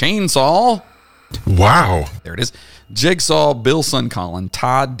 Sean, Chainsaw. Wow. There it is. Jigsaw, Bill Son Colin,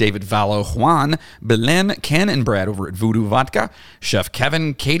 Todd, David Vallo, Juan, Belen, Ken, and Brad over at Voodoo Vodka, Chef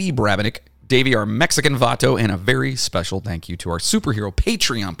Kevin, Katie Brabenick, Davey, our Mexican Vato, and a very special thank you to our superhero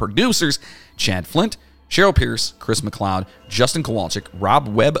Patreon producers, Chad Flint, Cheryl Pierce, Chris McLeod, Justin Kowalczyk, Rob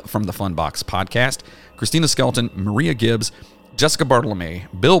Webb from the Funbox Podcast, Christina Skelton, Maria Gibbs, Jessica Bartolome,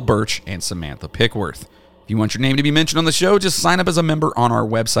 Bill Birch, and Samantha Pickworth. If you want your name to be mentioned on the show, just sign up as a member on our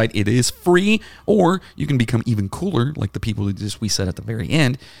website. It is free, or you can become even cooler, like the people that we said at the very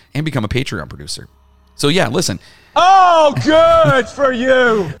end, and become a Patreon producer. So yeah, listen. Oh, good for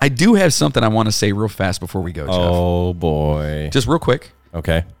you. I do have something I want to say real fast before we go, Jeff. Oh, boy. Just real quick.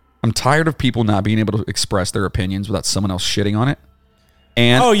 Okay. I'm tired of people not being able to express their opinions without someone else shitting on it.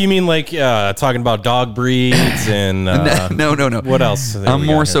 And you mean like talking about dog breeds and no. What else? I'm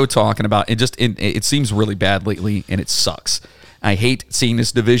more so talking about it. It seems really bad lately, and it sucks. I hate seeing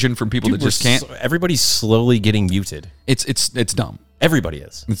this division from people that just can't. Everybody's slowly getting muted. It's dumb. Everybody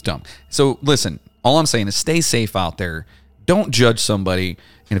is. It's dumb. So listen, all I'm saying is stay safe out there. Don't judge somebody,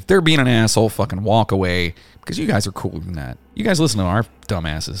 and if they're being an asshole, fucking walk away, because you guys are cooler than that. You guys listen to our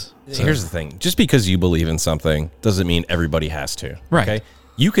dumbasses. So. Here's the thing. Just because you believe in something doesn't mean everybody has to. Right. Okay?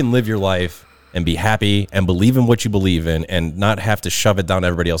 You can live your life and be happy and believe in what you believe in and not have to shove it down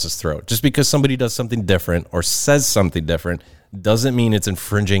everybody else's throat. Just because somebody does something different or says something different doesn't mean it's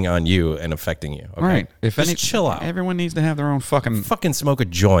infringing on you and affecting you. Okay? Right. Just chill out. Everyone needs to have their own fucking smoke a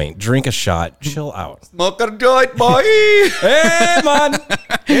joint, drink a shot, chill out. Smoke a joint, boy. Hey, man.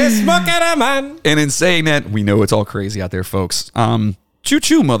 Smoke it, man. And in saying that, we know it's all crazy out there, folks.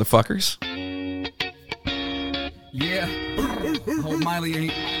 Choo-choo, motherfuckers. Yeah. Hope Miley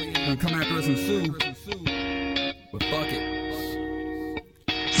ain't gonna come after us and sue. But fuck it.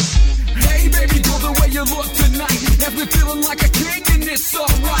 Hey baby, go the way you look tonight. Have me feeling like a king and it's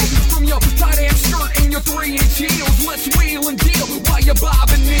alright. From your tight ass skirt and your 3-inch heels, let's wheel and deal while you bob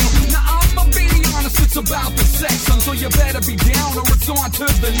and kneel. Now I'ma be honest, it's about the sex, son, so you better be down or it's on to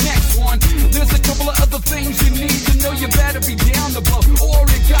the next one. There's a couple of other things you need to know. You better be down to blow or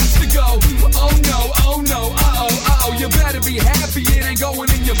it got to go. Oh no, uh-oh. You better be happy it ain't going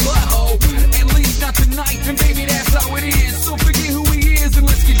in your butthole. At least not tonight, and baby that's how it is. So forget who he is and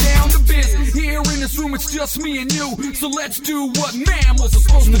let's get down to biz. Here in this room it's just me and you, so let's do what mammals are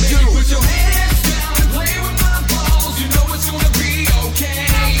supposed to do. Put your hands down and play with my balls. You know it's gonna be okay.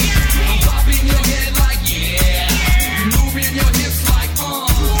 I'm popping your head like yeah. You're moving your hips like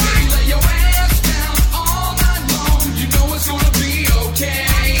lay your ass down all night long. You know it's gonna be okay.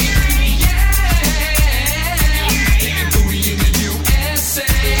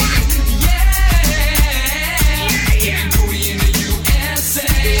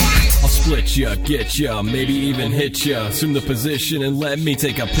 Split ya, get ya, maybe even hit ya. Assume the position and let me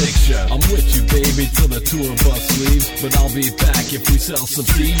take a picture. I'm with you, baby, till the two of us leave. But I'll be back if we sell some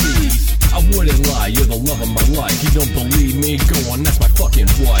CDs. I wouldn't lie, you're the love of my life. You don't believe me? Go on, that's my fucking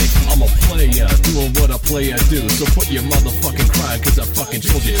wife. I'm a player, doing what a player do. So put your motherfucking crying, cause I fucking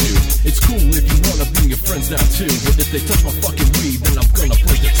told you to. It's cool if you wanna bring your friends down too. But if they touch my fucking weed, then I'm gonna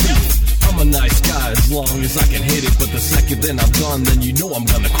break the tooth. I'm a nice guy as long as I can hit it. But the second then I'm done, then you know I'm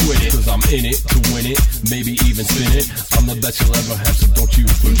gonna quit it. Cause I'm in it to win it, maybe even spin it. I'm the best you'll ever have, so don't you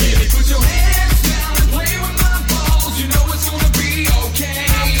forget it. Put your hands down and play with my balls. You know it's gonna be okay.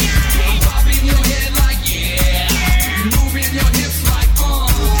 I'm popping your head like yeah. You're moving your hips like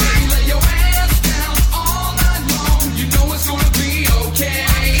lay your ass down all night long. You know it's gonna be okay.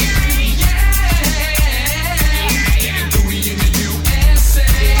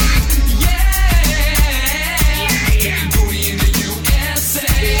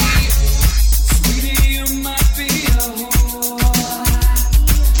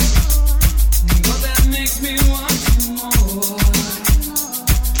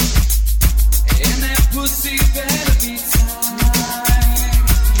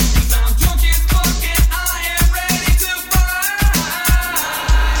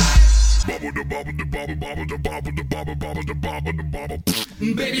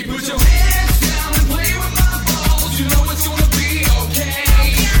 Baby, put your hands down and play with my balls. You know it's gonna be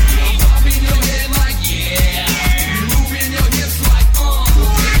okay.